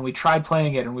good, and then we tried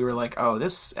playing it and we were like, oh,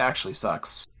 this actually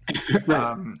sucks.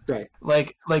 Right.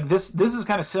 Like this is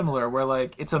kind of similar, where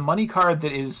like it's a money card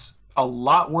that is a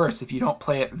lot worse if you don't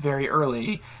play it very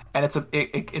early, and it's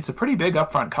a pretty big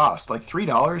upfront cost, like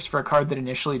 $3 for a card that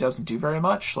initially doesn't do very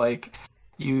much. Like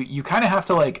you kind of have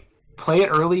to like play it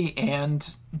early and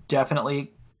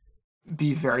definitely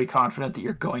be very confident that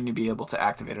you're going to be able to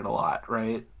activate it a lot,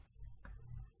 right?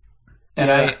 And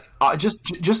yeah. I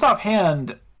just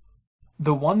offhand,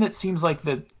 the one that seems like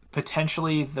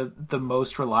potentially the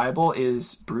most reliable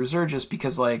is Bruiser, just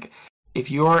because like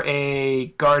if you're a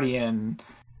Guardian,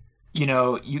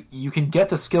 you can get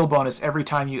the skill bonus every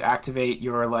time you activate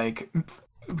your like,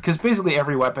 because basically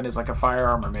every weapon is like a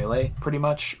firearm or melee pretty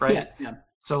much, right? Yeah.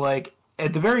 So like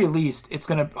at the very least it's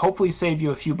going to hopefully save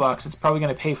you a few bucks. It's probably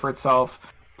going to pay for itself,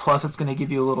 plus it's going to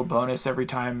give you a little bonus every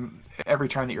turn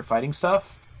that you're fighting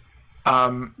stuff.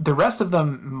 The rest of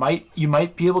them you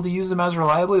might be able to use them as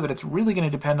reliably, but it's really going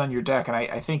to depend on your deck. And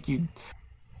I think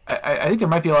I think there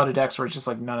might be a lot of decks where it's just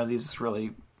like none of these is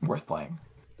really worth playing.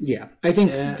 Yeah, I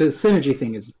think the synergy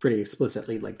thing is pretty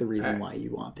explicitly like the reason why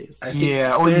you want these. Or you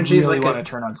really want to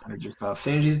turn on synergy stuff.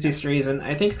 Synergy's a decent reason.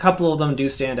 I think a couple of them do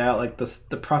stand out. Like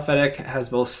the Prophetic has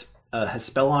both has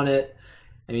spell on it.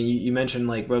 I mean, you mentioned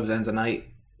like Robes of Endless Night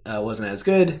wasn't as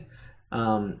good.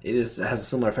 It has a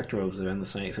similar effect to Robes of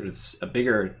Endless Night, except it's a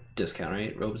bigger discount,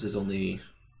 right? Robes is only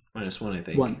 -1, I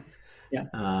think. 1. Yeah.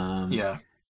 Yeah.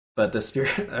 But the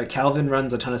Spirit Calvin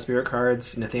runs a ton of Spirit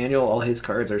cards. Nathaniel, all his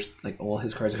cards are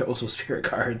also Spirit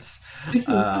cards. This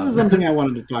is something I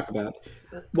wanted to talk about.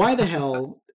 Why the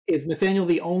hell is Nathaniel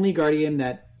the only Guardian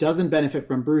that doesn't benefit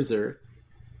from Bruiser,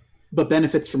 but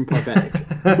benefits from Prophetic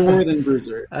more than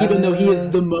Bruiser, even though he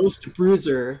is the most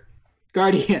Bruiser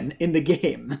Guardian in the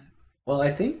game? Well,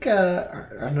 I think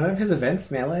are none of his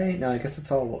events melee? No, I guess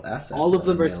it's all assets. All of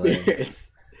them are spirits.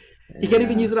 He can't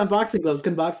even use it on Boxing Gloves,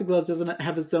 because Boxing Gloves doesn't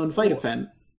have its own fight event.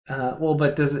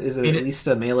 But is it at least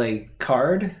a melee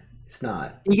card? It's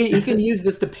not. He can use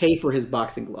this to pay for his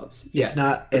Boxing Gloves. Yes, it's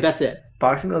not. That's it.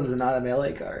 Boxing Gloves is not a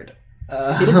melee card.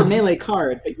 It is a melee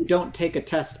card, but you don't take a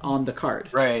test on the card.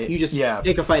 Right. You just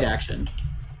take a fight action.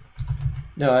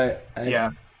 No,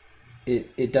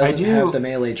 It doesn't have the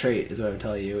melee trait, is what I'm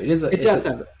telling you.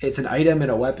 It's an item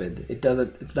and a weapon. It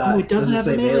doesn't. It's not. Oh, it doesn't have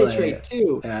the melee trait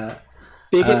too. Yeah.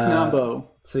 Biggest Nambo.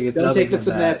 So he gets don't take this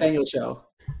from to Nathaniel show.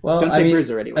 Well, don't take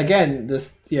Bruiser anyway. Again,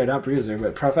 not Bruiser,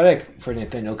 but Prophetic for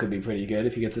Nathaniel could be pretty good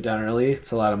if he gets it down early.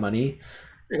 It's a lot of money.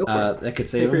 That could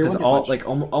save him, because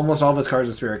almost all of his cards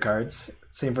are spirit cards.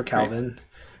 Same for Calvin.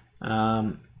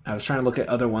 Right. I was trying to look at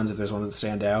other ones if there's one that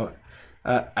stand out.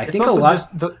 I think a lot. Just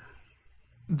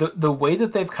the way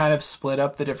that they've kind of split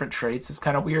up the different traits is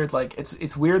kind of weird. Like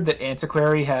it's weird that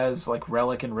Antiquary has like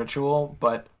Relic and Ritual,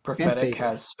 but Prophetic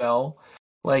has Spell.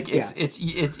 Like it's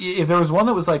if there was one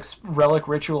that was like Relic,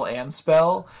 Ritual, and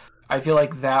Spell, I feel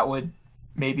like that would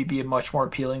maybe be much more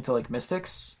appealing to like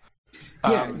Mystics.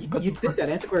 Yeah, but you'd think that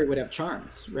Antiquary would have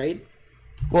charms, right?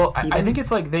 Well, I think it's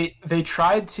like they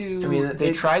tried to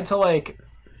they tried to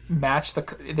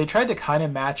kind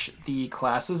of match the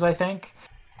classes, I think,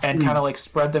 and kind of like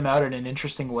spread them out in an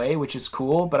interesting way, which is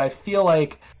cool. But I feel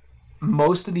like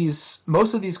most of these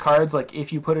cards, like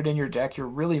if you put it in your deck, you're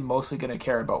really mostly going to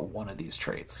care about one of these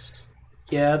traits.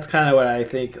 Yeah, that's kind of what I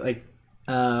think. Like,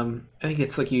 I think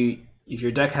it's like if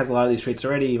your deck has a lot of these traits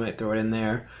already, you might throw it in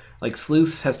there. Like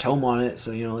Sleuth has Tome on it,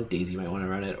 so like Daisy might want to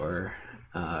run it, or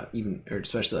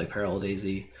especially like Parallel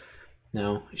Daisy.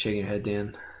 No, you're shaking your head,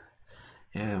 Dan.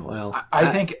 Yeah, well,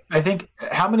 I think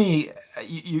how many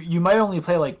you might only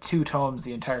play like 2 tomes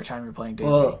the entire time you're playing Daisy.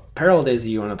 Well, Parallel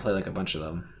Daisy, you want to play like a bunch of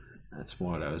them. That's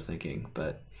more what I was thinking,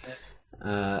 but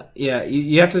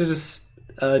you have to just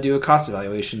do a cost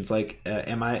evaluation. It's like,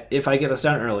 if I get this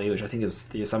down early, which I think is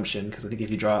the assumption, because I think if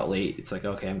you draw it late, it's like,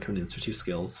 okay, I'm coming in for 2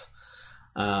 skills.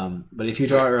 But if you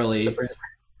draw early,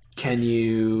 can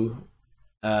you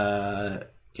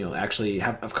actually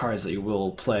have of cards that you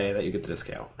will play that you get the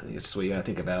discount. I think it's just what you got to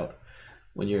think about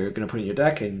when you're going to put in your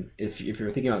deck. And if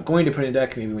you're thinking about going to put in a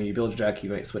deck, maybe when you build your deck, you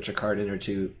might switch a card or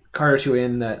two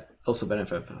in that also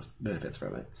benefits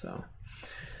from it. So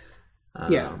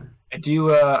yeah, I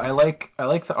do. I like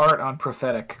the art on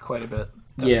Prophetic quite a bit.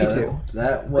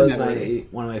 That was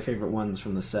one of my favorite ones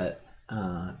from the set.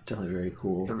 Definitely very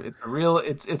cool.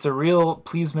 It's a real.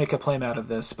 Please make a plane out of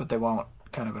this, but they won't.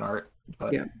 Kind of an art.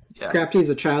 But yeah. Crafty is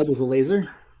a child with a laser.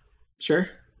 Sure.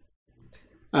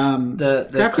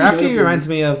 The Crafty reminds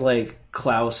me of like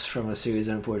Klaus from a series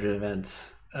of Unfortunate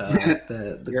Events.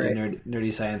 The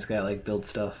nerdy science guy like build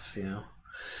stuff.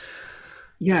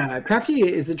 Yeah, Crafty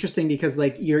is interesting because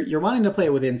like you're wanting to play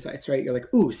it with insights, right? You're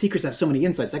like, ooh, Seekers have so many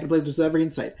insights. I can play this with every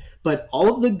insight. But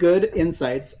all of the good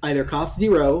insights either cost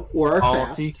 0 or are all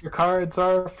fast. Seeker cards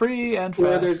are free and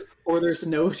fast. Or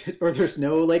there's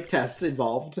no like tests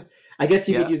involved. I guess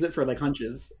you could use it for like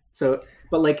hunches. So,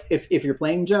 but like if you're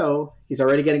playing Joe, he's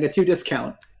already getting a 2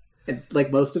 discount, and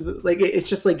like most of the it's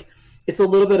just like it's a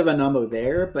little bit of a numbo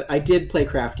there. But I did play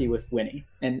Crafty with Winnie,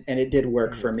 and it did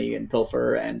work for me in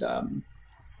Pilfer and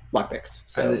Lockpicks,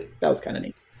 so that was kind of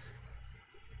neat.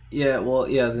 Yeah, well,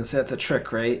 I was gonna say that's a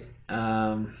trick, right?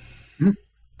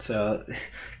 So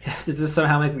does this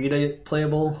somehow make Rita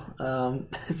playable?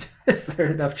 Is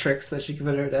there enough tricks that she can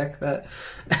put in her deck that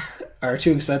are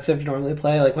too expensive to normally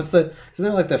play? Like, isn't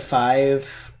there like the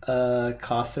 5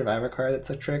 cost Survivor card that's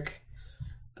a trick?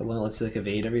 The one that lets you like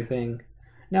evade everything?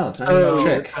 No, it's not even a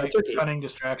trick. Cunning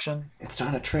distraction. It's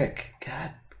not a trick.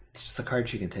 God, it's just a card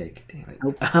she can take. Damn it.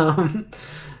 Nope.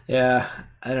 Yeah,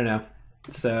 I don't know.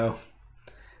 So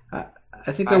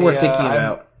I think they're worth thinking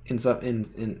about because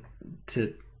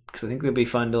I think it'd be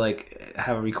fun to like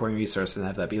have a recurring resource and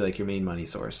have that be like your main money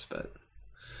source. But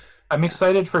I'm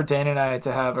excited for Dan and I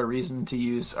to have a reason to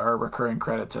use our recurring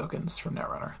credit tokens from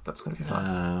Netrunner. That's going to be fun.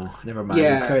 Oh, never mind.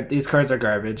 Yeah. These cards are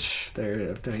garbage.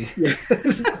 They're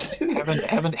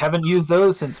haven't used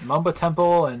those since Mamba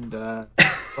Temple and a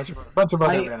bunch of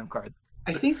other random cards.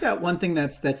 I think that one thing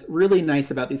that's really nice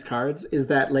about these cards is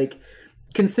that like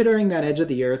considering that Edge of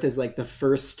the Earth is like the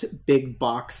first big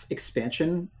box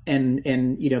expansion, and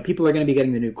people are going to be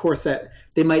getting the new core set,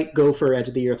 they might go for Edge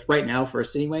of the Earth right now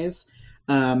first anyways.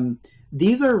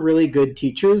 These are really good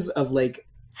teachers of like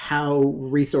how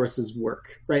resources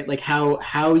work, right? Like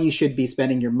how you should be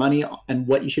spending your money and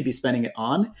what you should be spending it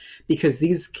on, because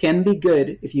these can be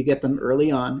good if you get them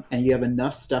early on and you have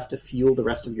enough stuff to fuel the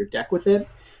rest of your deck with it.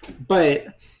 But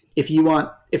if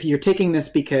you're taking this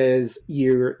because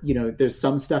there's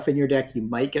some stuff in your deck, you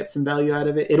might get some value out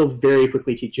of it. It'll very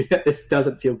quickly teach you that this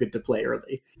doesn't feel good to play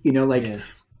early.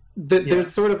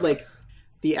 There's sort of like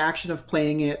the action of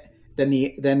playing it,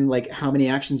 then like how many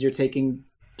actions you're taking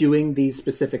doing these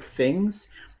specific things.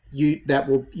 You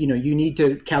need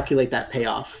to calculate that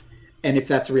payoff and if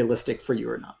that's realistic for you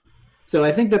or not. So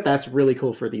I think that's really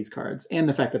cool for these cards, and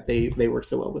the fact that they work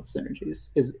so well with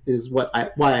synergies is why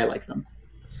I like them.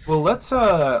 Well, let's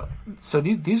so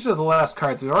these are the last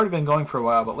cards. We've already been going for a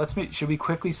while, but should we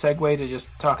quickly segue to just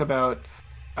talk about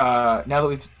now that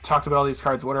we've talked about all these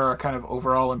cards, what are our kind of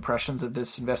overall impressions of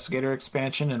this Investigator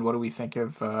expansion, and what do we think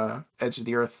of Edge of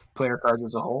the Earth player cards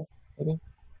as a whole? Maybe?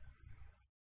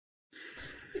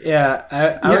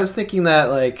 Yeah, I was thinking that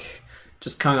like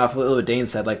just coming off a little bit Dane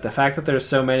said, like the fact that there's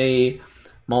so many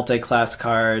multi-class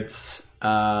cards.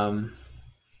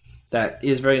 That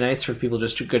is very nice for people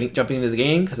just jumping into the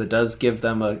game, because it does give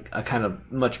them a kind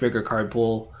of much bigger card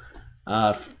pool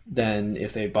than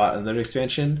if they bought another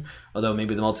expansion. Although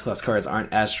maybe the multi-class cards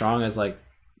aren't as strong as like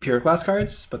pure class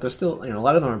cards, but they're still, a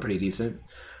lot of them are pretty decent.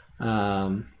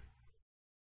 But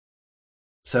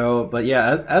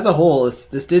yeah, as a whole,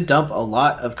 this did dump a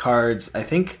lot of cards. I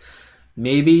think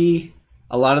maybe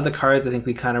a lot of the cards, I think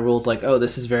we kind of ruled like, oh,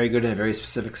 this is very good in a very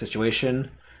specific situation.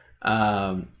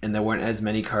 And there weren't as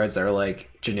many cards that are like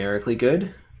generically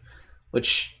good,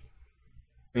 which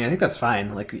I think that's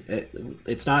fine. Like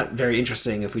it's not very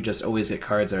interesting if we just always get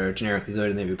cards that are generically good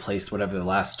and they replace whatever the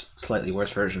last slightly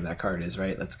worse version of that card is,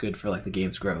 right? That's good for like the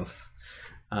game's growth,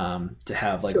 to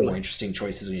have like more interesting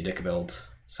choices when you deck a build.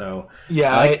 So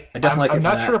yeah, I definitely like it. I'm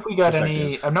not sure if we got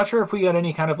any. I'm not sure if we got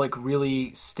any kind of like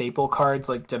really staple cards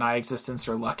like Deny Existence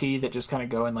or Lucky that just kind of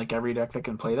go in like every deck that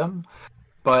can play them.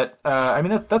 But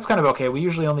that's kind of okay. We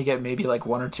usually only get maybe like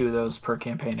 1 or 2 of those per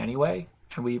campaign anyway.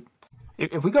 And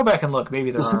if we go back and look,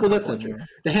 maybe there are. Well, that's not true.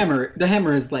 The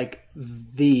hammer is like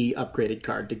the upgraded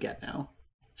card to get now.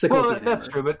 Well, that's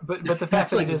true. But the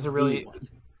fact that like it is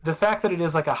the fact that it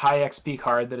is like a high XP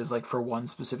card that is like for one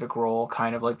specific role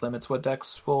kind of like limits what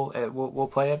decks will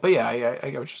play it. But yeah, I get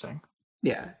what you're saying.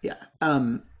 Yeah.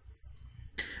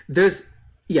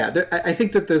 I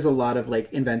think that there's a lot of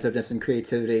like inventiveness and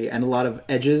creativity and a lot of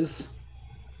edges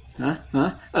of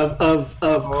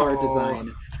card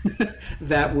design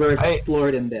that were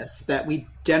explored in this that we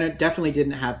definitely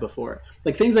didn't have before.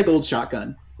 Like things like Old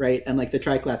Shotgun, right? And like the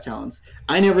Tri-Class Talons.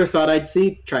 I never thought I'd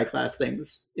see Tri-Class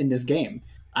things in this game.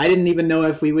 I didn't even know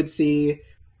if we would see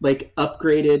like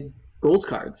upgraded gold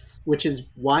cards, which is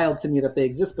wild to me that they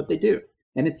exist, but they do.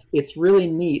 And it's really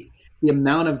neat the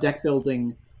amount of deck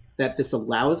building that this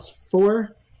allows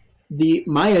for.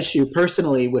 My issue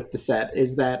personally with the set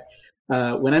is that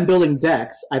when I'm building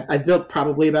decks, I've built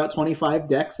probably about 25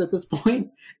 decks at this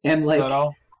point, and like, is that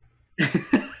all?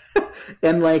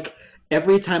 and like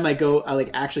every time I like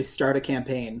actually start a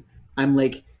campaign, I'm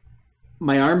like,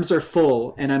 my arms are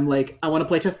full, and I'm like, I want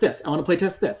to playtest this, I want to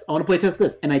playtest this, I want to playtest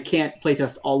this, and I can't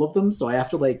playtest all of them, so I have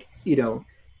to like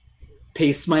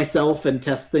pace myself and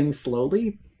test things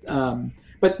slowly.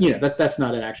 But that's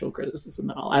not an actual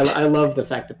criticism at all. I love the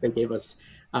fact that they gave us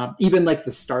even like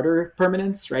the starter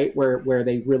permanents, right, where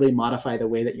they really modify the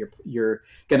way that you're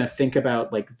gonna think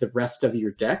about like the rest of your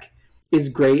deck is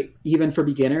great, even for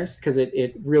beginners, because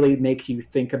it really makes you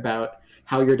think about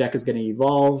how your deck is going to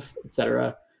evolve,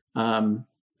 etc.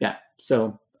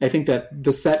 So I think that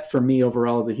the set for me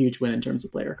overall is a huge win in terms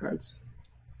of player cards.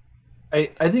 I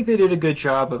think they did a good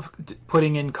job of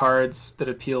putting in cards that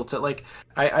appeal to, like,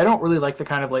 I don't really like the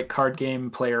kind of like card game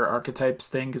player archetypes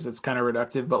thing because it's kind of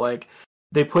reductive, but like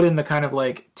they put in the kind of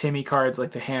like Timmy cards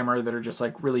like the Hammer that are just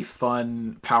like really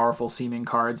fun, powerful seeming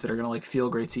cards that are going to like feel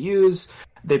great to use.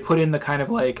 They put in the kind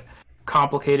of like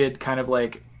complicated, kind of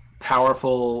like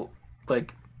powerful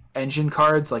like engine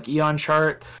cards like Eon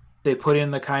Chart. They put in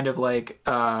the kind of like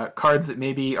cards that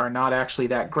maybe are not actually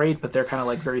that great, but they're kind of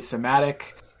like very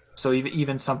thematic. So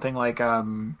even something like what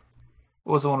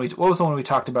was the one we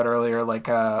talked about earlier, like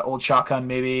Old Shotgun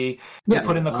maybe. They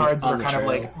put in the cards that are kind of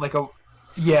like a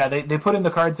they put in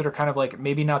the cards that are kind of like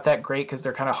maybe not that great because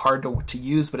they're kind of hard to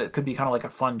use, but it could be kind of like a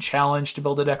fun challenge to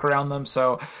build a deck around them.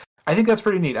 So I think that's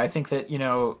pretty neat. I think that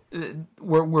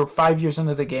we're 5 years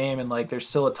into the game and like there's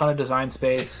still a ton of design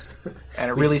space, and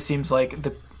it really seems like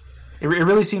the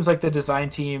design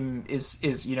team is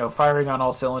firing on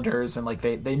all cylinders, and like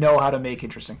they know how to make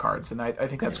interesting cards, and I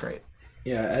think that's great.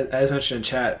 Yeah, as mentioned in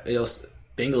chat,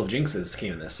 Bangle of Jinxes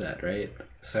came in this set, right?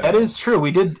 So that is true. We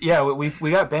did. Yeah, we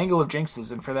got Bangle of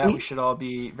Jinxes, and for that we should all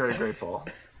be very grateful.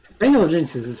 Bangle of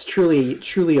Jinxes is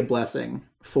truly a blessing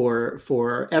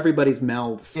for everybody's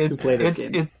mouths who play this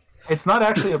game. It's not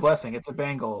actually a blessing. It's a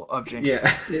Bangle of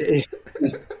Jinxes.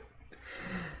 Yeah.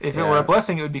 If it were a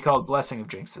blessing, it would be called Blessing of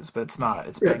Jinxes, but it's not.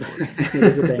 It's Bangle. It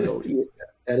is a Bangle.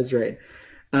 That is right.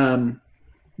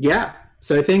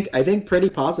 So I think pretty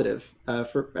positive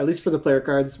for at least for the player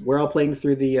cards. We're all playing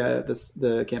through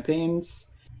the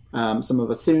campaigns. Some of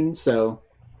us soon, so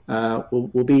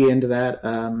we'll be into that.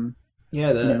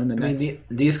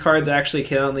 These cards actually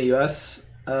came out in the U.S.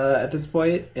 At this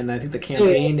point, and I think the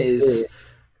campaign is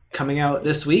coming out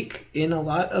this week in a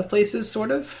lot of places, sort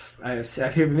of. I've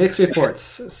heard mixed reports.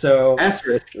 So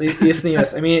asterisk. At least in the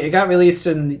US. I mean, it got released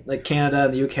in like Canada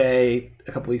and the UK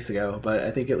a couple weeks ago, but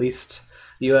I think at least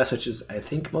the US, which is I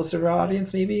think most of our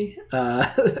audience, maybe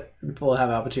will have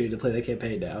an opportunity to play the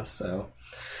campaign now. So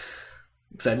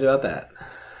excited about that.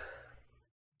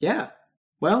 Yeah.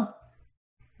 Well,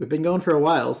 we've been going for a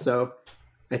while, so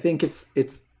I think it's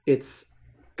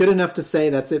good enough to say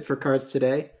that's it for cards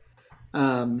today.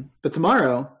 But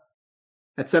tomorrow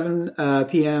at 7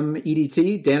 p.m.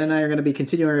 EDT, Dan and I are going to be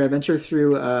continuing our adventure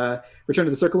through Return to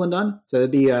the Circle and Done. So it'll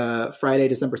be Friday,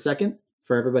 December 2nd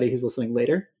for everybody who's listening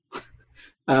later.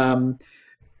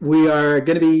 We are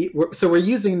going to be we're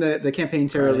using the campaign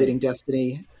Tarot Reading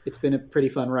Destiny. It's been a pretty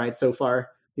fun ride so far.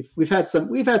 We've had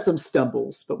some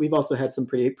stumbles, but we've also had some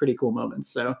pretty cool moments.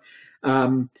 So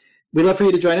we'd love for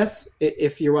you to join us.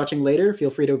 If you're watching later, feel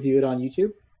free to view it on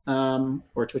YouTube.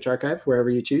 Or Twitch Archive, wherever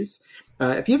you choose.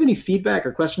 If you have any feedback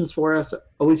or questions for us,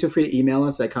 always feel free to email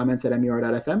us at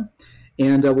comments@mur.fm,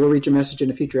 and we'll read your message in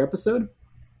a future episode.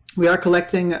 We are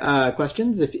collecting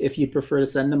questions if you'd prefer to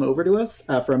send them over to us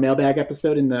for a mailbag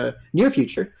episode in the near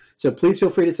future. So please feel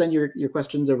free to send your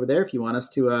questions over there if you want us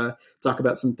to talk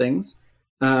about some things.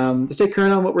 To stay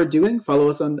current on what we're doing, follow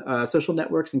us on social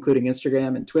networks, including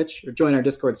Instagram and Twitch, or join our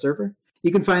Discord server.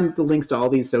 You can find the links to all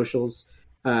these socials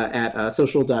at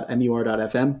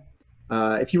social.mur.fm.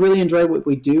 If you really enjoy what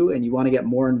we do and you want to get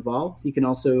more involved, you can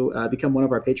also become one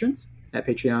of our patrons at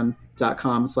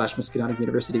patreon.com/Miskatonic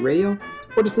University Radio,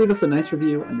 or just leave us a nice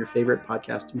review on your favorite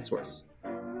podcasting source.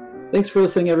 Thanks for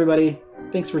listening, everybody.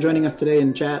 Thanks for joining us today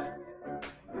in chat.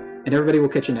 And everybody, will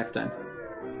catch you next time.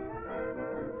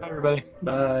 Bye, everybody.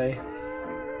 Bye.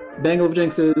 Bangle of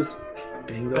Jinxes.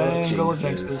 Bangle of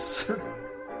Jinxes. Jinxes.